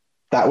like,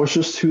 that was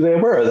just who they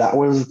were. That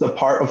was the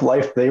part of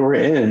life they were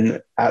in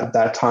at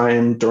that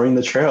time during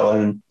the trail.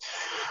 And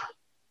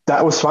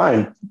that was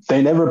fine.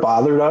 They never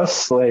bothered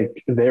us.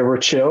 Like, they were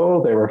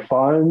chill. They were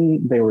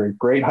fun. They were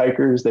great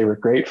hikers. They were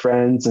great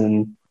friends.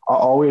 And I'll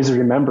always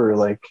remember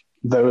like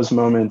those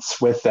moments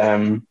with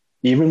them,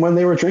 even when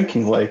they were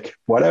drinking, like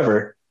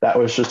whatever, that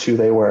was just who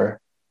they were.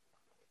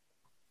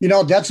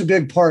 That's a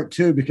big part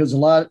too, because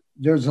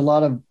there's a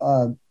lot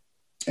of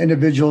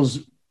individuals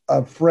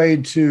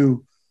afraid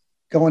to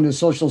go into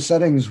social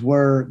settings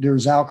where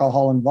there's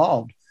alcohol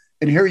involved.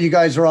 And here you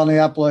guys are on the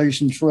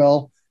Appalachian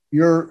Trail.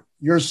 You're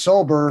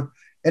sober,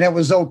 and it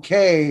was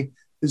okay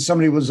that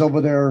somebody was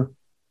over there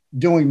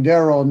doing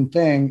their own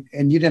thing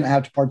and you didn't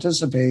have to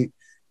participate.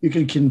 You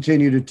can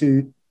continue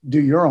to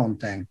do your own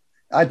thing.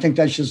 I think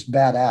that's just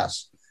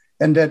badass.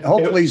 And that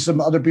hopefully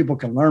some other people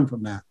can learn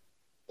from that.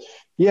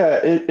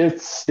 Yeah,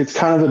 it's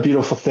kind of a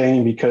beautiful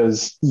thing,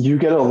 because you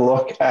get a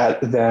look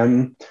at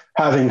them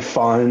having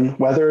fun,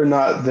 whether or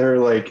not they're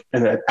like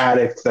an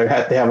addict, they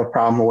have a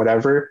problem or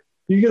whatever.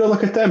 You get a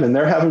look at them and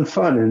they're having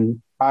fun.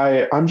 And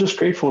I'm just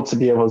grateful to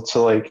be able to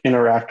like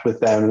interact with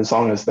them, as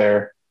long as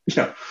they're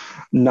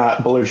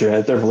not belligerent.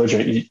 If they're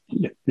belligerent,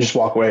 you just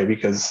walk away,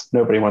 because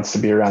nobody wants to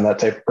be around that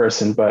type of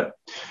person. But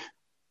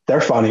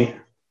they're funny.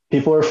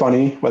 People are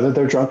funny, whether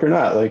they're drunk or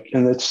not. Like,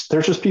 and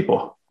they're just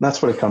people.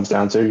 That's what it comes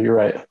down to. You're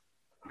right.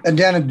 And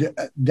Dan,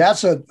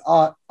 that's an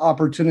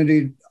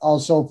opportunity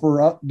also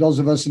for those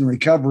of us in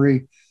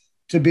recovery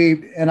to be,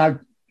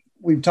 and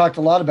we've talked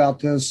a lot about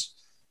this,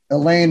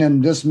 Elaine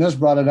and Dismiss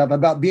brought it up,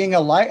 about being a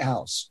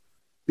lighthouse,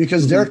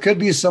 because there could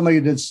be somebody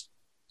that's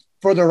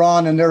further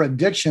on in their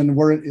addiction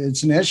where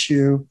it's an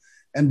issue,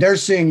 and they're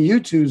seeing you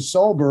two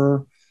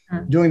sober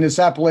doing this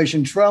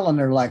Appalachian Trail, and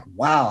they're like,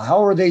 wow,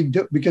 how are they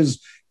doing?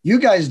 Because you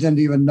guys didn't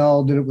even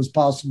know that it was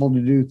possible to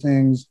do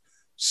things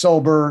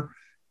sober,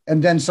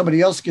 and then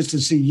somebody else gets to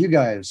see you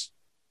guys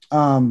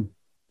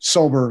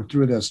sober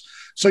through this.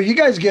 So you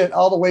guys get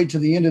all the way to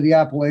the end of the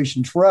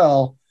Appalachian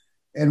Trail,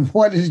 and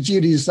what did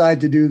you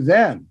decide to do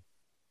then?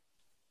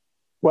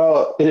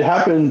 Well, it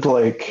happened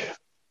like,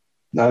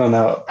 I don't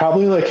know,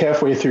 probably like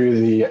halfway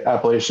through the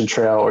Appalachian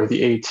Trail, or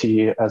the AT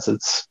as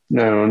it's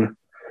known.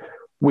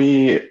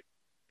 We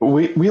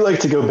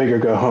like to go big or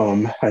go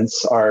home,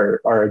 hence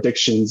our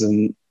addictions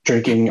and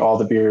drinking all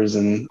the beers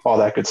and all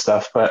that good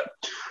stuff. But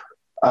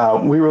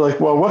we were like,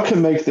 well, what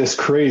can make this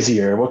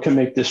crazier? What can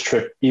make this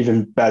trip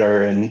even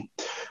better? And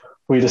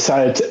we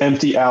decided to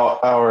empty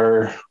out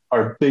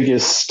our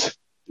biggest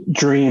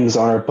dreams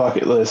on our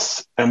bucket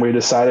list. And we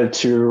decided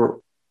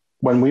to,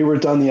 when we were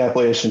done the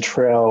Appalachian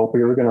Trail,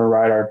 we were going to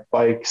ride our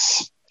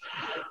bikes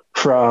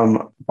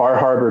from Bar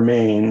Harbor,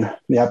 Maine.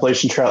 The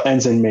Appalachian Trail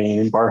ends in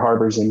Maine, Bar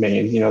Harbor's in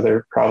Maine. You know,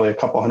 they're probably a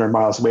couple 100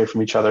 miles away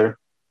from each other.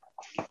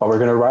 But we're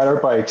going to ride our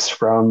bikes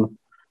from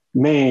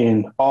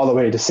Maine all the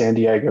way to San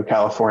Diego,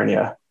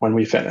 California when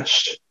we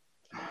finished.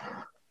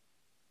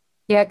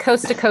 Yeah,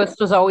 coast to coast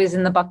was always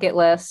in the bucket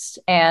list.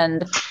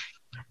 And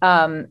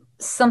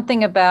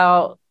something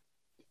about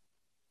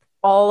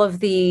all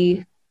of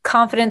the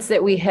confidence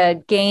that we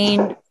had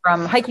gained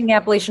from hiking the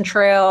Appalachian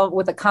Trail,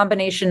 with a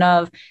combination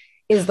of,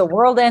 is the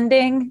world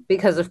ending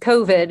because of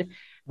COVID?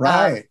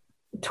 Right.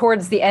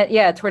 Towards the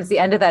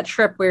end of that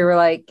trip, we were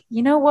like,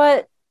 you know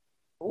what?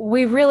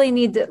 We really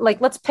need to, like,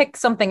 let's pick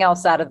something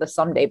else out of the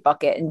someday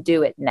bucket and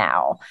do it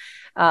now.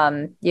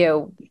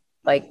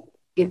 Like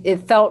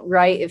it felt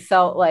right. It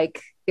felt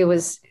like it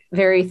was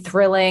very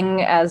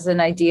thrilling as an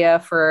idea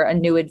for a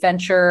new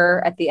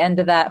adventure at the end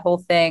of that whole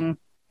thing.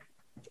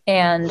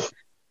 And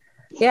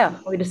yeah,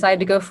 we decided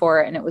to go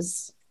for it, and it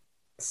was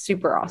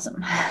super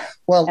awesome.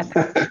 Well,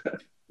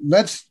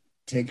 let's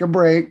take a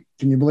break.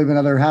 Can you believe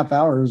another half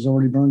hour is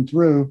already burned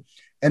through?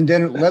 And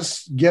then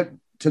let's get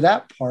to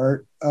that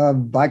part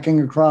of biking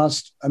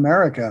across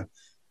America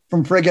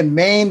from friggin'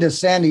 Maine to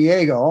San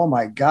Diego. Oh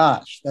my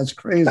gosh, that's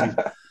crazy.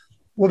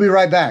 We'll be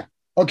right back.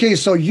 Okay,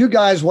 so you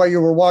guys, while you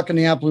were walking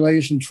the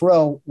Appalachian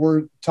Trail,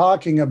 were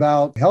talking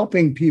about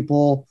helping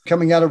people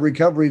coming out of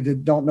recovery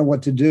that don't know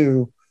what to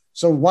do.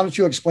 So why don't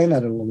you explain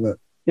that a little bit?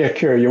 Yeah,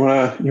 Kira, you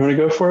wanna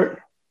go for it?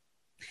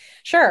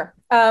 Sure.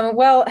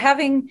 Well,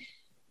 having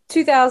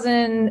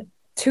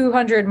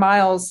 2,200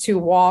 miles to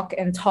walk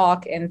and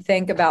talk and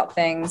think about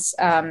things,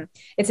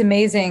 it's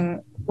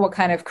amazing what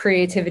kind of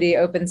creativity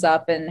opens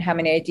up and how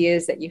many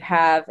ideas that you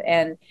have.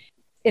 And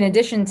in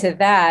addition to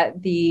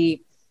that,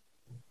 the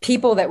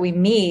people that we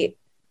meet,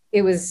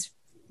 it was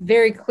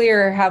very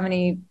clear how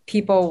many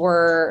people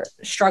were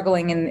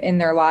struggling in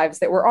their lives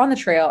that were on the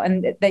trail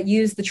and that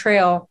use the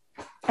trail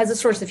as a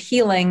source of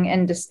healing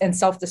and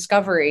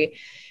self-discovery.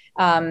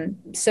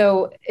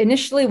 So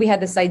initially we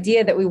had this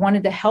idea that we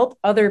wanted to help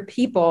other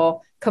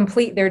people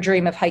complete their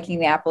dream of hiking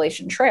the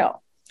Appalachian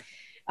Trail.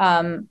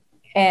 And,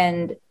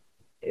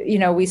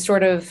 we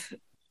sort of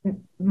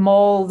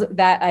mold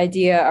that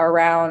idea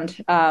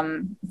around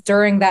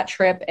during that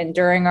trip and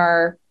during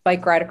our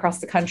bike ride across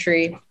the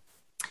country.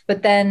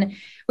 But then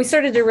we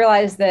started to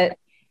realize that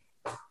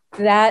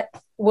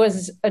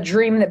was a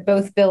dream that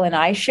both Bill and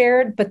I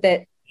shared, but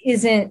that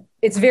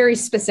it's very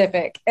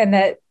specific. And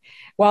that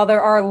while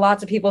there are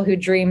lots of people who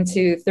dream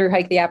to through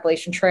hike the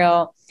Appalachian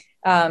Trail,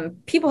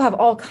 people have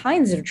all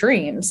kinds of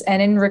dreams.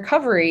 And in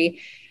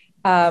recovery,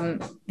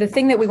 the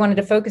thing that we wanted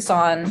to focus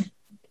on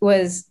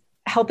was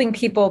helping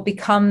people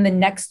become the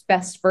next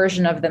best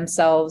version of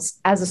themselves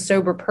as a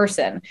sober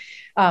person,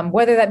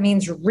 whether that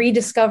means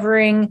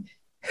rediscovering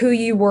who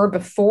you were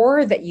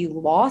before that you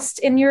lost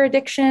in your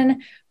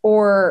addiction,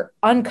 or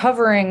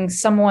uncovering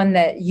someone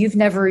that you've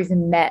never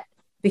even met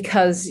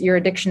because your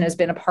addiction has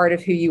been a part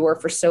of who you were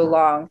for so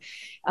long.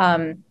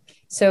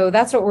 So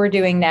that's what we're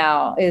doing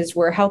now, is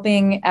we're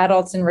helping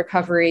adults in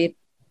recovery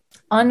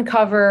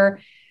uncover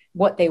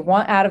what they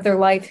want out of their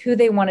life, who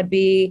they want to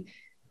be.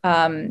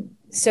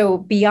 So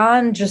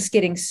beyond just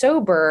getting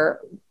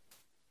sober,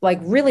 like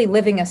really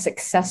living a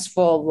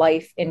successful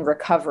life in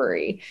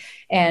recovery.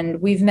 And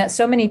we've met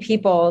so many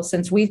people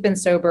since we've been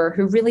sober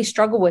who really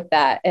struggle with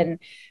that. And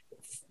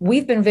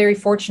we've been very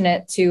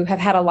fortunate to have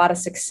had a lot of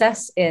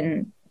success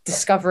in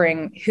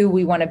discovering who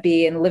we want to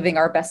be and living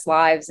our best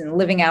lives and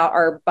living out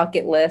our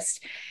bucket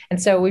list.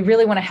 And so we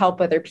really want to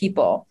help other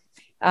people.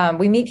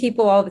 We meet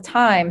people all the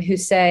time who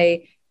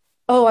say,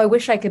 oh, I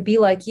wish I could be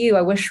like you.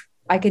 I wish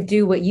I could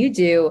do what you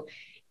do.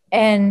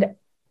 And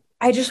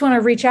I just want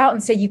to reach out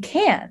and say, you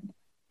can.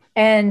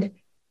 And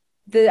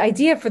the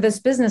idea for this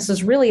business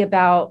is really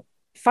about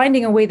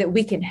finding a way that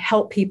we can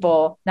help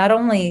people not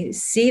only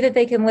see that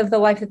they can live the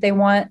life that they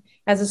want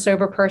as a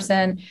sober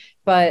person,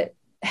 but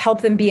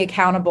help them be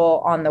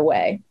accountable on the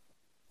way.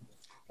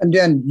 And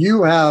then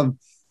you have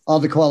all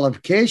the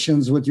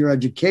qualifications with your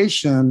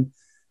education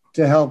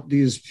to help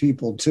these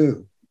people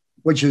too,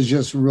 which is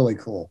just really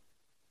cool.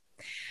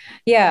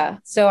 Yeah.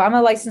 So I'm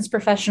a licensed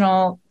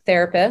professional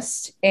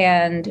therapist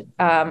and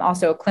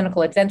also a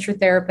clinical adventure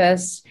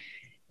therapist,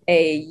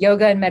 a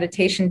yoga and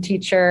meditation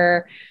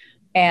teacher,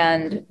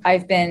 and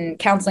I've been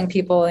counseling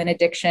people in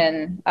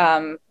addiction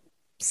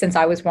since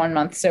I was 1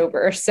 month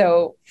sober.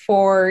 So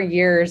 4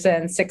 years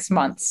and 6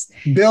 months.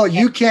 Bill,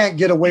 you can't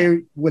get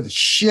away with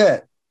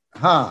shit,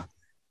 huh?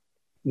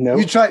 No,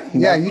 You try,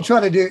 yeah, you try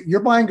to do.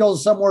 Your mind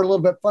goes somewhere a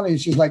little bit funny.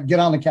 She's like, "Get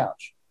on the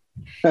couch."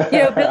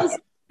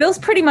 Bill's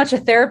pretty much a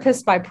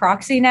therapist by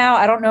proxy now.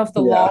 I don't know if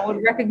the law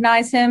would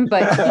recognize him,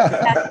 but he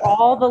has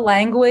all the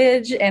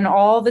language and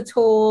all the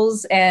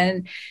tools.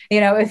 And,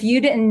 if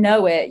you didn't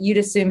know it, you'd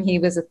assume he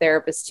was a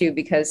therapist too,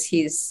 because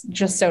he's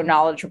just so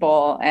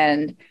knowledgeable.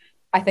 And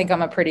I think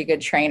I'm a pretty good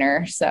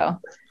trainer. So.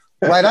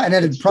 Right. And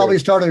it probably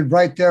started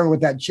right there with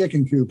that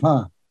chicken coop,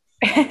 huh?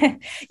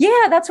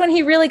 Yeah, that's when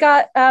he really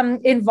got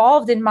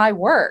involved in my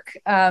work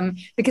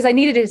because I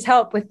needed his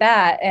help with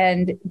that.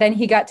 And then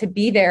he got to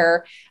be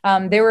there.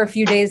 There were a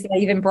few days that I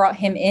even brought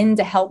him in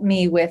to help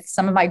me with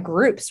some of my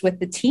groups with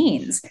the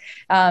teens.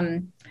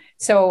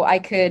 So I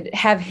could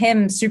have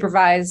him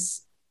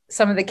supervise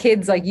some of the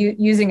kids, like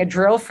using a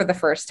drill for the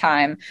first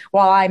time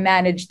while I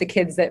managed the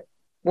kids that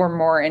were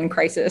more in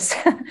crisis.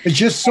 It's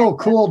just so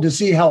cool to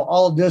see how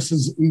all of this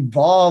has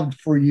evolved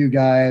for you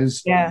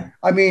guys. Yeah.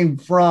 I mean,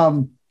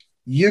 from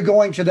you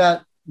going to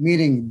that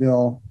meeting,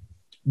 Bill,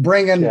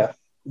 bringing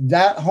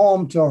that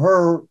home to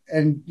her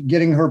and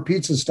getting her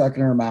pizza stuck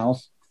in her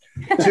mouth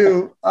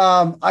to,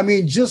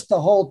 just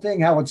the whole thing,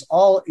 how it's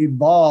all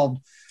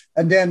evolved.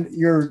 And then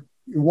you're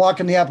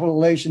walking the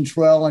Appalachian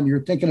Trail and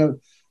you're thinking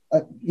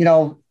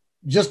of,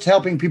 just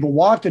helping people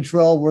walk the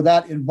trail, where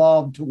that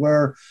involved to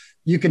where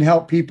you can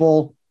help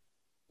people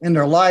in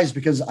their lives,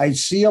 because I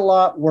see a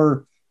lot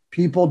where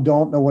people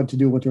don't know what to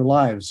do with their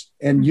lives,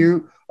 and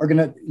you're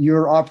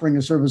offering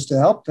a service to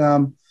help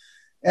them.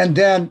 And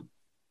then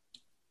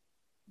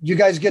you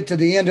guys get to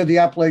the end of the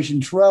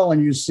Appalachian Trail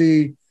and you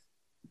see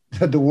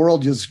the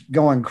world just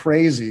going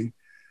crazy.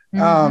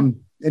 And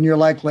you're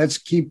like, let's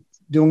keep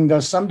doing the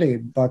someday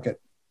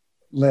bucket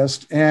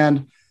list.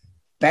 And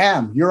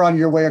bam, you're on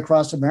your way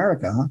across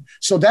America. Huh?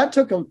 So that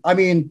took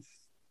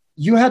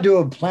you had to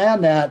have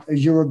planned that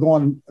as you were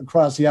going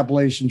across the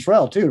Appalachian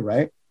Trail too,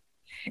 right?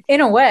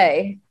 In a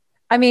way.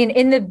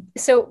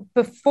 So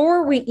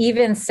before we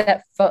even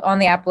set foot on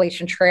the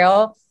Appalachian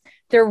Trail,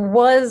 there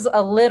was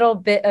a little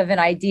bit of an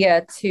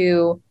idea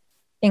to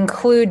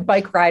include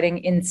bike riding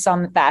in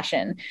some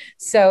fashion.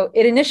 So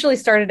it initially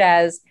started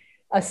as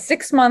a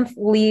 6-month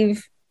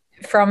leave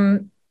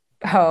from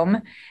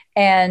home.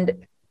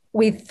 And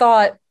we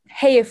thought,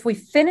 hey, if we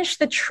finish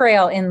the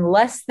trail in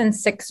less than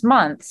 6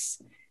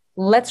 months,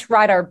 let's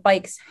ride our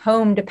bikes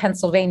home to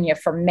Pennsylvania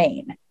from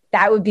Maine.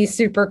 That would be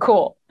super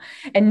cool.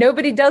 And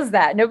nobody does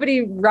that.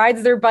 Nobody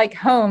rides their bike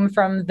home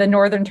from the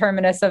northern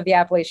terminus of the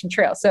Appalachian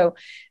Trail. So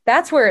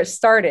that's where it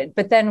started.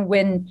 But then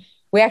when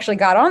we actually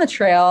got on the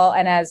trail,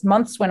 and as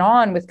months went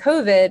on with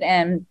COVID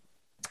and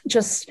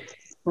just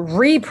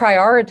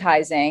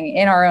reprioritizing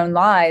in our own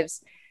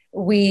lives,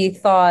 we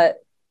thought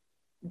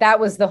that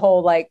was the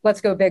whole, like,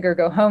 let's go big or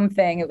go home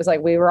thing. It was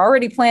like, we were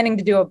already planning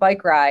to do a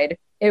bike ride.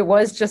 It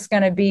was just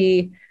going to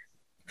be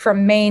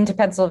from Maine to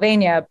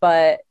Pennsylvania,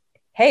 but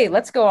hey,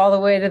 let's go all the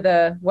way to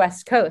the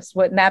West Coast.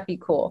 Wouldn't that be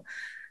cool?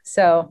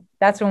 So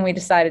that's when we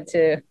decided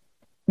to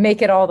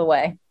make it all the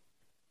way.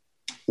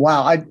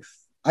 Wow.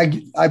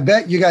 I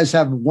bet you guys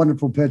have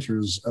wonderful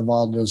pictures of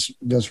all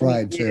this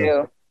ride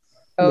too.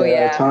 Oh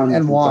yeah.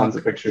 Tons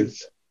of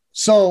pictures.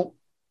 So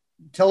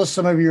tell us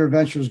some of your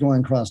adventures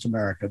going across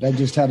America. That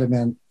just had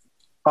been.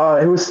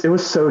 It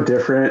was so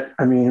different.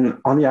 I mean,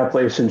 on the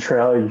Appalachian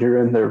Trail, you're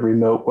in the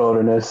remote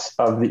wilderness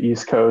of the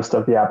East Coast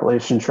of the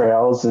Appalachian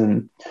Trails.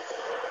 And,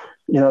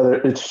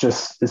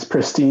 it's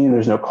pristine.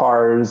 There's no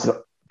cars.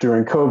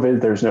 During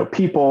COVID, there's no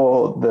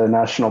people. The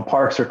national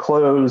parks are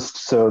closed.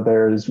 So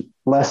there's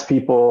less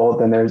people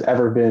than there's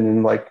ever been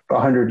in like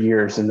 100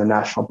 years in the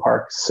national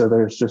parks. So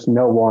there's just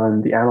no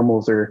one. The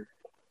animals are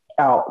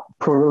out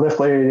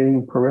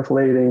proliferating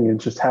and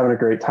just having a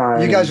great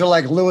time. You guys are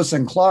like Lewis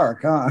and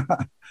Clark, huh?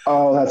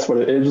 Oh, that's what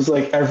it was.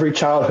 Like every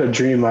childhood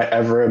dream I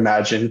ever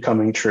imagined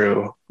coming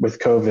true with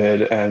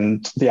COVID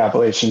and the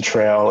Appalachian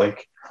Trail.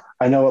 Like,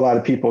 I know a lot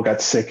of people got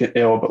sick and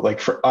ill, but like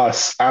for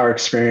us, our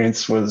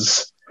experience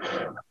was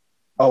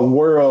a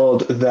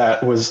world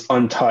that was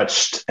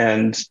untouched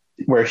and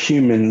where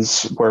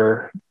humans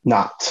were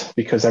not,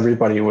 because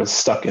everybody was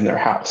stuck in their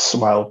house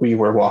while we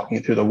were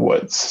walking through the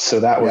woods. So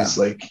that was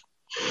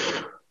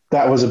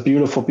that was a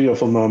beautiful,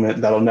 beautiful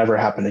moment that'll never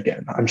happen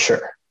again, I'm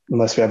sure,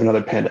 unless we have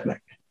another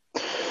pandemic.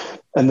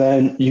 And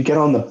then you get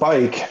on the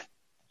bike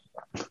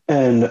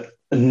and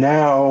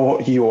now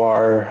you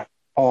are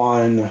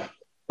on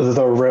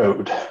the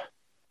road,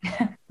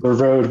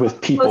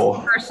 with people.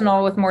 Most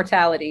personal with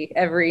mortality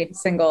every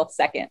single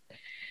second.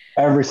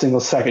 Every single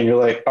second. You're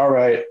like, all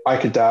right, I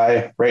could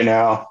die right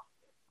now.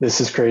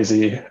 This is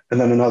crazy. And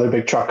then another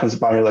big truck comes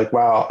by. You're like,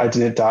 wow, I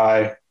didn't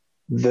die.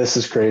 This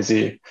is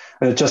crazy.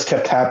 And it just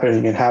kept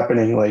happening and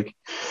happening. Like,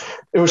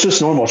 it was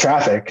just normal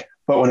traffic.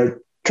 But when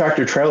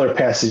tractor trailer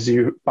passes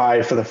you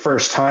by for the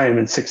first time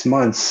in 6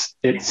 months,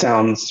 it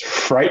sounds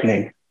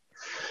frightening.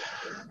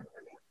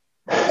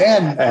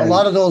 And a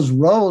lot of those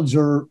roads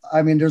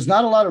there's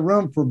not a lot of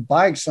room for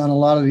bikes on a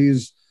lot of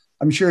these.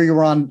 I'm sure you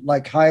were on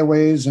like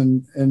highways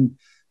and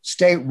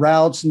state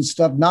routes and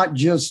stuff, not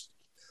just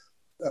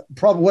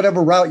probably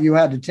whatever route you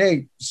had to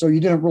take. So you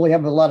didn't really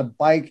have a lot of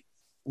bike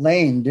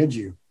lane, did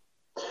you?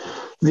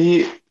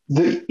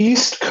 The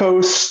East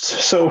Coast,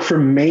 so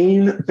from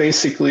Maine,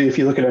 basically, if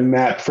you look at a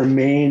map, from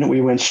Maine,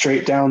 we went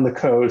straight down the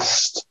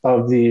coast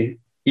of the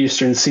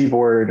eastern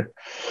seaboard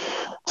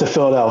to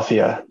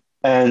Philadelphia.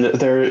 And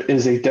there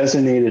is a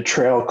designated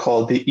trail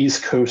called the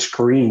East Coast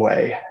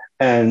Greenway.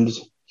 And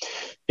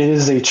it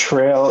is a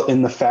trail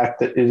in the fact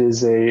that it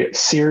is a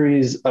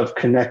series of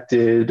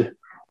connected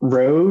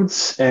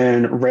roads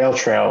and rail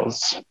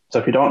trails. So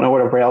if you don't know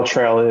what a rail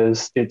trail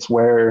is, it's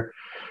where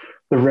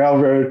the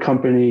railroad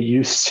company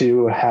used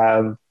to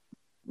have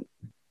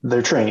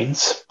their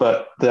trains,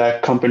 but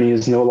that company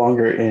is no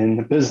longer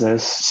in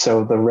business.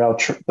 So the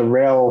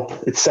rail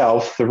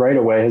itself, the right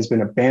of way, has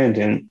been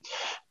abandoned,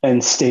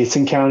 and states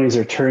and counties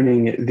are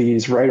turning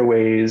these right of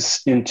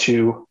ways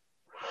into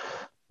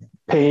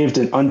paved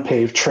and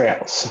unpaved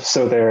trails.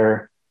 So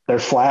they're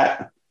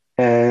flat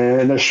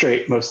and they're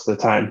straight most of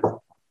the time.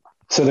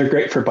 So they're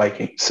great for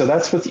biking. So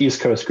that's what the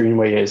East Coast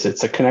Greenway is.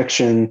 It's a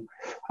connection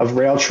of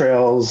rail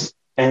trails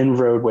and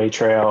roadway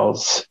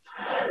trails.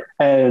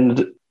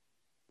 And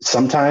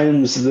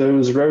sometimes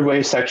those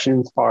roadway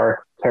sections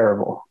are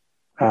terrible.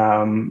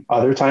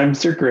 Other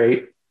times they're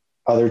great.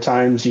 Other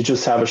times you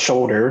just have a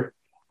shoulder,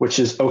 which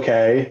is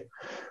okay.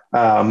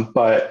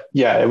 But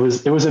yeah, it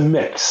was a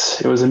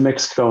mix. It was a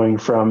mix going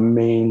from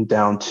Maine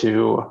down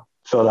to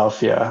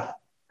Philadelphia.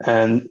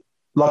 And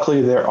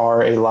luckily there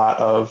are a lot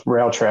of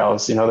rail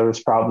trails. You know, there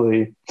was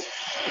probably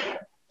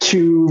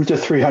 200 to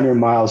 300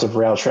 miles of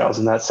rail trails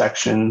in that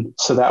section.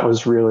 So that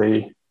was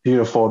really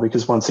beautiful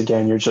because once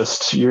again,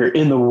 you're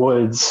in the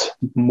woods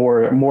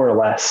more or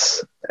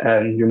less,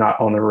 and you're not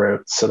on the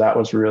road. So that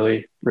was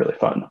really, really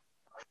fun.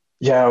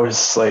 Yeah, it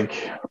was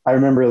like, I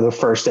remember the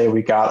first day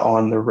we got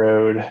on the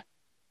road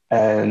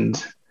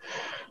and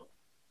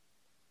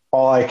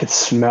all I could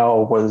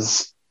smell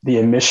was the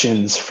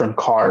emissions from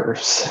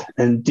cars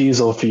and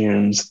diesel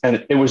fumes.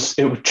 And it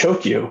would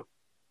choke you.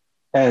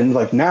 And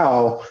like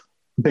now,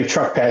 big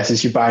truck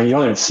passes you by and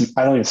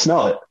I don't even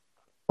smell it.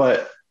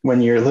 But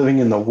when you're living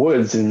in the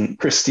woods in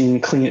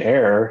pristine, clean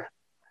air,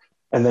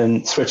 and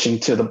then switching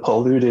to the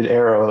polluted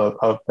air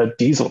of a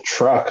diesel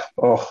truck,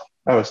 oh,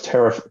 that was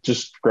terrible,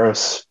 just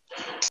gross.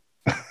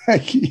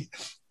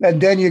 And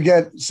then you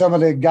get some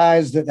of the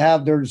guys that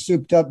have their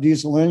souped up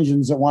diesel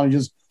engines that want to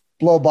just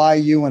blow by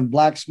you and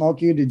black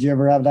smoke you. Did you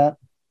ever have that?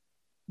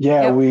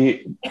 Yeah, yep.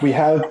 we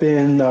have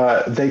been,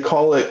 they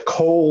call it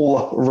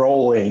coal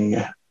rolling,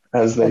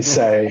 as they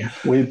say.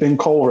 We've been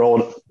coal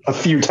rolled a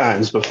few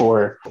times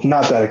before.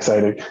 Not that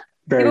exciting.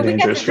 Very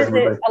dangerous for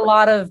everybody. A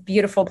lot of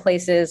beautiful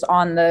places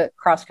on the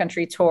cross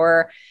country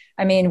tour.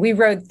 I mean, we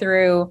rode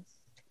through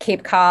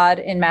Cape Cod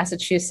in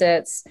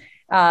Massachusetts.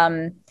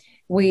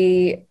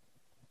 We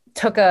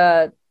took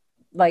the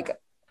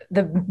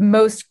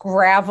most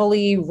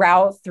gravelly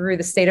route through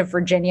the state of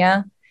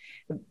Virginia.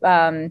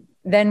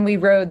 Then we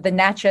rode the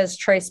Natchez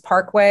Trace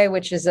Parkway,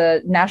 which is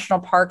a national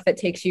park that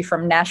takes you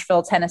from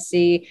Nashville,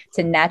 Tennessee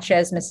to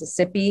Natchez,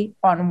 Mississippi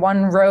on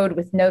one road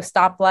with no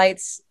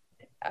stoplights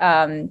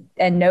and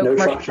no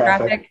commercial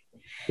traffic.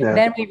 Yeah.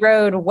 Then we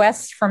rode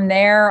west from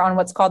there on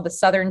what's called the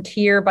Southern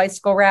Tier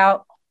bicycle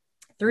route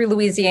through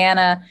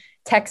Louisiana,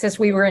 Texas.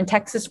 We were in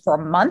Texas for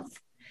a month.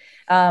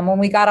 When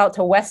we got out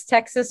to West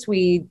Texas,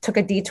 we took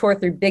a detour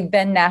through Big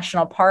Bend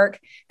National Park,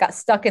 got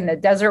stuck in the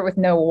desert with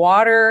no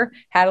water,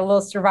 had a little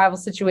survival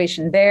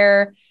situation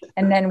there.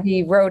 And then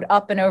we rode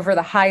up and over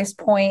the highest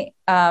point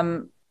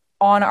on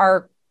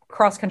our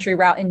cross-country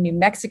route in New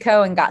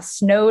Mexico and got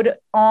snowed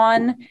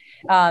on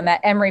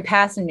at Emery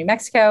Pass in New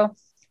Mexico,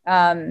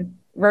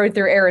 rode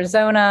through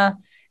Arizona,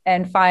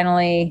 and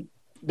finally...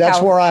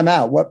 That's where I'm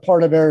at. What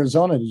part of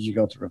Arizona did you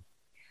go through?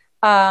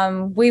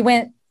 We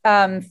went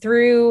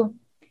through...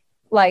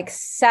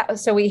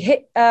 so we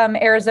hit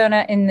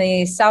Arizona in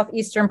the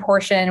southeastern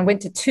portion,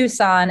 went to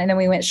Tucson, and then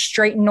we went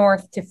straight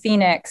north to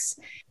Phoenix.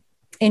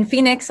 In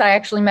Phoenix, I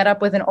actually met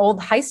up with an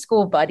old high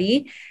school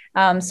buddy,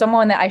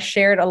 someone that I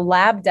shared a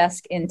lab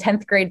desk in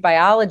 10th grade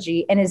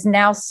biology and is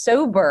now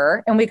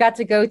sober. And we got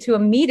to go to a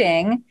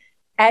meeting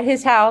at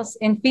his house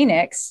in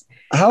Phoenix.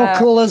 How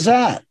cool is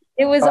that?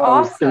 It was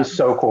awesome. It was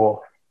so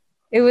cool.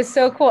 It was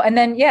so cool. And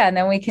then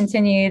we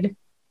continued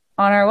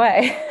on our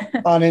way.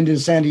 On into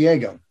San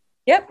Diego.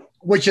 Yep.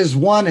 Which is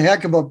one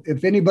heck of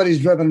if anybody's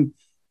driven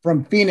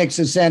from Phoenix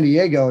to San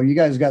Diego, you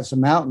guys got some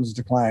mountains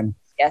to climb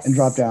and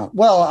drop down.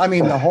 Well, I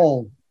mean, the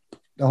whole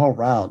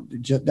route,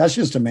 that's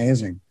just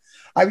amazing.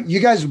 You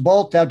guys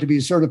both have to be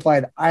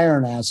certified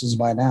iron asses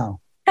by now.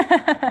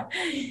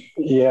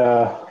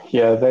 Yeah.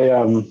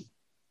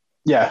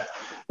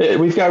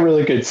 We've got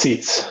really good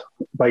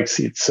bike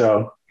seats.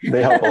 So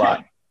they help a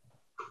lot.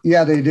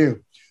 Yeah, they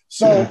do.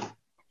 So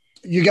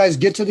you guys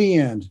get to the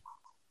end.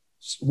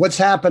 what's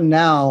happened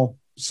now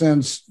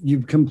since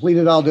you've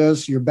completed all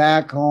this? You're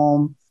back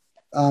home,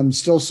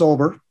 still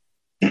sober,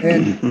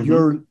 and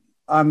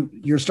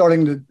you're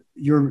starting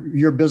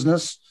your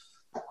business.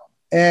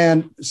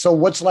 And so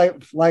what's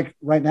like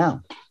right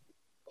now?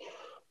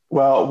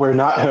 Well, we're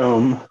not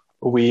home.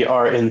 We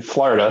are in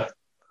Florida.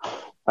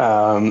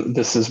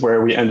 This is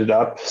where we ended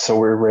up. So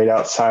we're right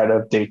outside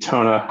of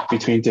Daytona,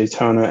 between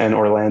Daytona and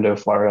Orlando,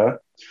 Florida.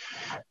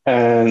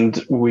 And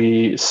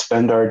we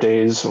spend our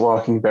days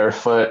walking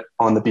barefoot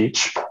on the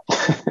beach.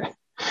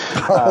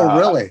 Oh,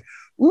 really?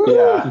 Woo!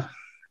 Yeah.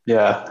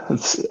 Yeah.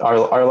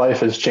 Our life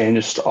has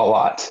changed a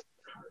lot.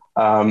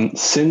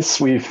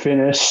 Since we've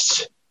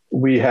finished,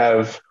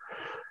 when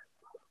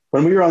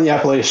we were on the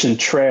Appalachian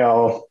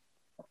Trail,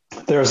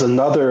 there's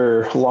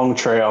another long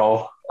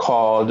trail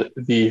called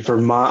the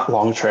Vermont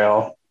Long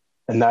Trail.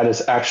 And that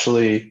is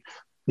actually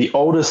the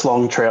oldest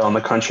long trail in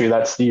the country.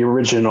 That's the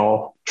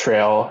original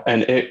trail.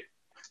 And it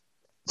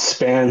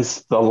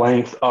spans the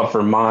length of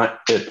Vermont.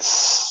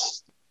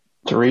 It's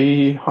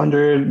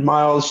 300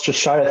 miles, just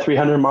shy of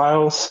 300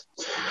 miles.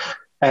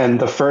 And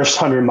the first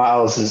 100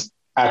 miles is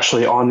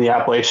actually on the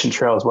Appalachian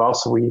Trail as well.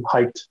 So we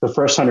hiked the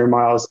first 100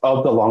 miles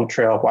of the long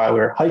trail while we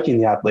were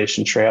hiking the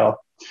Appalachian Trail.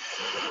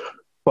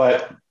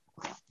 But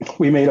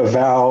we made a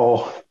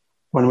vow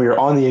when we were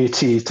on the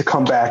AT to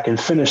come back and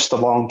finish the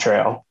long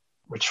trail,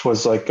 which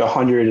was like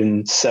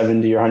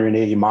 170 or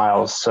 180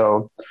 miles.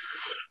 So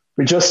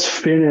we just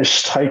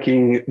finished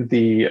hiking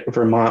the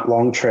Vermont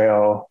Long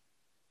Trail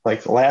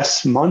like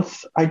last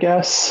month, I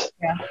guess.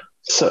 Yeah.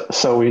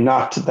 So we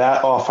knocked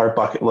that off our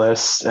bucket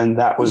list, and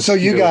that was so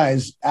you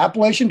guys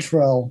Appalachian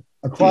Trail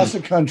across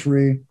the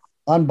country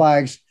on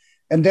bikes,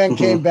 and then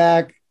came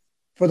back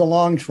for the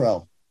long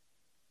trail.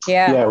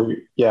 Yeah.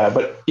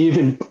 But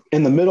even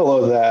in the middle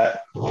of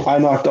that, I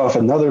knocked off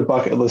another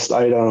bucket list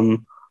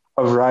item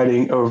of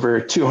riding over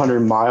 200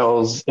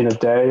 miles in a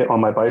day on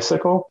my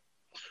bicycle.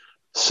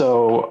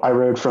 So I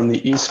rode from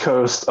the east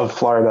coast of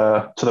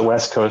Florida to the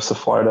west coast of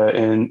Florida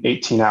in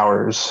 18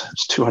 hours.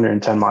 It's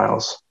 210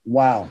 miles.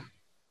 Wow.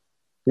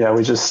 Yeah,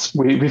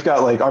 we've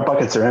got like our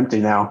buckets are empty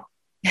now.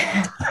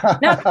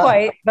 Not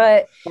quite,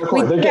 but They're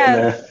getting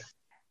there.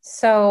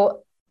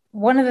 So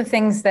one of the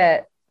things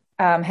that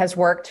has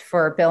worked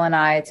for Bill and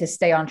I to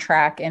stay on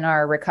track in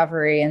our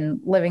recovery and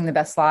living the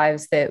best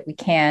lives that we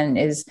can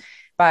is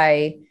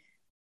by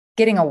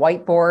getting a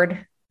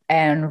whiteboard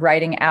and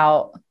writing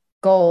out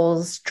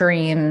goals,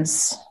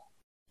 dreams,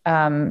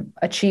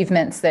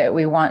 achievements that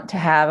we want to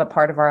have a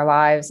part of our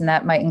lives. And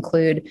that might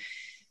include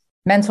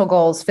mental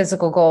goals,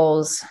 physical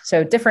goals.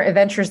 So different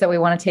adventures that we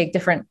want to take,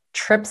 different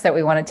trips that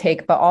we want to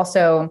take, but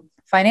also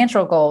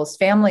financial goals,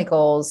 family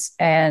goals,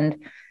 and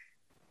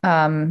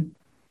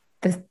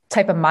the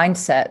type of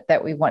mindset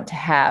that we want to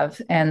have.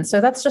 And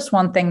so that's just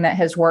one thing that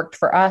has worked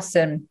for us.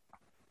 And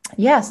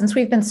yeah, since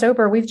we've been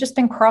sober, we've just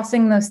been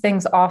crossing those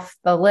things off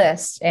the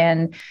list.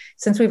 And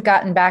since we've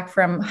gotten back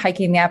from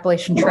hiking the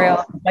Appalachian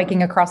Trail,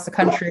 biking across the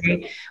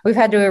country, we've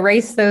had to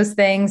erase those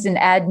things and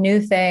add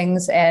new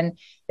things. And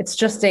it's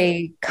just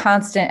a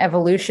constant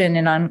evolution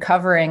and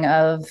uncovering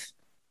of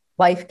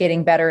life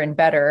getting better and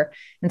better.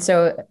 And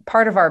so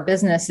part of our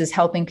business is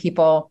helping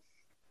people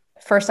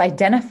first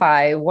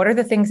identify what are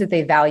the things that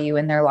they value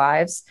in their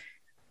lives,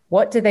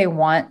 what do they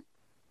want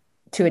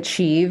to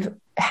achieve,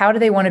 how do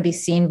they want to be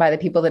seen by the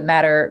people that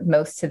matter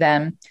most to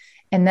them,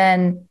 and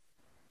then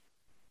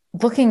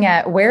looking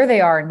at where they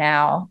are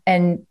now.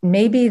 And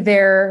maybe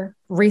they're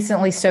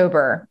recently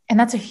sober, and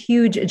that's a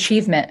huge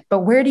achievement, but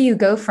where do you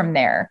go from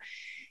there?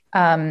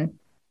 Part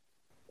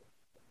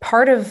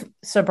of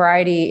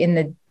sobriety in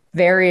the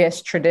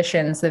various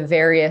traditions, the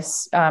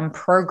various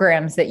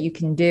programs that you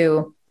can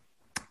do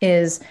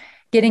is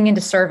getting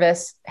into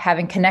service,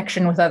 having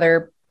connection with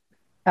other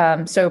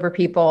sober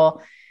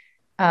people.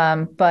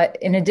 But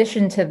in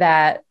addition to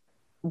that,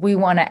 we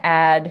want to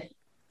add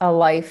a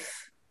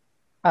life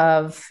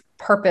of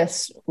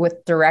purpose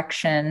with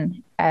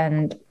direction.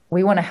 And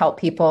we want to help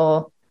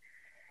people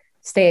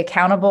stay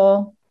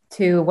accountable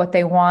to what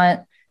they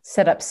want,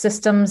 set up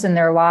systems in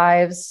their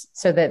lives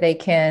so that they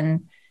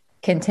can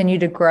continue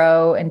to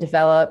grow and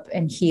develop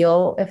and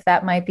heal, if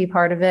that might be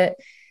part of it.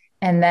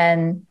 And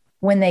then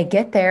when they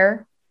get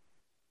there,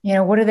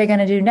 what are they going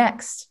to do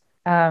next?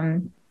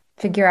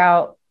 Figure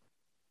out,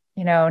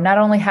 not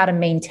only how to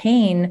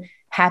maintain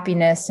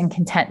happiness and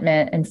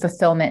contentment and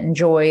fulfillment and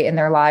joy in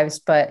their lives,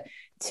 but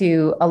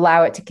to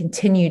allow it to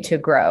continue to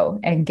grow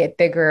and get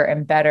bigger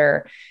and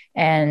better.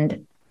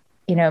 And,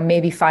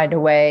 maybe find a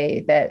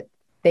way that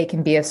they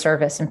can be of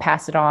service and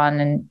pass it on.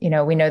 And,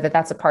 we know that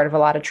that's a part of a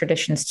lot of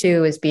traditions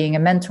too, is being a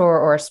mentor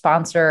or a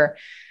sponsor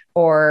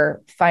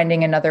or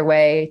finding another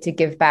way to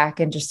give back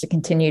and just to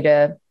continue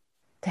to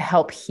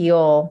help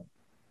heal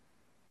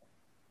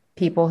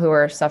people who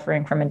are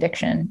suffering from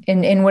addiction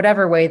in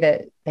whatever way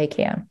that they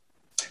can.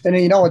 And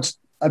it's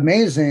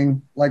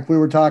amazing. Like we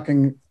were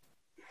talking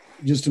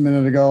just a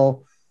minute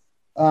ago,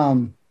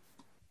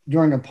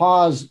 during a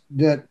pause,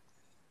 that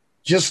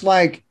just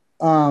like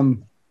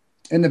in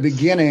the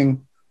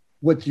beginning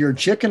with your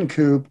chicken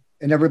coop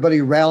and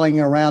everybody rallying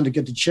around to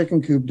get the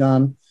chicken coop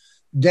done.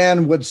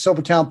 Then with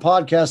Sobertown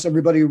Podcast,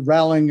 everybody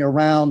rallying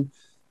around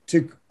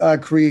to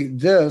create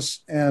this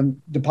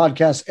and the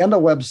podcast and the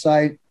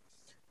website.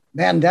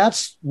 Man,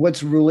 that's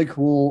what's really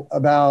cool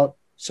about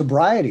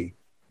sobriety.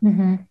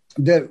 Mm-hmm.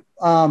 That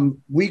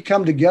we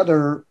come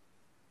together.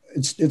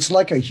 It's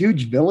like a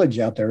huge village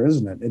out there,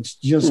 isn't it? It's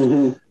just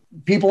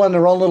people in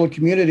their own little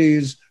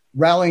communities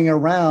rallying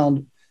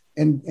around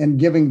and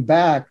giving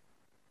back.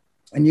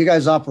 And you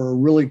guys offer a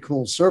really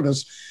cool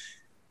service.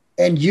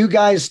 And you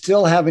guys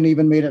still haven't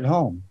even made it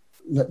home.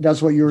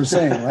 That's what you were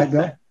saying, right,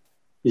 Bill?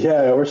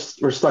 Yeah, we're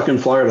stuck in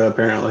Florida,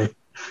 apparently.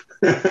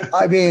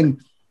 I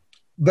mean,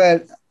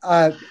 but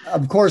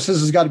of course,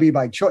 this has got to be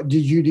by choice.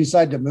 Did you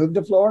decide to move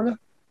to Florida?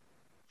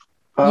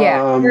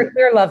 Yeah,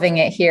 we're loving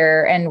it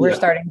here, and we're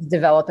starting to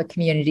develop a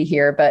community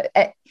here.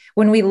 But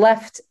when we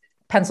left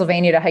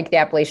Pennsylvania to hike the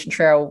Appalachian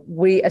Trail,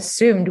 we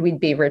assumed we'd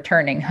be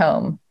returning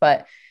home.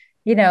 But,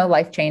 you know,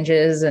 life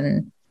changes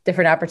and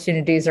different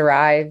opportunities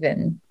arrive.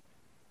 And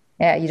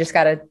yeah, you just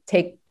got to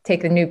take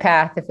the new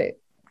path if it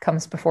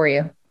comes before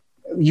you.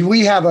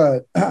 We have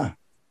a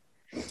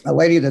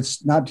lady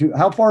that's not too,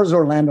 how far is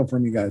Orlando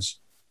from you guys?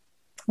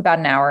 About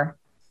an hour.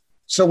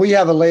 So we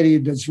have a lady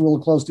that's real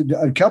close to,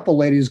 a couple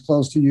ladies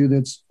close to you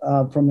that's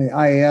from the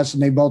IAS,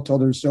 and they both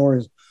told their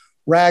stories.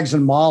 Rags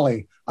and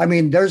Molly. I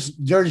mean, there's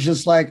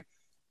just like,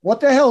 what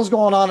the hell is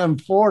going on in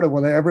Florida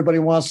where everybody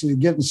wants to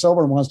get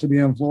sober and wants to be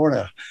in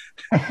Florida?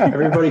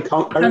 Everybody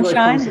comes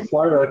to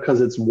Florida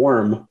because it's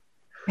warm.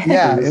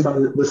 Yeah.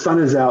 The sun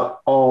is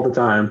out all the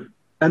time.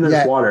 And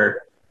there's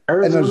water.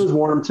 Arizona's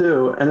warm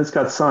too, and it's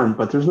got sun,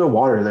 but there's no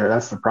water there.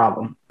 That's the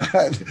problem.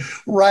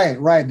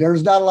 Right.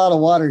 There's not a lot of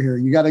water here.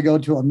 You got to go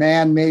to a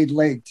man-made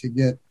lake to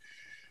get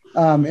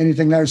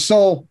anything there.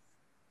 So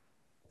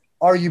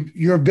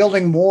you're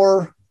building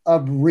more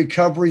of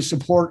recovery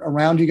support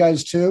around you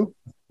guys too,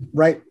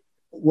 right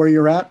where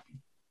you're at?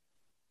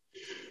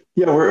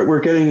 Yeah,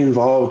 we're getting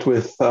involved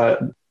with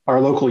our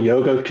local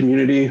yoga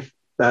community.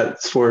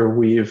 That's where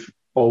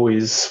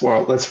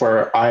that's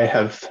where I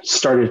have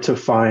started to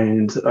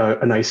find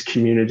a nice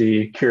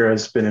community.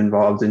 Kira's been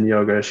involved in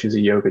yoga. She's a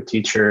yoga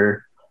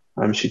teacher.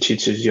 She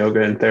teaches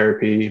yoga and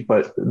therapy,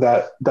 but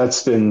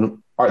that's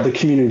been the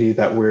community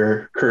that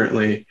we're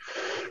currently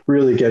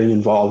really getting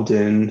involved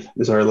in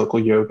is our local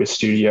yoga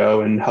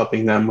studio, and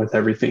helping them with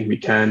everything we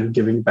can,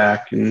 giving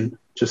back and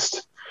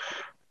just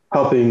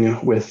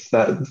helping with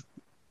that,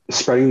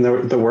 spreading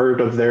the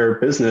word of their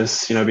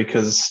business,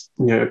 because,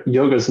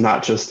 yoga is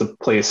not just a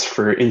place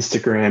for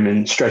Instagram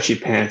and stretchy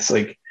pants.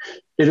 Like,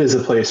 it is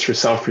a place for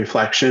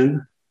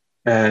self-reflection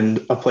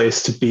and a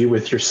place to be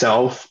with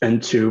yourself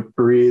and to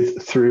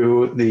breathe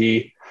through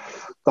the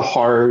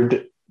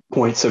hard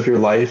points of your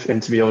life,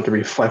 and to be able to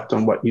reflect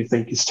on what you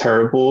think is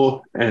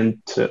terrible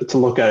and to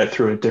look at it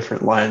through a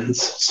different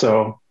lens.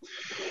 So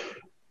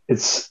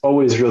it's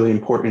always really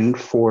important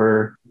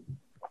for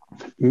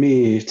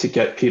me to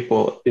get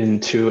people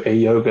into a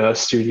yoga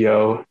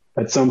studio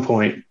at some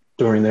point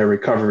during their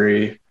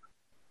recovery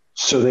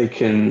so they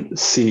can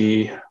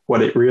see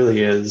what it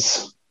really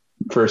is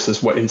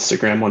versus what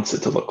Instagram wants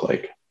it to look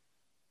like.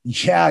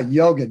 Yeah,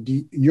 yoga.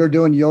 You're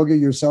doing yoga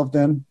yourself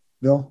then,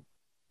 Bill?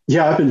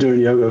 Yeah, I've been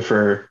doing yoga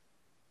for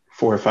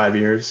 4 or 5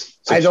 years.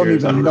 I don't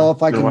even know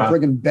if I can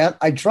friggin' bend.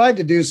 I tried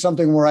to do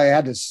something where I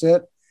had to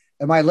sit,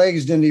 and my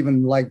legs didn't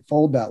even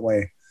fold that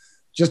way.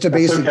 Just a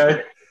basic.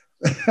 Okay.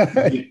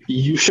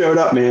 You showed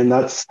up, man.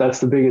 That's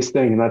the biggest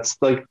thing.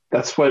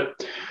 That's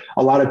what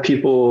a lot of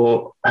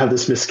people have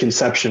this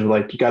misconception.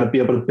 Like, you got to be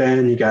able to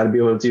bend, you got to be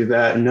able to do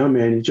that. And no,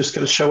 man, you just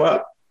got to show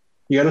up.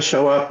 You got to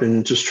show up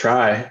and just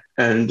try.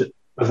 And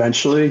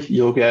eventually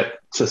you'll get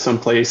to some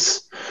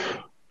place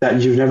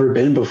that you've never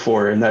been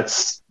before. And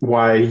that's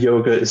why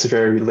yoga is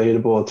very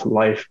relatable to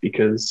life,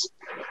 because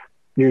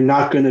you're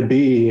not going to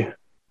be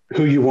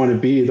who you want to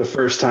be the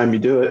first time you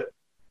do it.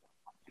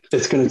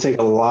 It's going to take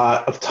a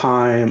lot of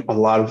time, a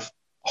lot of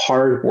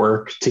hard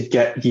work to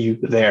get you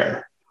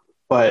there.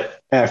 But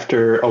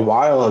after a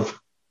while of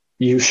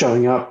you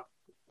showing up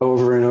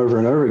over and over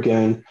and over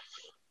again,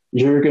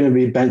 you're going to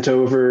be bent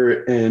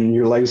over and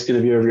your leg's going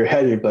to be over your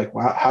head. And you'll be like,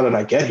 wow, how did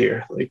I get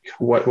here? Like,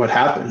 what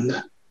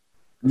happened?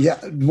 Yeah,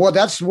 well,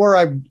 that's where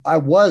I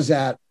was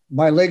at.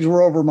 My legs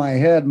were over my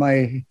head.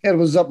 My head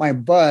was up my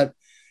butt.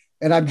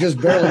 And I'm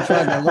just barely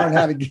trying to learn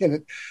how to get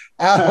it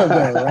out of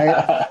there,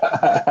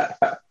 right?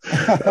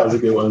 That was a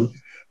good one.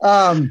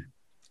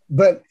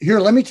 But here,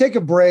 let me take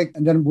a break,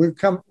 and then we'll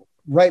come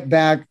right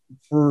back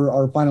for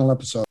our final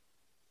episode.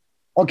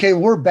 Okay,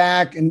 we're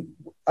back, and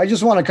I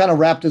just want to kind of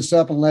wrap this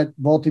up and let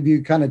both of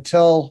you kind of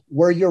tell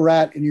where you're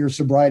at in your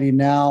sobriety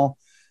now.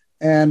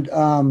 And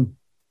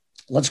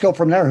let's go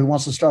from there. Who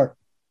wants to start?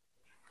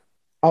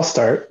 I'll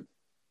start.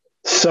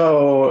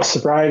 So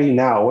sobriety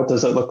now, what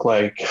does it look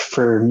like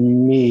for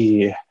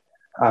me?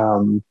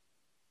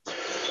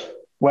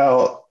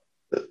 Well,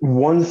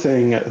 one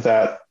thing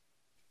that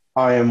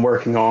I am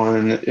working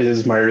on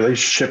is my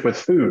relationship with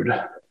food.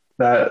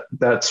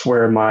 That's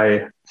where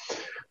my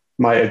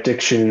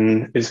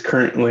addiction is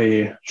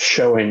currently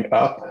showing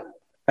up.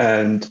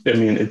 And I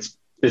mean,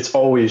 it's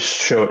always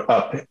showed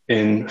up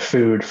in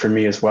food for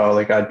me as well.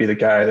 Like I'd be the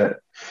guy that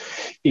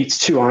eats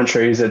 2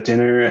 entrees at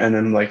dinner and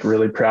I'm like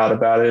really proud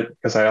about it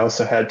because I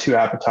also had 2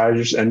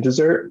 appetizers and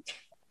dessert.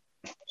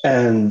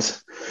 And,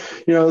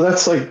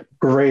 that's like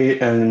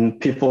great. And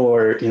people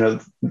are,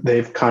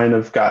 they've kind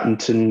of gotten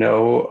to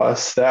know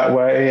us that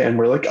way. And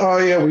we're like, oh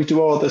yeah, we do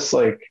all this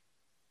like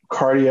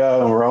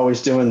cardio and we're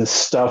always doing this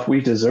stuff.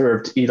 We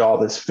deserve to eat all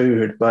this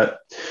food. But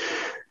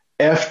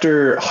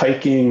after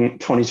hiking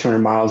 2,200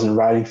 miles and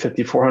riding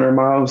 5,400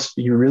 miles,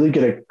 you really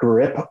get a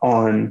grip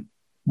on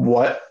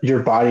what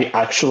your body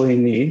actually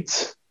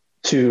needs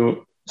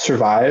to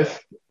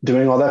survive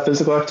doing all that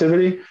physical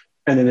activity.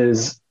 And it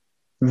is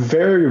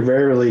very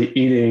rarely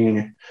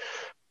eating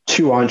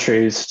 2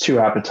 entrees, 2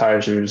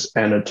 appetizers,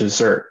 and a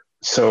dessert.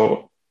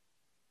 So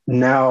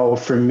now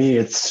for me,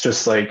 it's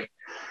just like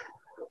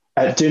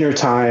at dinner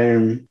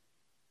time,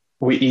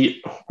 we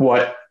eat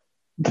what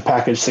the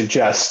package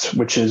suggests,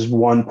 which is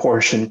 1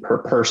 portion per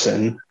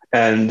person.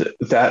 And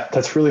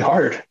that's really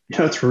hard.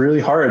 It's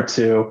really hard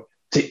to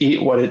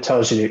eat what it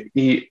tells you to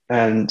eat.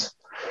 And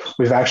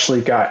we've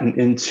actually gotten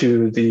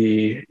into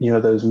the,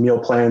 those meal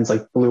plans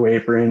like Blue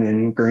Apron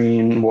and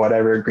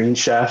Green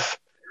Chef,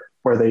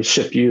 where they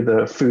ship you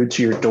the food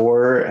to your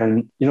door.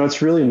 And,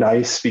 it's really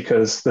nice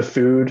because the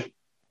food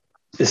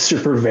is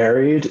super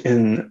varied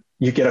and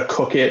you get to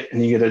cook it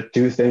and you get to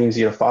do things,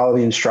 you get to follow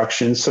the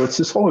instructions. So it's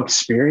this whole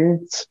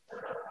experience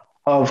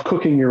of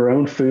cooking your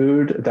own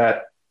food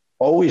that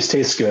always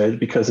tastes good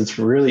because it's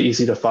really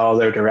easy to follow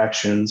their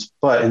directions.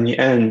 But in the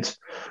end,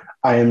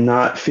 I am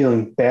not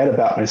feeling bad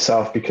about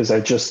myself because I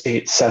just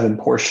ate 7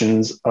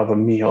 portions of a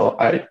meal.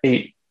 I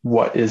ate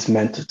what is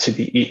meant to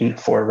be eaten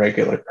for a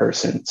regular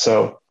person.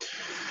 So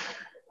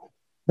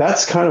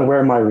that's kind of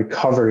where my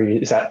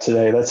recovery is at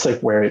today. That's like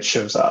where it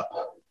shows up.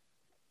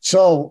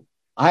 So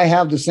I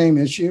have the same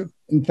issue.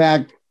 In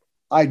fact,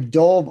 I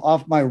dove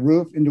off my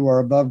roof into our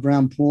above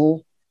ground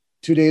pool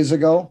 2 days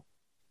ago.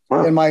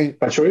 Wow.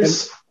 By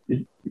choice?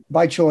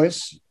 By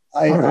choice.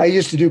 I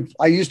used to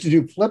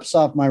do flips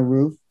off my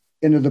roof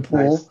into the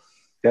pool. Nice.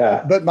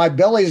 Yeah. But my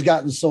belly's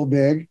gotten so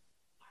big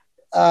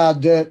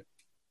that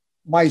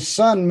my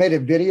son made a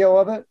video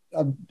of it.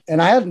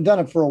 And I hadn't done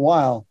it for a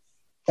while.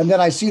 And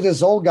then I see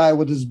this old guy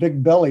with his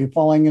big belly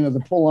falling into the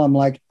pool. I'm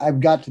like, I've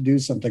got to do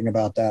something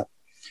about that.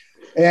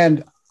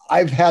 And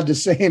I've had the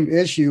same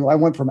issue. I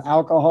went from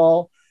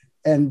alcohol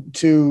and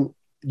to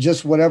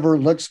just whatever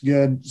looks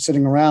good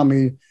sitting around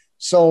me.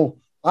 So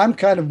I'm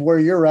kind of where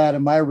you're at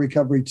in my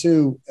recovery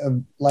too,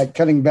 of like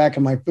cutting back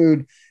on my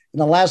food. In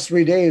the last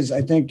 3 days,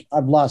 I think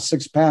I've lost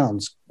 6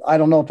 pounds. I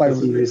don't know if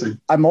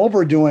I'm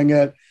overdoing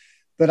it,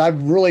 but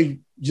I've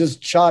really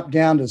just chopped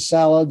down to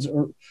salads.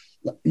 Or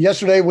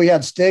yesterday we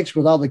had steaks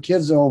with all the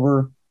kids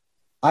over.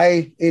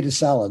 I ate a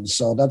salad.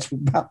 So that's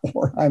about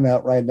where I'm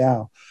at right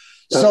now.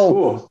 That's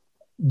cool.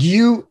 Do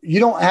you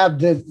don't have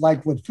the,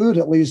 like with food,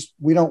 at least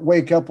we don't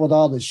wake up with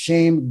all the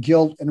shame,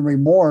 guilt, and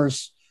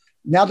remorse.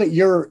 Now that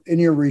you're in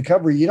your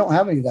recovery, you don't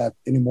have any of that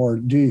anymore,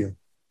 do you?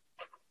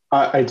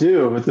 I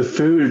do. The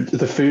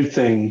food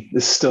thing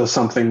is still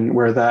something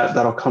where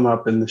that'll come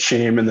up in the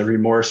shame and the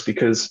remorse,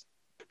 because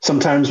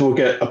sometimes we'll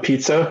get a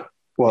pizza.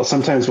 Well,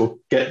 sometimes we'll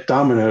get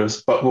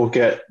Domino's, but we'll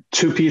get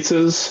 2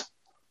 pizzas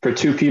for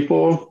 2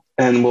 people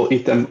and we'll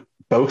eat them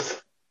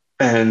both.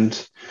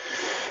 And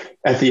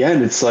at the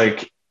end, it's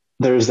like,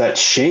 there's that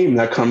shame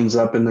that comes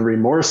up in the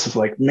remorse of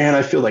like, man,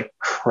 I feel like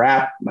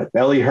crap. My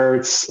belly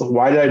hurts.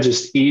 Why did I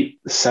just eat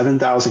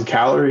 7,000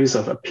 calories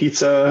of a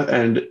pizza?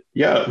 And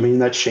yeah, I mean,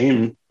 that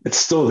shame, it's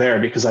still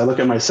there because I look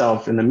at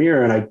myself in the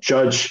mirror and I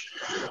judge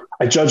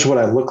what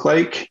I look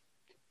like,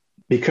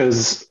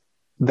 because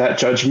that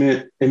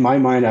judgment in my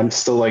mind, I'm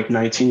still like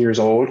 19 years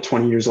old,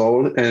 20 years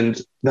old.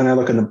 And then I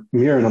look in the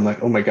mirror and I'm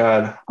like, oh my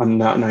God, I'm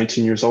not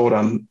 19 years old.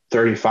 I'm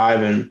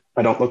 35 and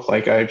I don't look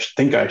like I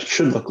think I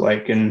should look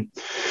like. And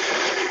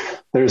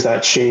there's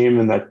that shame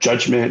and that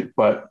judgment.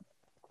 But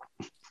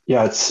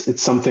yeah,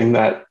 it's something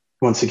that,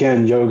 once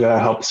again, yoga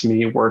helps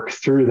me work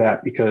through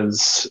that,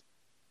 because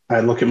I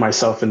look at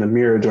myself in the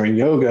mirror during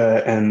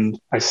yoga and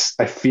I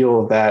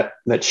feel that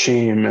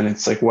shame. And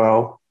it's like,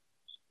 well,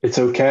 it's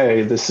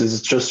okay. This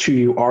is just who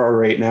you are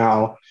right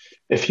now.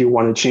 If you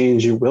want to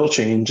change, you will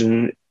change.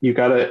 And you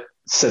got to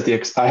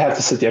I have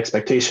to set the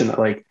expectation that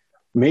like,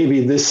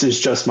 maybe this is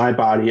just my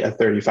body at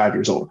 35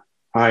 years old.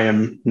 I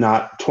am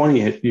not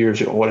 28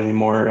 years old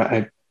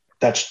anymore.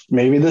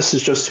 Maybe this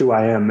is just who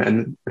I am.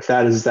 And if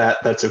that is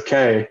that's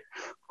okay.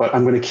 But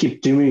I'm going to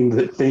keep doing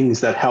the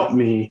things that help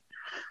me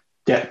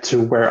get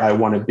to where I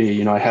want to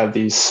be. I have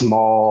these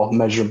small,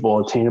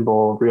 measurable,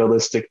 attainable,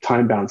 realistic,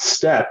 time-bound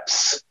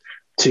steps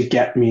to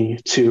get me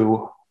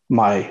to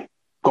my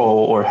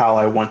goal or how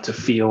I want to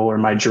feel or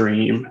my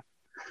dream.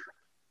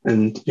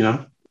 And,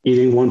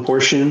 eating 1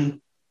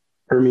 portion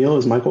per meal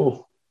is my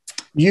goal.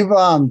 You've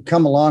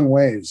come a long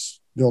ways,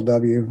 Bill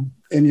W.,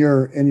 in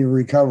your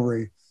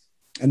recovery.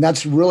 And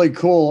that's really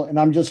cool. And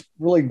I'm just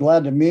really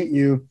glad to meet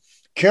you.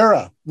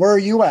 Kara, where are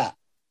you at?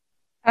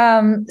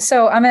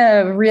 So I'm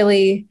in a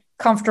really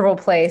comfortable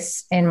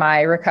place in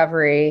my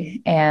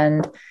recovery.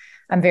 And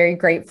I'm very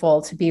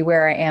grateful to be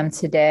where I am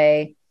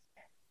today.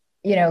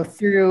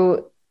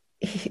 Through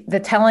the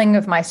telling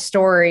of my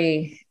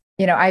story,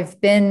 I've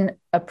been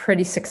a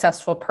pretty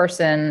successful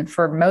person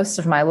for most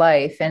of my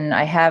life, and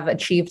I have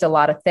achieved a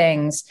lot of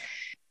things,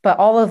 but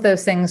all of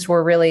those things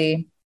were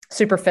really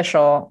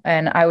superficial.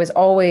 And I was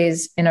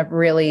always in a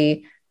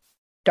really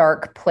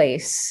dark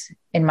place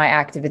in my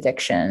active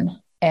addiction.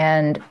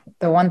 And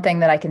the one thing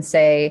that I can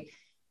say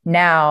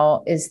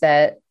now is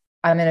that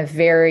I'm in a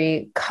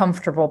very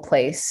comfortable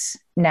place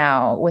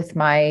now with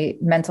my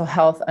mental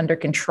health under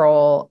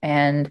control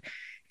and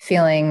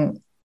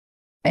feeling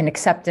an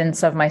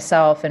acceptance of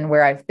myself and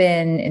where I've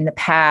been in the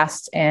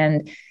past,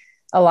 and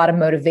a lot of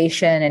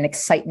motivation and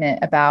excitement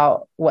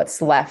about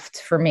what's left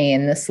for me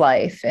in this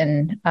life.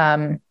 And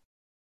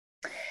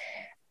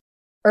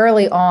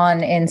early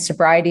on in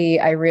sobriety,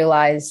 I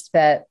realized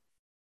that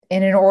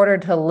in order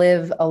to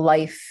live a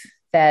life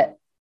that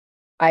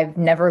I've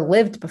never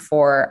lived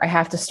before, I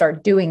have to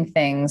start doing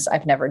things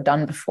I've never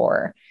done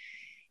before,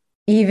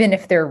 even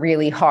if they're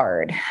really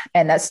hard.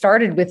 And that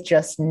started with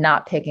just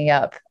not picking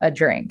up a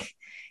drink,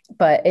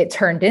 but it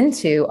turned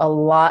into a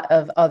lot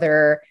of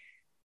other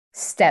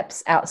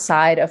steps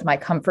outside of my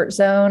comfort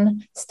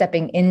zone,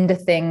 stepping into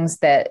things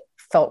that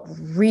felt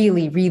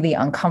really, really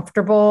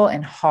uncomfortable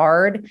and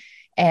hard.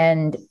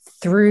 And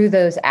through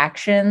those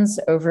actions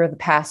over the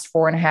past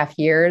 4.5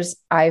 years,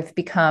 I've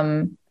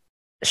become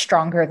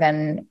stronger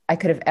than I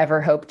could have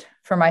ever hoped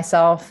for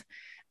myself,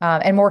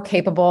 and more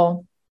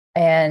capable.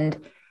 And,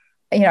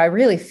 I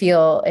really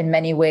feel in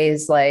many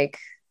ways like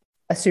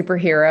a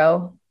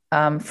superhero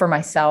for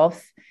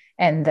myself,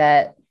 and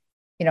that,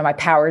 my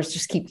powers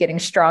just keep getting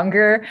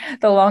stronger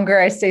the longer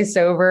I stay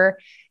sober.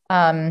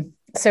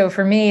 So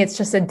for me, it's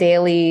just a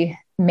daily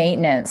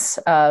maintenance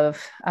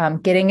of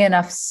getting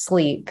enough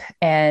sleep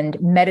and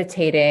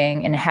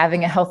meditating and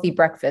having a healthy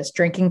breakfast,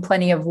 drinking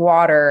plenty of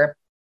water,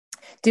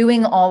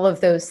 doing all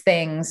of those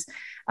things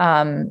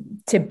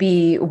to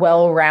be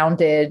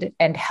well-rounded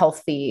and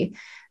healthy,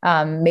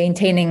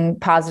 maintaining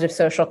positive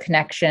social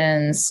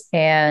connections,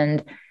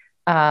 and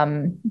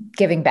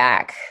giving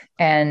back.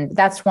 And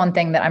that's one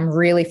thing that I'm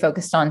really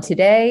focused on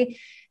today,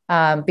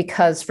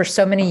 because for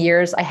so many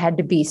years I had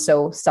to be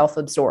so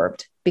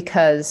self-absorbed,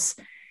 because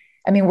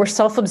we're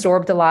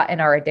self-absorbed a lot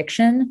in our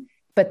addiction,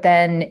 but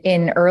then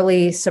in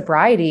early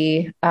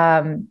sobriety,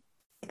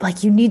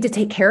 you need to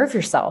take care of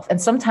yourself.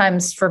 And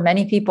sometimes for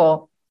many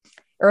people,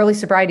 early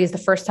sobriety is the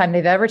first time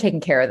they've ever taken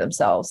care of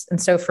themselves.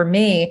 And so for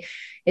me,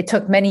 it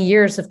took many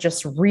years of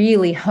just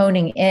really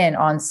honing in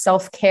on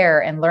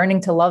self-care and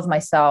learning to love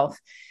myself,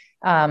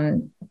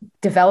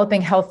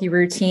 developing healthy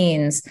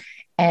routines.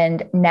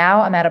 And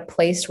now I'm at a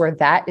place where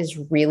that is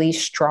really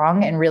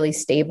strong and really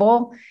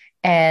stable.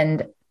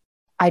 And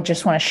I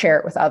just want to share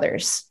it with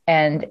others.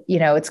 And,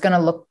 it's going to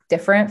look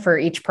different for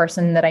each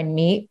person that I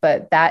meet,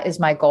 but that is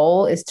my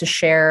goal, is to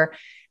share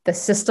the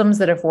systems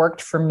that have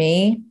worked for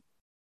me,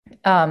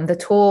 the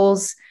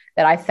tools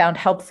that I found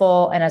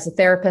helpful, and as a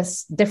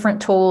therapist,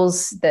 different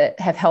tools that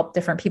have helped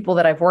different people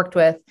that I've worked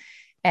with.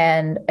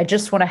 And I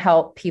just want to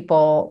help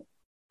people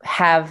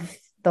have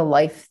the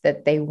life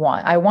that they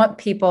want. I want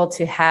people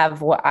to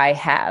have what I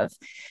have.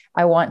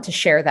 I want to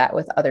share that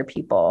with other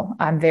people.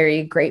 I'm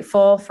very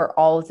grateful for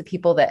all of the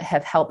people that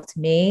have helped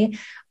me,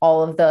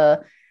 all of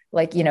the,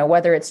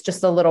 whether it's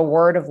just a little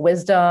word of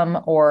wisdom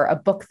or a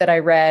book that I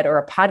read or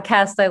a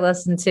podcast I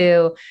listened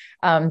to,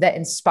 that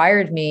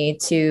inspired me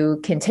to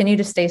continue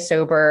to stay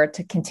sober,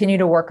 to continue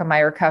to work on my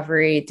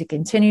recovery, to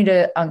continue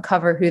to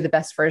uncover who the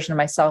best version of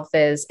myself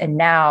is. And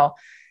now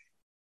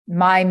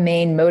my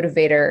main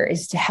motivator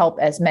is to help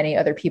as many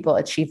other people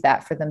achieve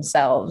that for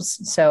themselves.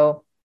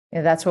 So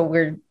that's what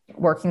we're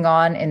working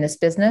on in this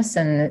business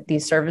and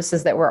these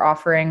services that we're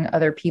offering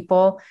other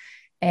people.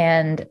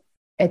 And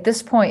at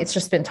this point, it's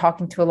just been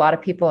talking to a lot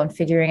of people and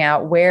figuring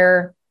out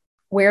where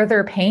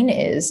their pain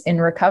is in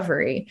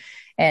recovery,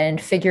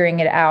 and figuring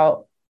it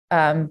out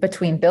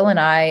between Bill and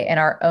I and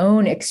our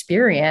own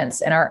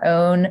experience and our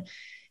own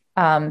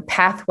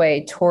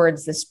pathway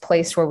towards this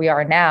place where we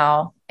are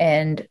now,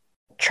 and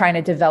trying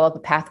to develop a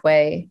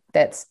pathway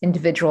that's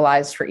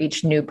individualized for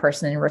each new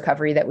person in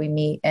recovery that we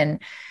meet.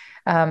 And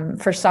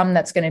for some,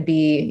 that's going to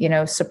be,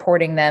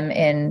 supporting them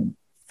in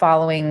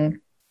following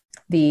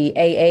the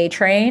AA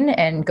train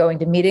and going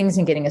to meetings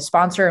and getting a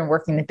sponsor and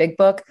working the big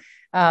book.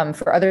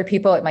 For other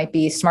people, it might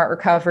be Smart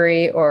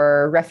Recovery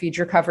or Refuge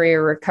Recovery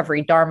or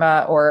Recovery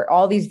Dharma or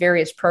all these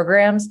various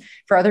programs.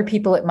 For other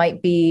people, it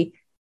might be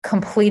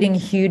completing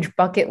huge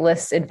bucket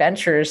list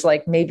adventures.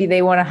 Like maybe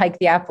they want to hike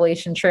the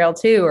Appalachian Trail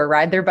too, or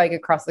ride their bike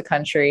across the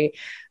country,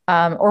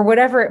 or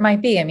whatever it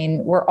might be.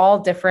 We're all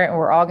different.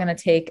 We're all going to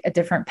take a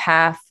different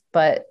path,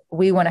 but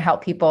we want to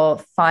help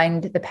people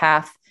find the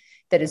path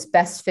that is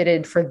best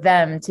fitted for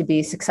them to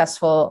be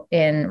successful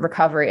in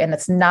recovery. And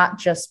that's not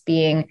just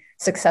being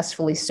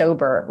successfully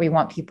sober. We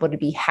want people to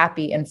be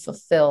happy and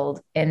fulfilled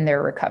in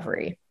their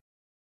recovery.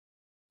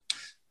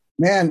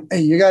 Man,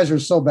 hey, you guys are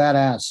so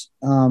badass.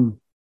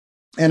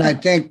 And I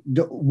think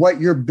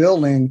what you're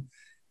building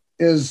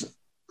is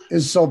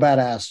so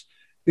badass,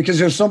 because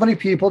there's so many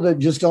people that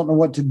just don't know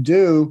what to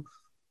do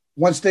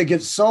once they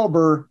get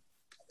sober,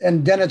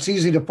 and then it's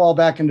easy to fall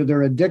back into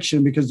their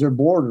addiction because they're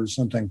bored or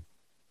something.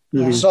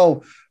 Yeah.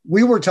 So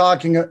we were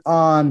talking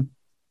on,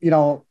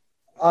 on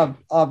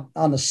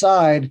the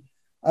side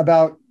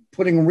about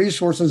putting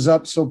resources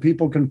up so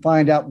people can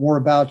find out more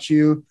about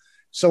you.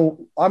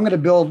 So I'm going to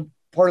build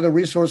part of the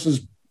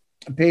resources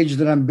page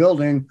that I'm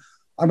building.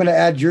 I'm going to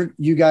add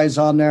you guys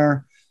on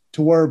there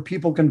to where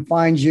people can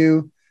find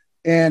you,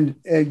 and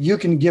you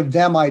can give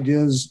them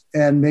ideas.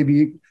 And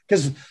maybe,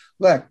 because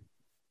look,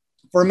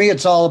 for me,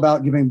 it's all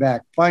about giving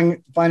back,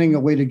 finding a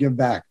way to give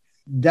back.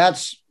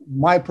 That's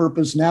my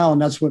purpose now.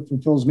 And that's what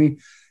fulfills me.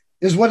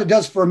 Is what it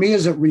does for me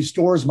is it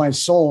restores my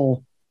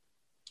soul,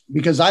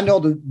 because I know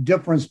the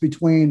difference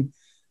between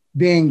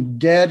being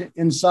dead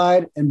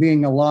inside and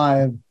being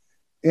alive.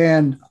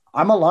 And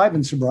I'm alive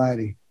in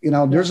sobriety.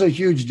 There's a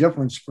huge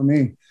difference for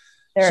me.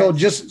 So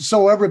just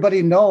so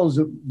everybody knows,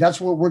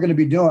 that's what we're going to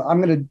be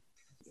doing.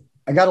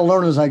 I got to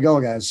learn as I go,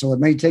 guys. So it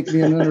may take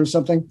me a minute or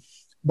something,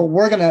 but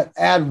we're going to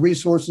add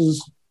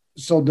resources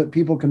so that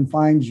people can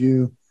find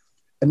you.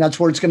 And that's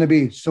where it's going to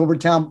be.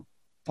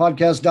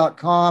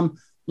 SobertownPodcast.com.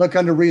 Look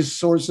under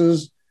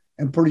resources,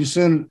 and pretty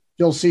soon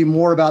you'll see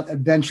more about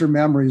adventure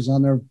memories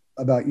on there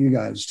about you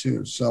guys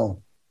too.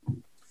 So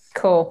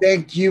cool.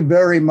 Thank you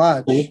very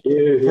much. Thank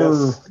you.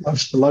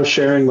 Yes. Love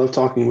sharing. Love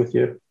talking with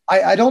you.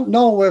 I don't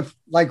know if,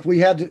 like, we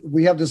have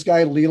this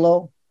guy,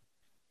 Lilo.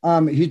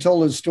 He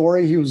told his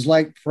story. He was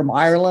like from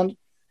Ireland.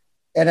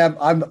 And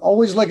I'm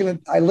always look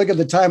at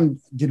the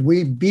time, did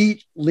we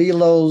beat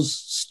Lilo's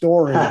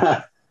story?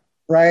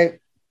 Right.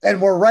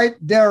 And we're right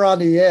there on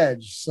the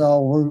edge.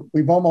 So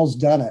we've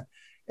almost done it.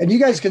 And you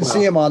guys can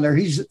see him on there.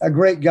 He's a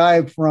great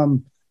guy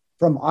from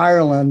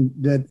Ireland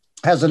that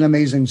has an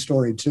amazing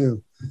story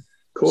too.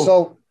 Cool.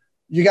 So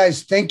you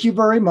guys, thank you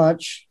very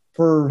much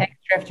for. Thanks,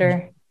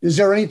 Drifter. Is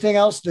there anything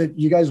else that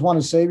you guys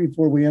want to say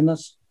before we end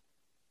this?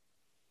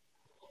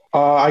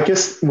 I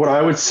guess what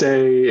I would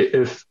say,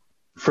 if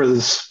for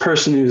this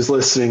person who's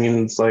listening and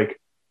it's like,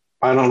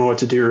 I don't know what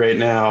to do right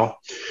now,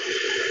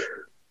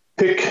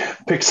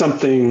 pick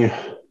something,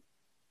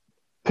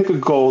 pick a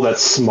goal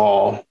that's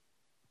small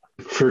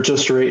for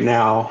just right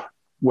now,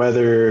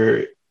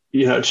 whether,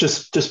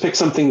 just pick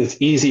something that's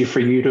easy for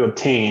you to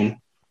obtain.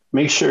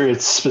 Make sure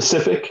it's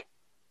specific,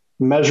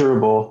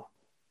 measurable,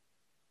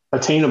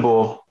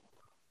 attainable,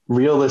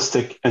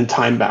 realistic, and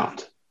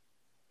time-bound.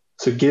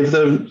 So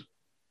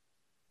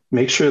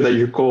make sure that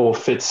your goal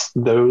fits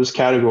those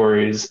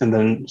categories, and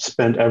then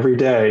spend every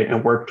day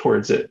and work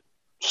towards it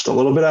just a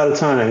little bit at a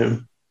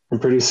time.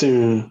 And pretty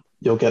soon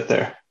you'll get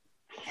there.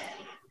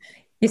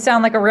 You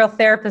sound like a real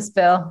therapist,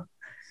 Bill.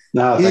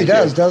 No, he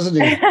does, doesn't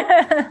he?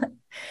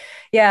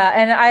 Yeah.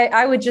 And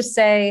I would just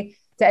say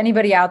to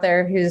anybody out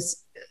there who's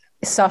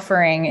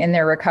suffering in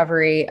their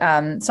recovery,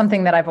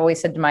 something that I've always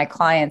said to my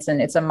clients,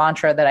 and it's a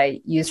mantra that I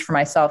use for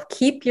myself: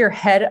 keep your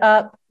head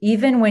up,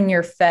 even when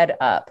you're fed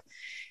up,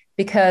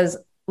 because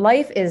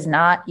life is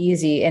not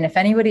easy. And if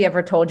anybody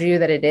ever told you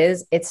that it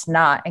is, it's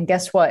not. And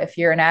guess what? If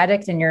you're an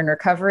addict and you're in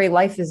recovery,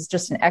 life is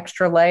just an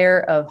extra layer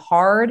of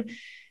hard.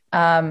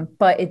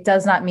 But it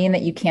does not mean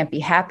that you can't be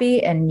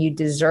happy, and you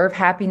deserve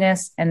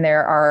happiness. And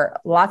there are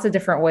lots of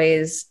different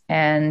ways.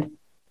 And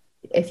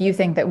if you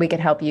think that we could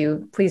help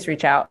you, please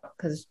reach out,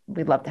 because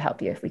we'd love to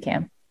help you if we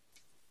can.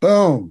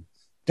 Boom.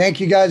 Thank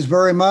you guys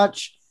very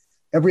much.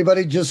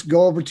 Everybody just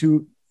go over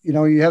to,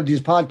 you have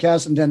these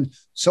podcasts, and then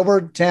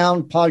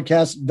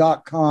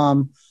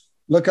SobertownPodcast.com.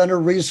 Look under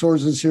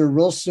resources here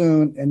real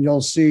soon, and you'll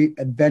see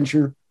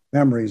adventure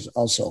memories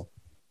also.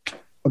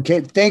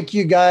 Okay. Thank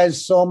you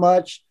guys so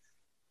much.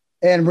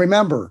 And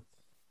remember,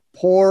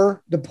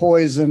 pour the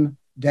poison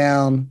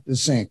down the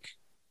sink.